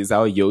celebrities,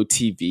 our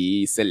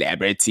YoTv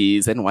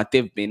celebrities, and what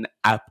they've been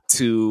up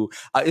to.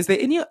 Is there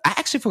any... I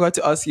actually forgot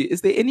to ask you, is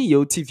there any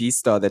YoTv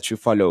star that you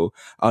follow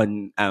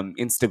on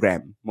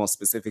Instagram, more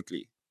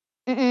specifically?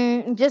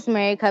 Just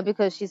Marika,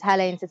 because she's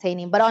hella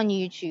entertaining, but on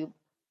YouTube.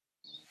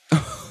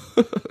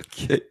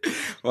 Okay.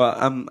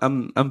 Well,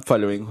 I'm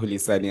following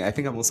Hulisani. I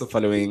think I'm also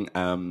following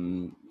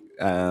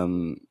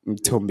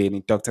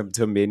Mtombeni, Dr.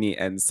 Mtombeni,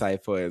 and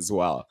Cypher as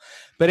well.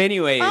 But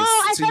anyways,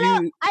 I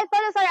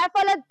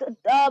followed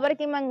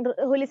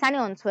Hulisani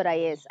on Twitter.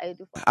 Yes, I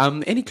do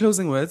follow. Any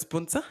closing words,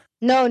 Puntsa?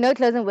 No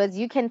closing words.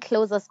 You can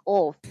close us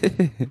off.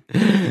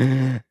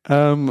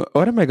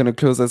 What am I going to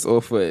close us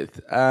off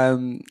with? I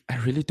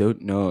really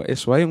don't know.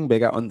 Ishwayung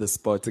Bega on the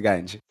spot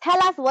again.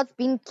 Tell us what's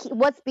been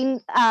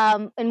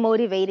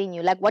motivating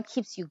you. Like, what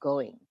keeps you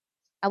going?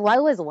 I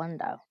always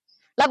wonder.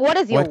 Like, what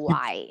is your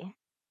why?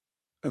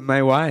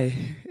 My why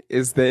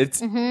is that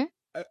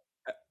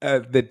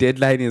the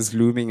deadline is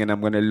looming, and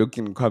I'm going to look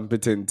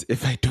incompetent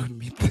if I don't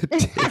meet the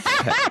deadline.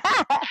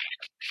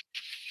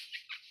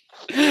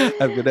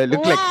 I'm gonna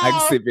look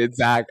like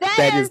Zach.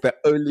 That is the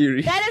only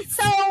reason. That is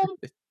so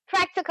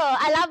practical.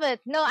 I love it.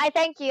 No, I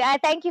thank you. I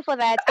thank you for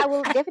that. I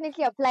will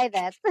definitely apply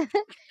that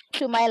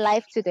to my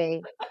life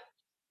today.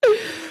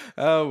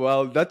 Oh,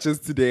 well, not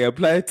just today.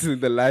 Apply it to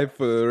the life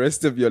for the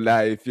rest of your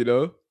life, you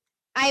know?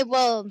 I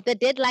will. The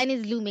deadline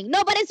is looming.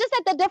 No, but it's just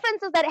that the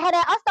difference is that had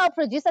I asked our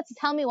producer to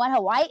tell me what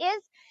Hawaii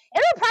is,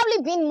 it would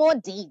probably been more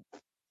deep.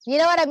 You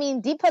know what I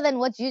mean? Deeper than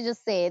what you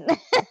just said.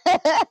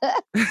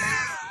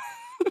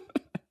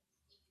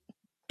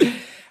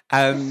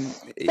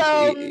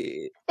 So,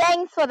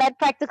 thanks for that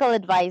practical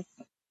advice.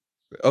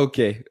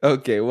 Okay.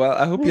 Well,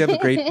 I hope you have a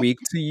great week.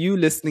 To you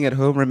listening at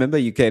home, remember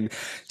you can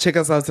check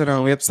us out on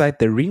our website,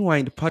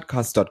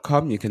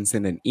 therewindpodcast.com. You can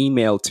send an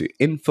email to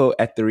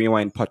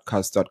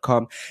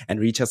info@therewindpodcast.com and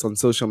reach us on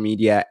social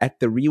media at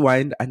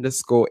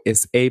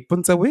 @therewind_SA.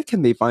 Puntsa, where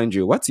can they find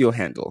you? What's your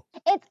handle?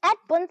 It's at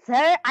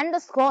Puntsa_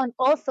 on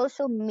all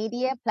social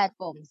media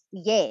platforms.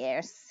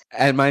 Yes.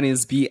 And mine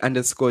is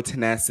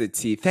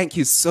B_tenacity. Thank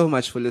you so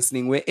much for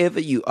listening. Wherever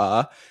you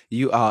are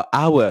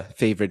our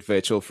favorite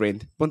virtual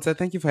friend. Puntsa,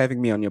 thank you for having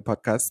me on your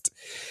podcast.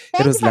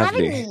 Thank it was you for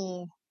lovely. having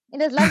me. It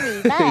was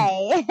lovely.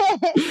 Bye.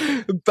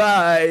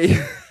 Bye.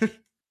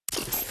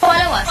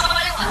 Follow us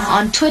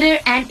on Twitter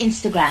and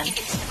Instagram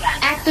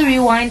at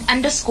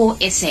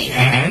 @therewind_SA.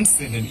 And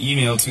send an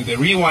email to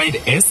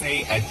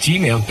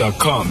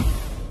therewindsa@gmail.com.